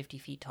 250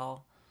 feet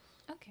tall.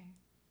 Okay.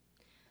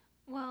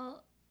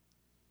 Well,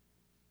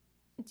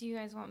 do you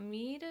guys want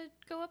me to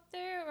go up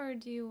there, or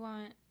do you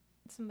want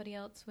somebody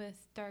else with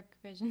dark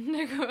vision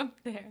to go up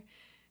there?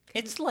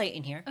 It's light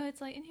in here. Oh,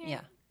 it's light in here?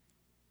 Yeah.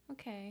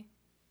 Okay.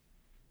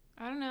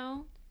 I don't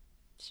know.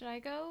 Should I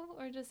go,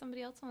 or does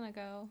somebody else want to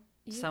go?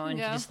 Someone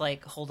go. can just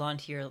like hold on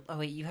to your. Oh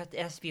wait, it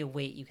has to be a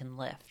weight you can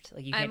lift.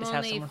 Like you can't I'm just have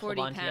only someone hold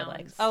 40 on to your legs.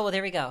 pounds. Oh well,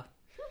 there we go.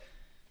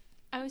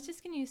 I was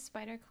just going to use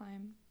spider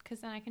climb,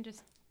 because then I can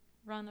just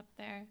run up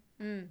there.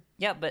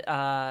 Yeah,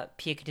 but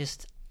Pia could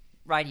just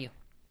ride you.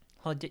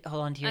 Hold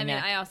on to your I mean,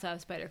 neck. I also have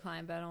spider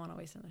climb, but I don't want to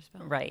waste another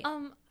spell. Right.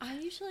 I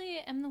usually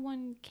am the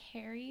one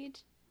carried.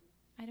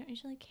 I don't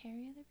usually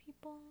carry other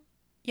people.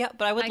 Yeah,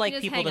 but I would I like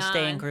can just people to hang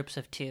stay in on. groups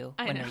of two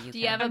I whenever know. you Do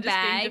can. you have a I'm just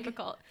being bag?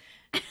 difficult.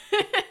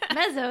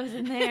 Mezzo's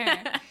in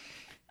there.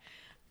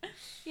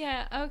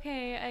 Yeah,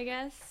 okay, I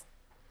guess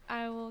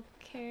I will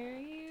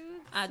carry you.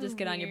 I'll just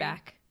get on your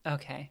back.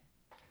 Okay.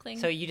 crackling.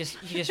 So you just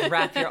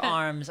wrap your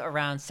arms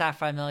around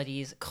Sapphire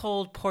Melody's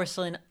cold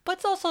porcelain, but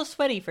it's also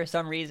sweaty for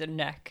some reason,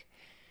 neck.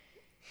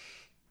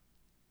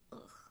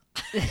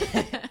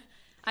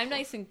 I'm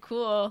nice and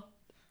cool.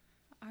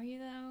 Are you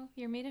though?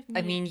 You're made of meat.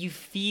 I mean, you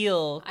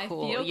feel I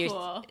cool. feel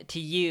cool. To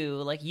you,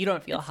 like, you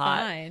don't feel It's hot.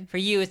 fine. For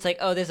you, it's like,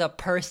 oh, there's a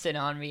person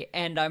on me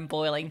and I'm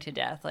boiling to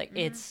death. Like,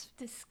 it's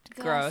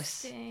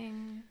gross.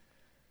 disgusting.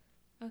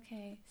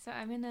 Okay, so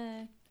I'm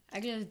gonna. I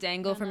can just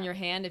dangle from your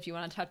hand if you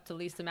want to touch the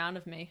least amount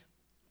of me.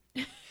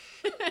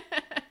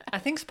 I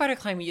think spider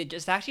climbing, you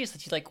just actually just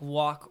let you, like,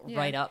 walk Yeah.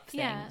 right up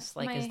Yeah, things,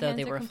 like, my as though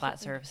they hands are were flat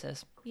completely-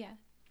 surfaces. Yeah,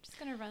 just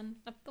gonna run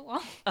up the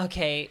wall.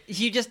 Okay,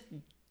 you just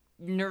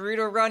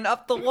Naruto run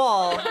up the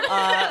wall,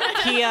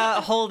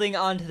 Kia holding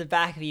onto the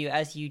back of you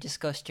as you just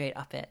go straight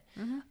up it.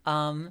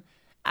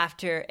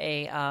 After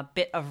a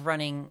bit of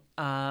running,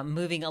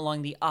 moving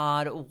along the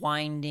odd,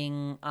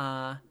 winding,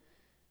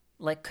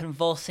 like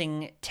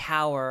convulsing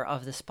tower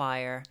of the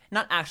spire.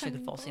 Not actually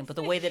convulsing, but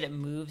the way that it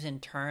moves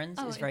and turns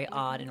Oh, is it very moves.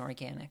 odd and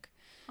organic.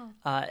 Oh.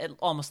 It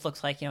almost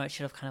looks like, it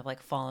should have kind of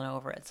like fallen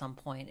over at some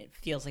point. It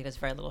feels like there's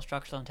very little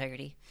structural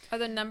integrity. Are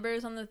the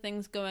numbers on the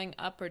things going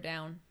up or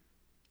down?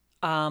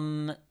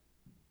 Oh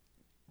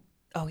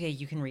yeah,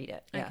 you can read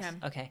it. Yes.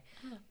 Okay.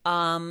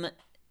 Okay.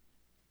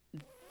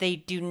 They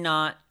do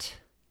not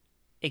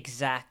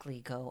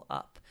exactly go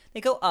up.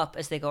 They go up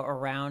as they go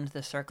around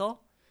the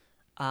circle.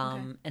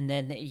 And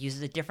then it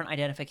uses a different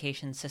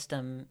identification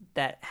system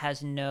that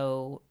has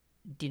no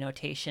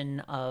denotation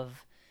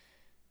of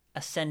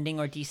ascending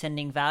or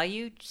descending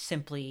value,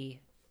 simply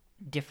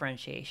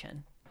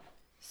differentiation.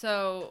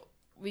 So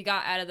we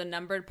got out of the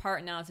numbered part,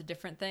 and now it's a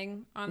different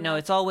thing. No,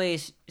 it's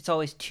always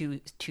two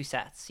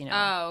sets. Oh,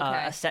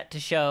 okay. A set to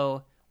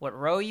show what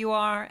row you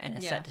are, and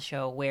a Yeah. set to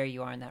show where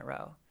you are in that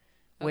row.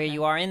 Where Okay.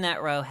 you are in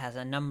that row has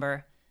a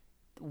number.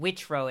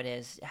 Which row it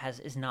is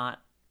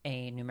not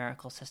a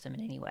numerical system in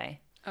any way.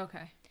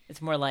 Okay.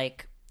 It's more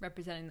like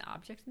Representing the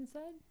objects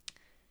inside?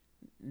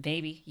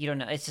 maybe you don't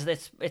know. It's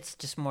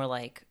just more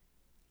like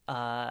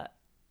a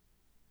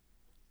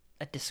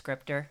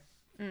descriptor.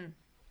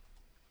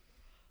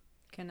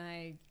 Can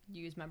I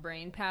use my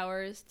brain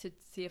powers to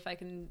see if I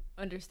can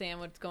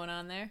understand what's going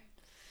on there?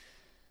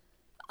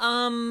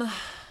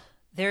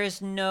 There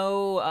is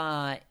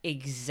no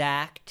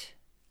exact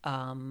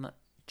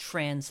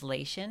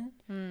translation.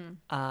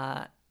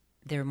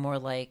 They're more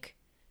like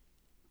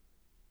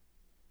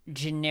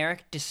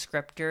generic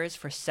descriptors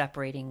for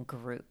separating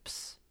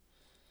groups.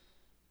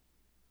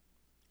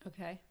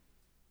 Okay.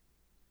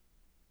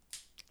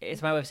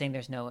 It's my way of saying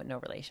there's no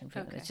relation for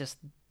them. Okay. It's just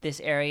this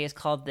area is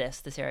called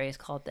this area is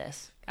called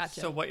this.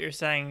 Gotcha. So what you're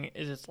saying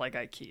is it's like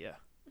IKEA.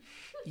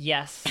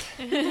 Yes.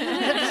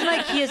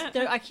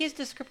 IKEA's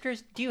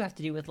descriptors do have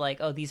to do with like,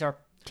 oh, these are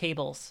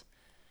tables.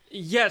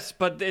 Yes,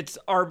 but it's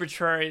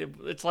arbitrary.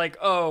 It's like,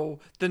 oh,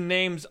 the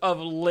names of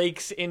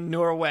lakes in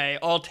Norway.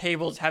 All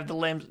tables have the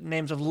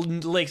names of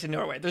lakes in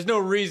Norway. There's no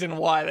reason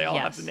why they all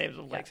have the names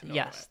of lakes in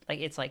Norway. Yes, like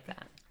it's like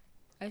that.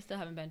 I still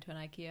haven't been to an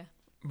IKEA.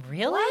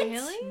 Really?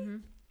 Really?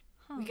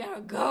 We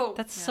gotta go.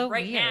 That's so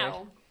right weird.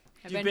 now.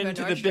 I've You've been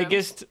to the Nordstrom.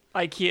 biggest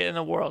IKEA in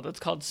the world. It's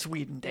called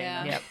Sweden,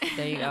 Dana. Yeah. Yep,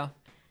 there you go.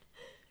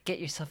 Get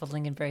yourself a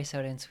Lingonberry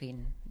soda in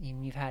Sweden.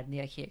 You've had the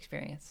IKEA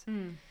experience.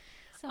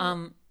 So,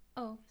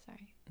 oh,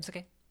 sorry. It's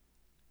okay.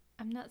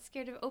 I'm not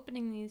scared of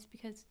opening these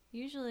because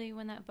usually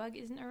when that bug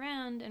isn't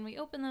around and we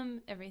open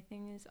them,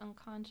 everything is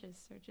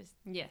unconscious or just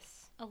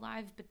Yes.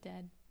 alive but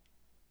dead.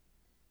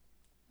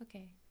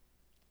 Okay.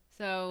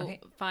 So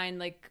Okay. find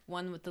like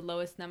one with the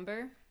lowest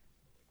number.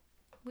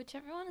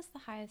 Whichever one is the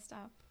highest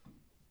up.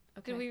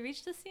 Okay. Did we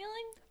reach the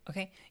ceiling?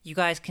 Okay, you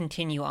guys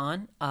continue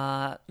on,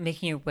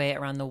 making your way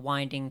around the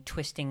winding,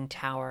 twisting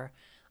tower,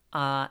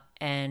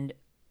 and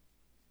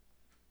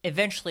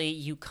eventually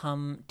you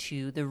come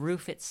to the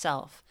roof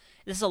itself.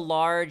 This is a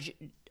large,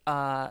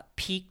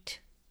 peaked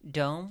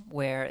dome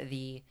where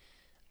the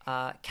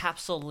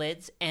capsule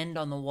lids end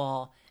on the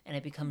wall, and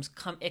it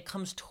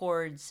comes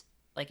towards,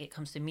 like it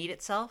comes to meet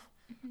itself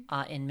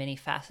in many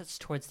facets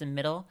towards the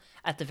middle.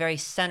 At the very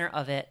center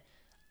of it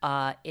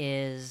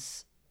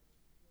is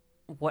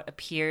what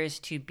appears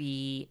to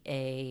be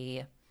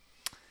a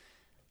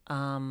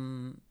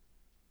I'm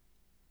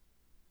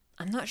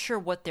not sure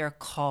what they're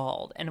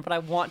called, and what I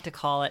want to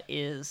call it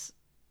is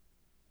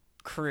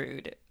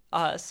crude.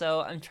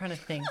 So I'm trying to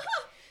think.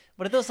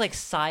 What are those like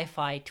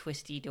sci-fi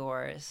twisty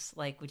doors,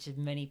 like which is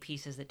many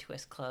pieces that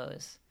twist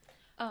close?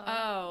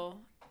 Oh.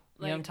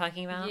 You know what I'm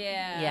talking about?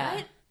 Yeah. Yeah.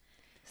 What?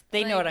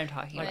 They know Like- what I'm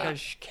talking Like about.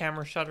 a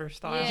camera shutter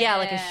style. Yeah,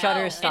 like a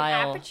shutter Oh, an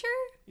style. An aperture?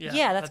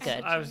 Yeah, that's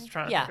good. I was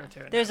trying to Yeah,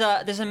 figure it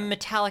there's a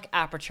metallic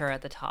aperture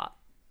at the top.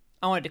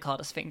 I wanted to call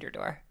it a sphincter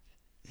door.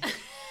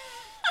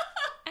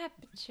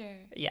 Aperture.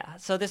 Yeah,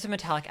 so there's a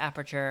metallic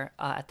aperture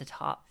at the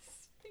top.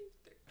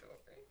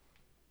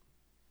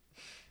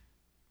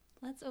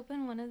 Let's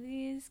open one of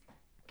these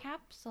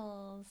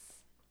capsules.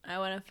 I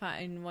want to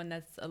find one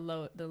that's the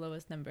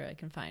lowest number I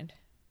can find.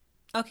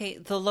 Okay,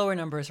 the lower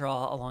numbers are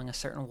all along a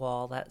certain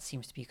wall. That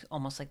seems to be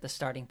almost like the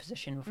starting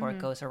position before it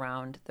goes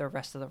around the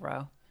rest of the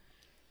row.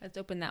 Let's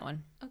open that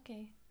one.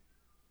 Okay.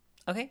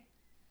 Okay.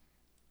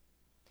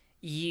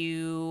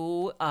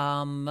 You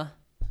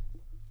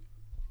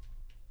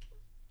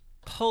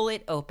pull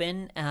it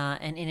open,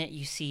 and in it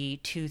you see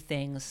two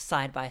things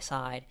side by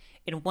side.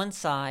 In one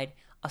side,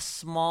 a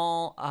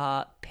small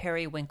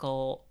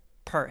periwinkle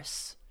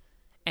purse,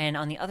 and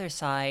on the other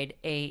side,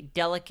 a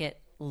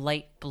delicate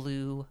light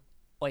blue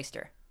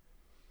oyster.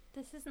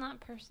 This is not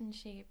person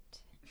shaped.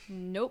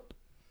 Nope.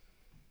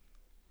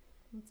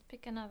 Let's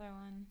pick another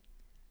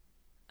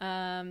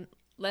one.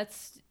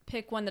 Let's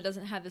pick one that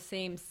doesn't have the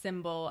same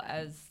symbol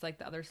as like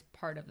the other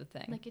part of the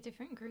thing. Like a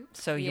different group.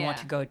 So you want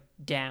Yeah. to go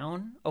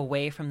down,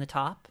 away from the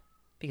top,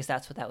 because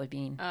that's what that would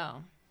mean.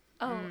 Oh.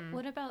 Oh,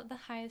 what about the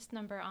highest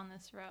number on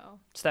this row?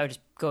 So that would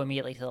just go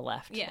immediately to the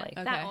left. Yeah, like-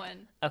 Okay. that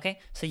one. Okay,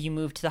 so you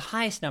move to the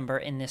highest number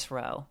in this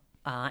row,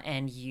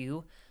 and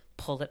you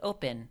pull it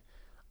open.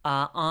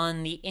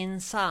 On the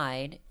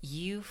inside,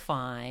 you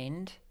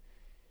find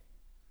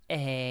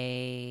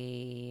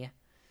a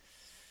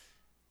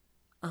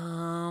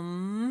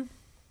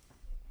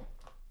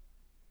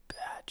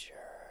badger.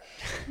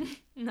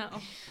 No.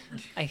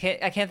 I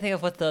can't think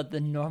of what the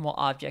normal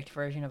object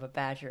version of a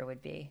badger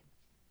would be.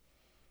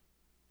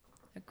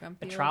 A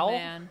grumpy old trowel?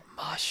 man.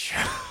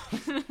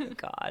 Mushroom.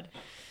 God.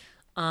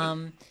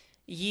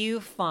 You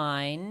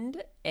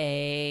find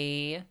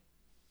a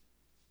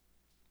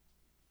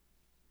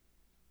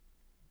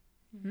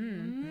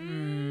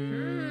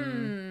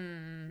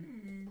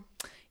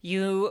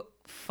you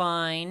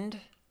find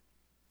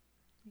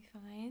We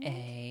find.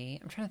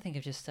 I'm trying to think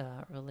of just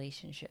a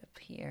relationship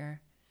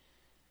here.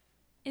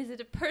 Is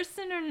it a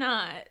person or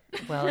not?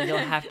 Well, you'll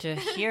have to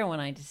hear when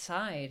I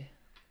decide.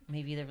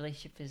 Maybe the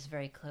relationship is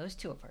very close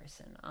to a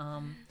person.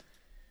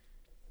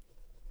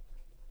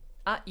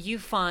 You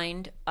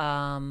find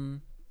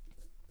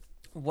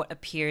what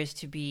appears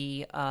to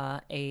be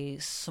a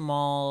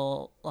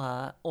small,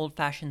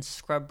 old-fashioned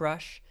scrub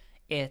brush.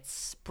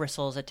 Its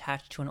bristles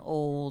attached to an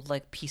old,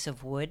 piece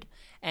of wood,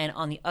 and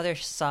on the other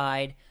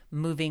side,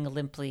 moving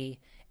limply,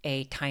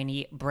 a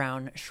tiny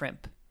brown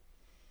shrimp.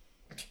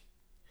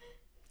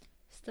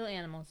 Still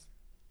animals.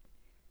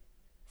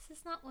 This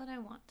is not what I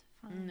want to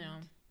find. No.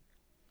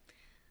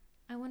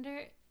 I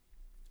wonder.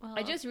 Well,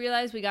 I just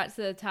realized we got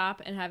to the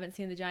top and haven't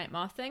seen the giant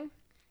moth thing.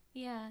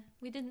 Yeah,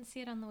 we didn't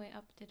see it on the way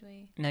up, did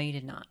we? No, you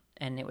did not,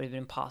 and it would have been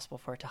impossible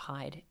for it to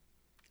hide,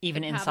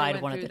 even Probably inside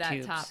went one of through the that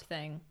tubes. top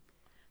thing.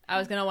 I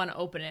was gonna want to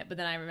open it, but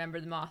then I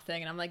remembered the moth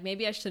thing, and I'm like,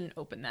 maybe I shouldn't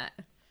open that.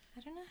 I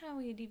don't know how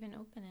we'd even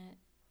open it.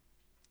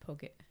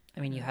 Poke it.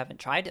 I mean, you haven't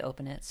tried to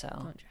open it, so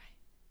Don't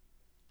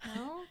try.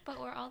 No, but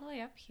we're all the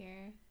way up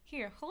here.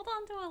 Here, hold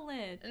on to a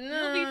lid.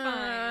 You'll be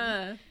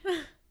fine.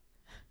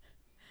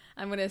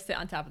 I'm gonna sit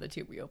on top of the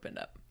tube we opened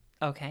up.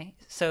 okay.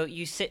 So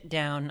you sit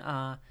down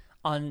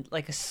on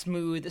a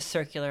smooth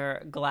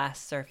circular glass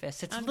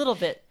surface. It's a little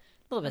bit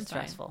I'm fine.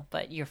 stressful,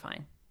 but you're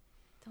fine.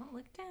 Don't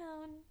look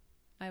down.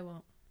 I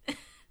won't.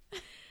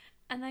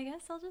 And I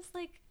guess I'll just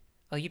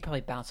Oh, you'd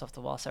probably bounce off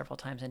the wall several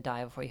times and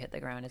die before you hit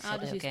the ground. It's I'll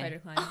just use okay. spider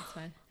climb. It's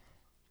fine.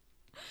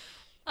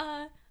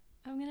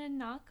 I'm gonna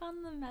knock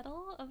on the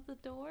metal of the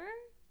door.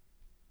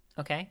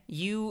 Okay.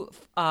 You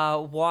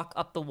walk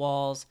up the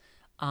walls.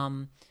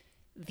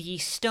 The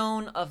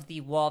stone of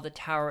the wall of the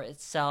tower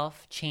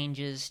itself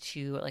changes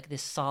to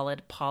this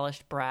solid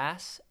polished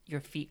brass, your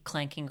feet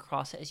clanking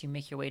across it as you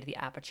make your way to the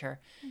aperture.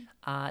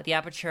 The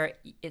aperture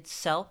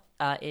itself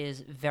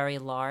is very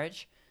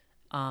large.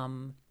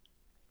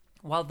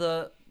 While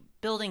the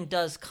building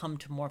does come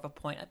to more of a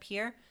point up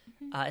here,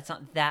 it's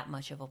not that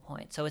much of a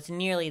point. So it's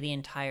nearly the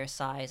entire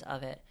size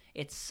of it.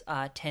 It's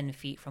 10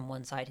 feet from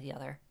one side to the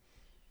other.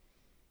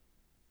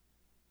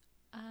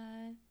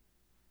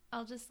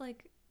 I'll just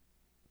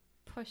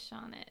push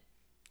on it.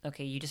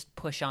 Okay, you just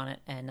push on it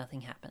and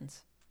nothing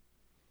happens.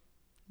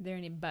 Are there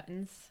any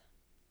buttons?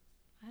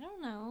 I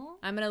don't know.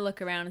 I'm gonna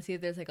look around and see if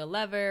there's a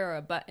lever or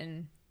a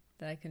button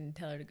that I can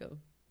tell her to go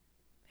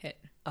hit.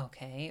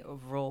 Okay,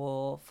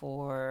 roll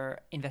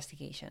for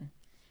investigation.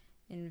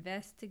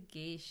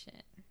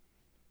 Investigation.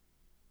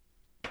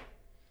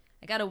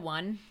 I got a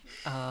 1.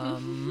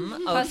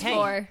 Okay. Plus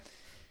 4.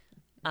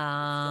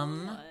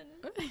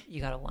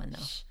 You got a 1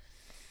 though.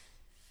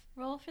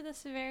 Roll for the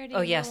severity. Oh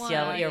of the yes, one.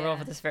 yeah, roll yeah.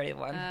 for the severity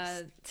one.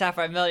 Uh,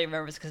 Sapphire Melody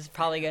remembers because it's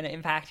probably going to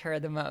impact her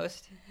the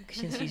most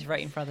since she's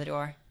right in front of the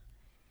door.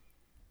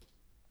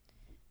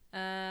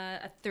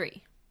 A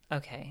 3.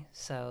 Okay,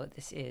 so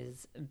this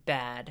is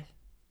bad,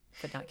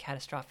 but not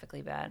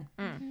catastrophically bad.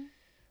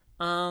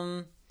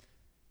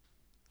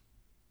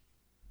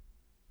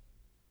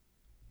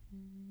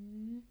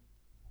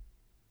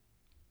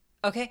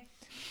 Okay,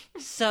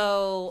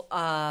 so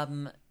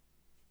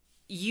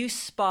you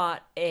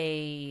spot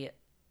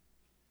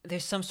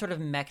there's some sort of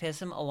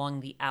mechanism along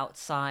the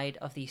outside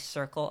of the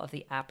circle of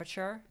the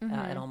aperture.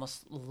 It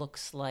almost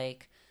looks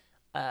like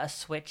a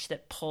switch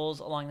that pulls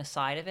along the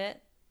side of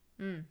it.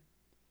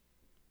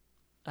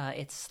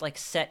 It's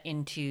set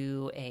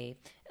into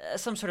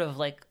some sort of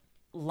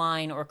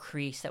line or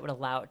crease that would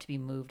allow it to be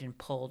moved and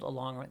pulled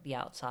along the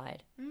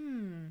outside.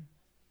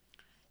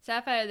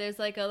 Sapphire, there's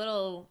a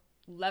little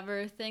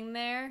lever thing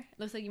there. It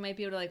looks like you might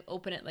be able to like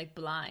open it like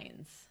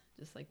blinds.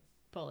 Just like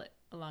pull it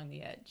along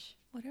the edge.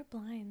 What are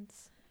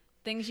blinds?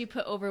 Things you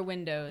put over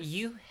windows.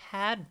 You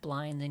had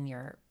blinds in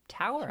your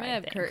tower, I I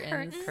have think.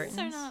 curtains. Curtains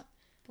are not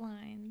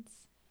blinds.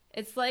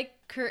 It's like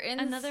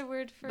curtains. Another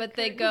word for but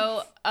they curtains.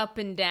 go up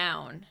and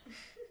down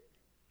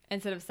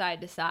instead of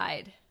side to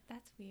side.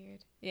 That's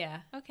weird. Yeah.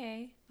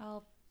 Okay,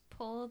 I'll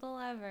pull the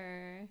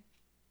lever.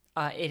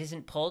 It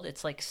isn't pulled.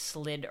 It's like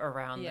slid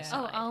around Yeah. the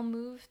side. Oh, I'll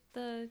move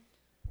the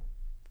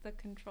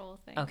control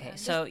thing. Okay, then.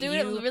 so Do you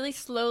it really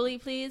slowly,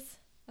 please.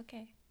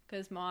 Okay.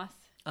 Because moth.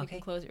 You okay.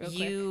 can close it real quick.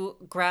 You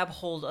grab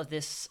hold of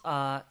this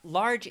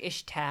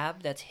large-ish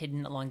tab that's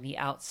hidden along the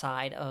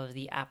outside of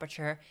the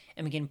aperture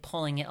and begin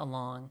pulling it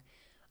along.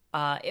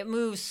 It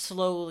moves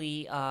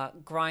slowly,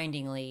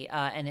 grindingly,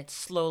 and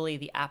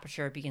the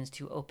aperture begins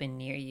to open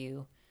near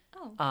you,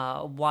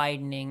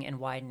 widening and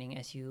widening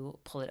as you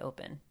pull it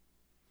open.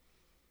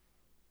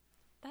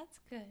 That's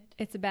good.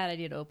 It's a bad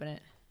idea to open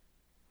it.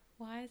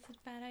 Why is it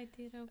a bad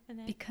idea to open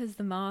it? Because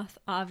the moth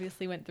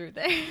obviously went through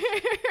there.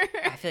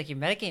 I feel like you're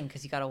metagaming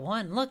because you got a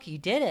 1. Look, you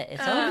did it.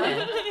 It's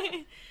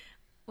open.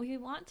 We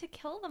want to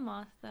kill the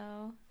moth,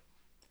 though.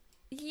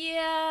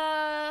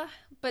 Yeah,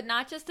 but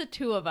not just the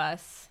two of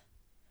us.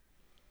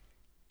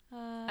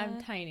 I'm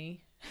I'm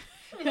tiny.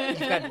 You've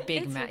got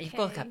big It's magic. You've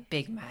both okay. got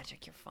big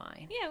magic. You're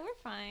fine. Yeah, we're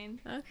fine.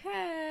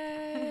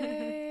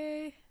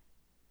 Okay.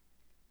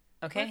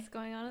 Okay? What's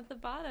going on at the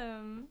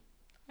bottom?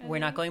 We're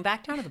not going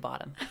back down to the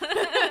bottom.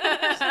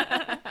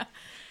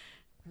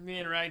 Me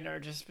and Ragnar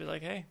just be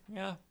like, hey,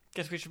 yeah,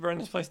 guess we should burn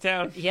this place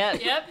down. Yeah.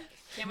 Yep.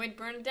 Can't wait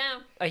to burn it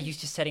down. Are you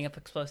just setting up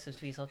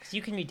explosives, Weasel? Because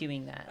you can be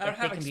doing that. I don't Like,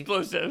 have they can be-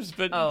 explosives,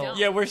 but Oh.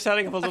 yeah, we're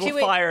setting up a little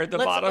Actually, wait, fire at the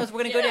bottom.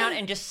 we're gonna go down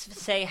and just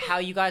say how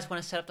you guys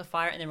want to set up the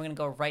fire, and then we're gonna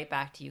go right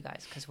back to you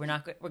guys because we're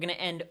gonna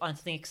end on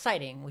something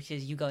exciting, which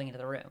is you going into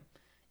the room.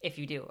 If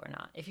you do or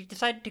not. If you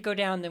decide to go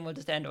down, then we'll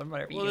just end on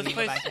whatever Well, you do. this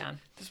When you go place- back down.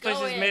 This place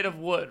Go is in. made of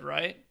wood,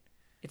 right?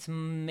 It's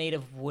made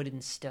of wood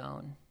and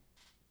stone.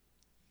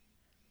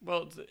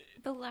 Well,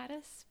 The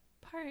lattice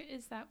part,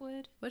 is that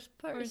wood? Which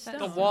part Or is is that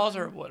the stone? walls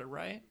are wood,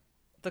 right?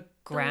 The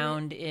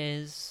ground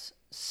is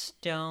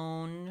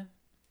stone.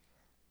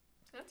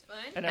 That's fine.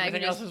 And I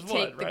everything can else just is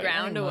take wood, the right?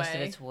 ground- I think most of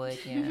away. it's wood.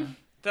 Yeah.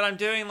 Then I'm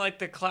doing like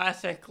the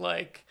classic,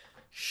 like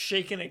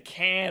shaking a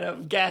can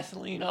of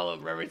gasoline all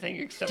over everything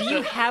except Do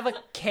you that- have a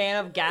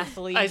can of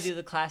gasoline I to do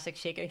the classic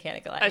shaking a can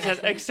of I said,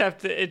 gasoline?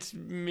 except that it's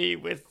me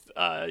with,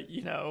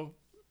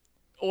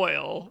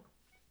 oil.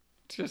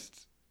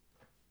 Just,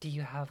 Do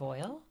you have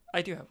oil?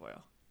 I do have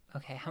oil.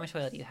 Okay, how much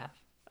oil do you have?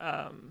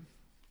 I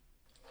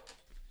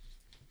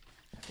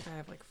think I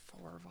have like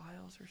 4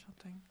 vials or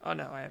something. Oh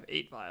no, I have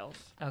 8 vials.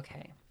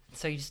 Okay.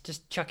 So you're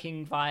just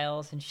chucking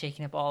vials and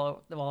shaking up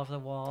all over the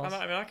walls.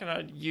 I'm not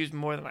gonna use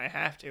more than I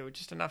have to,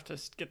 just enough to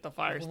get the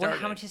fire Well, started.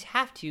 how much does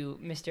have to,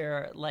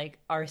 Mr.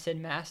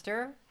 Arson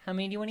Master? How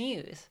many do you want to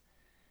use?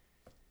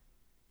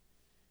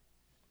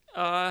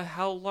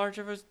 How large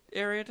of an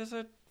area does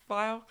a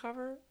vial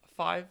cover?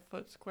 5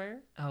 foot square?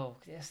 Oh,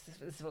 yes,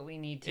 this is what we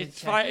need to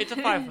It's check. It's a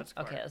 5 foot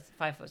square. Okay, that's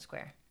 5 foot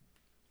square.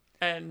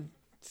 And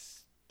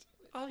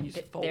I'll use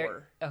Th- 4.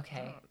 there-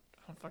 okay.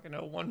 I don't fucking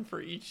know, 1 for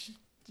each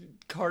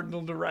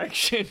cardinal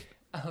direction.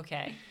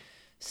 Okay.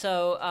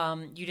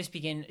 So you just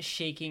begin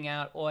shaking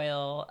out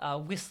oil,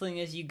 whistling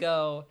as you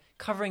go,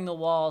 covering the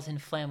walls in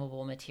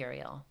flammable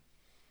material.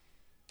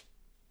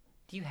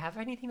 Do you have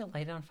anything to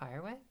light it on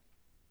fire with?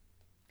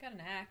 Got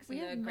an axe We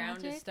and have the ground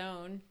is magic.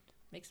 stone.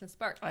 Make some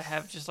sparks. I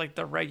have just like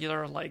the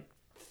regular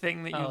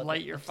thing that you Oh,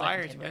 light the your flint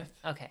fires tinder. with.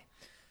 Okay.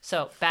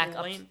 So back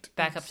Flint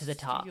up to the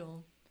top.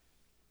 steel.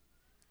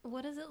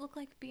 What does it look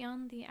like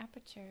beyond the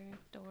aperture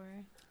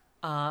door?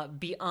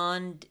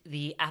 Beyond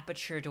the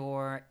aperture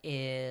door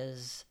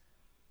is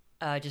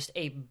just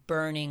a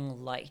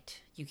burning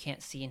light. You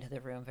can't see into the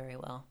room very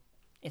well.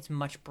 It's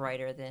much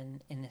brighter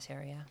than in this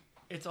area.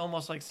 It's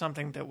almost like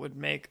something that would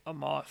make a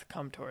moth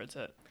come towards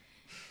it.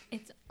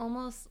 It's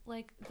almost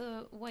like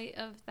the white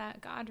of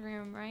that god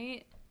room,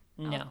 right?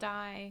 No, I'll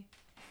die.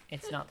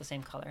 it's not the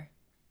same color.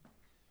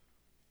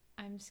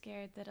 I'm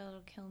scared that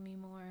it'll kill me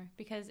more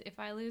because if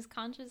I lose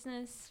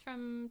consciousness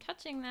from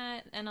touching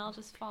that, then I'll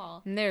just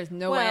fall. And there's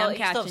no way well, I'm you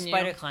still have catching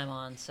spider you. climb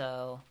on,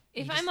 so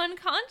If you I'm just-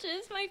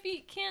 unconscious, my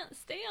feet can't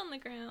stay on the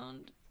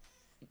ground.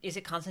 is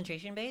it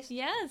concentration based?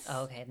 Yes.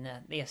 Oh, okay. No,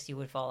 yes, you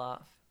would fall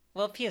off.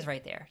 Well, Pia's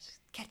right there. Just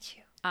catch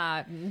you.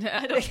 I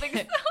don't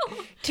think so.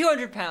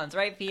 200 pounds,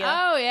 right, Pia?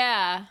 Oh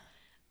yeah.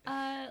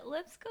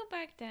 Let's go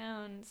back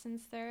down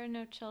since there are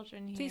no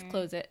children here. Please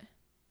close it.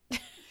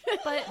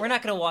 But We're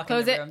not going to walk in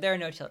Close the it. room. There are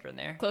no children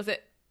there. Close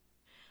it.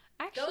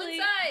 actually,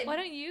 inside. why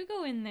don't you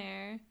go in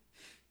there?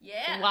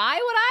 Yeah. Why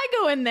would I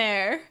go in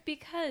there?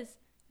 Because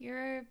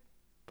you're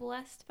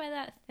blessed by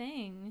that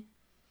thing.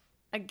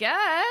 I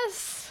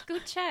guess. Go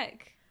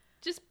check.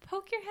 Just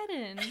poke your head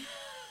in.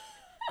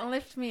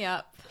 Lift me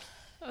up.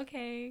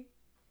 Okay.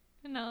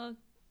 And I'll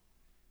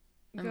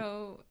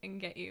go and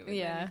get you and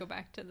yeah. then go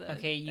back to the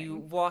Okay, you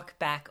thing. walk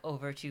back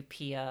over to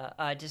Pia.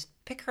 Just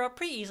pick her up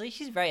pretty easily.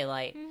 She's very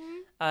light. Mhm.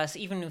 So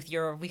even with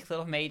your weak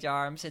little mage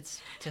arms,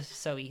 it's just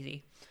so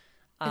easy.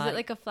 Is it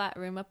like a flat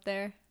room up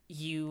there?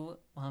 Well,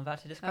 I'm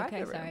about to describe Okay,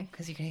 the room sorry.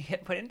 because you're going to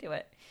get put into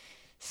it.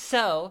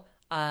 So,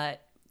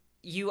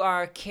 you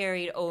are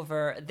carried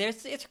over.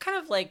 It's kind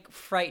of like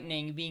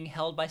frightening being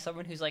held by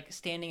someone who's like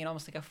standing in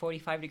almost like a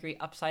 45-degree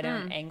upside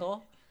down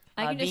angle.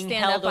 I can just being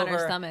stand held up on her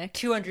over stomach.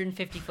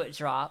 250-foot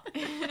drop.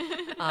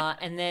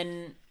 And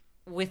then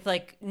with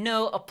like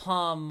no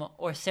aplomb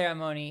or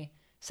ceremony,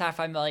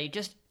 Sapphire Melody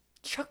just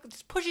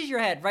pushes your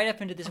head right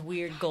up into this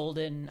weird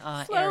golden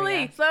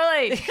area.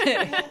 Slowly.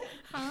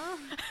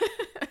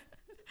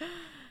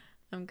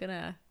 I'm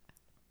gonna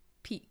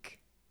peek.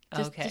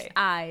 Just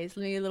eyes.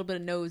 Maybe a little bit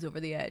of nose over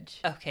the edge.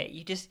 Okay,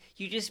 you just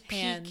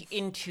Hands. peek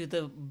into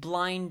the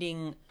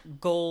blinding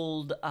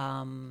gold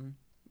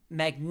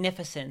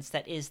magnificence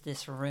that is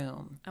this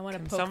room. I want to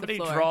Can poke somebody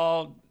the floor.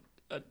 draw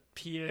a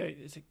Pia?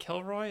 Is it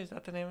Kilroy? Is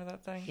that the name of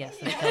that thing? Yes,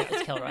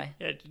 it's Kilroy.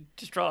 Yeah,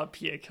 just draw a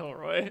Pia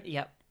Kilroy.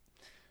 Yep.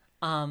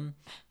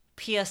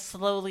 Pia,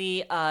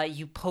 slowly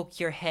you poke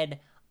your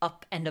head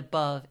up and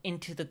above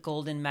into the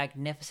golden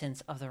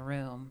magnificence of the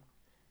room.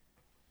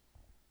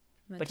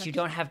 But you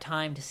don't have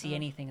time to see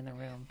anything in the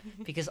room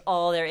because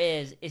all there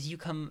is you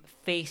come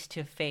face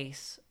to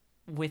face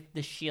with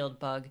the shield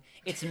bug.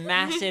 Its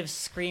massive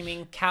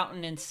screaming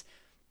countenance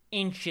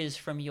inches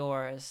from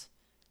yours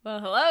Well,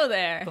 hello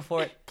there.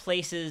 before it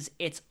places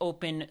its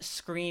open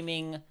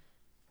screaming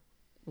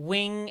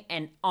wing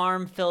and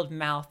arm-filled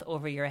mouth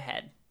over your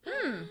head.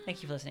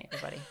 Thank you for listening,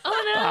 everybody.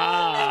 Oh no!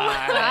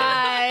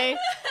 Ah.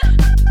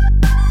 Bye.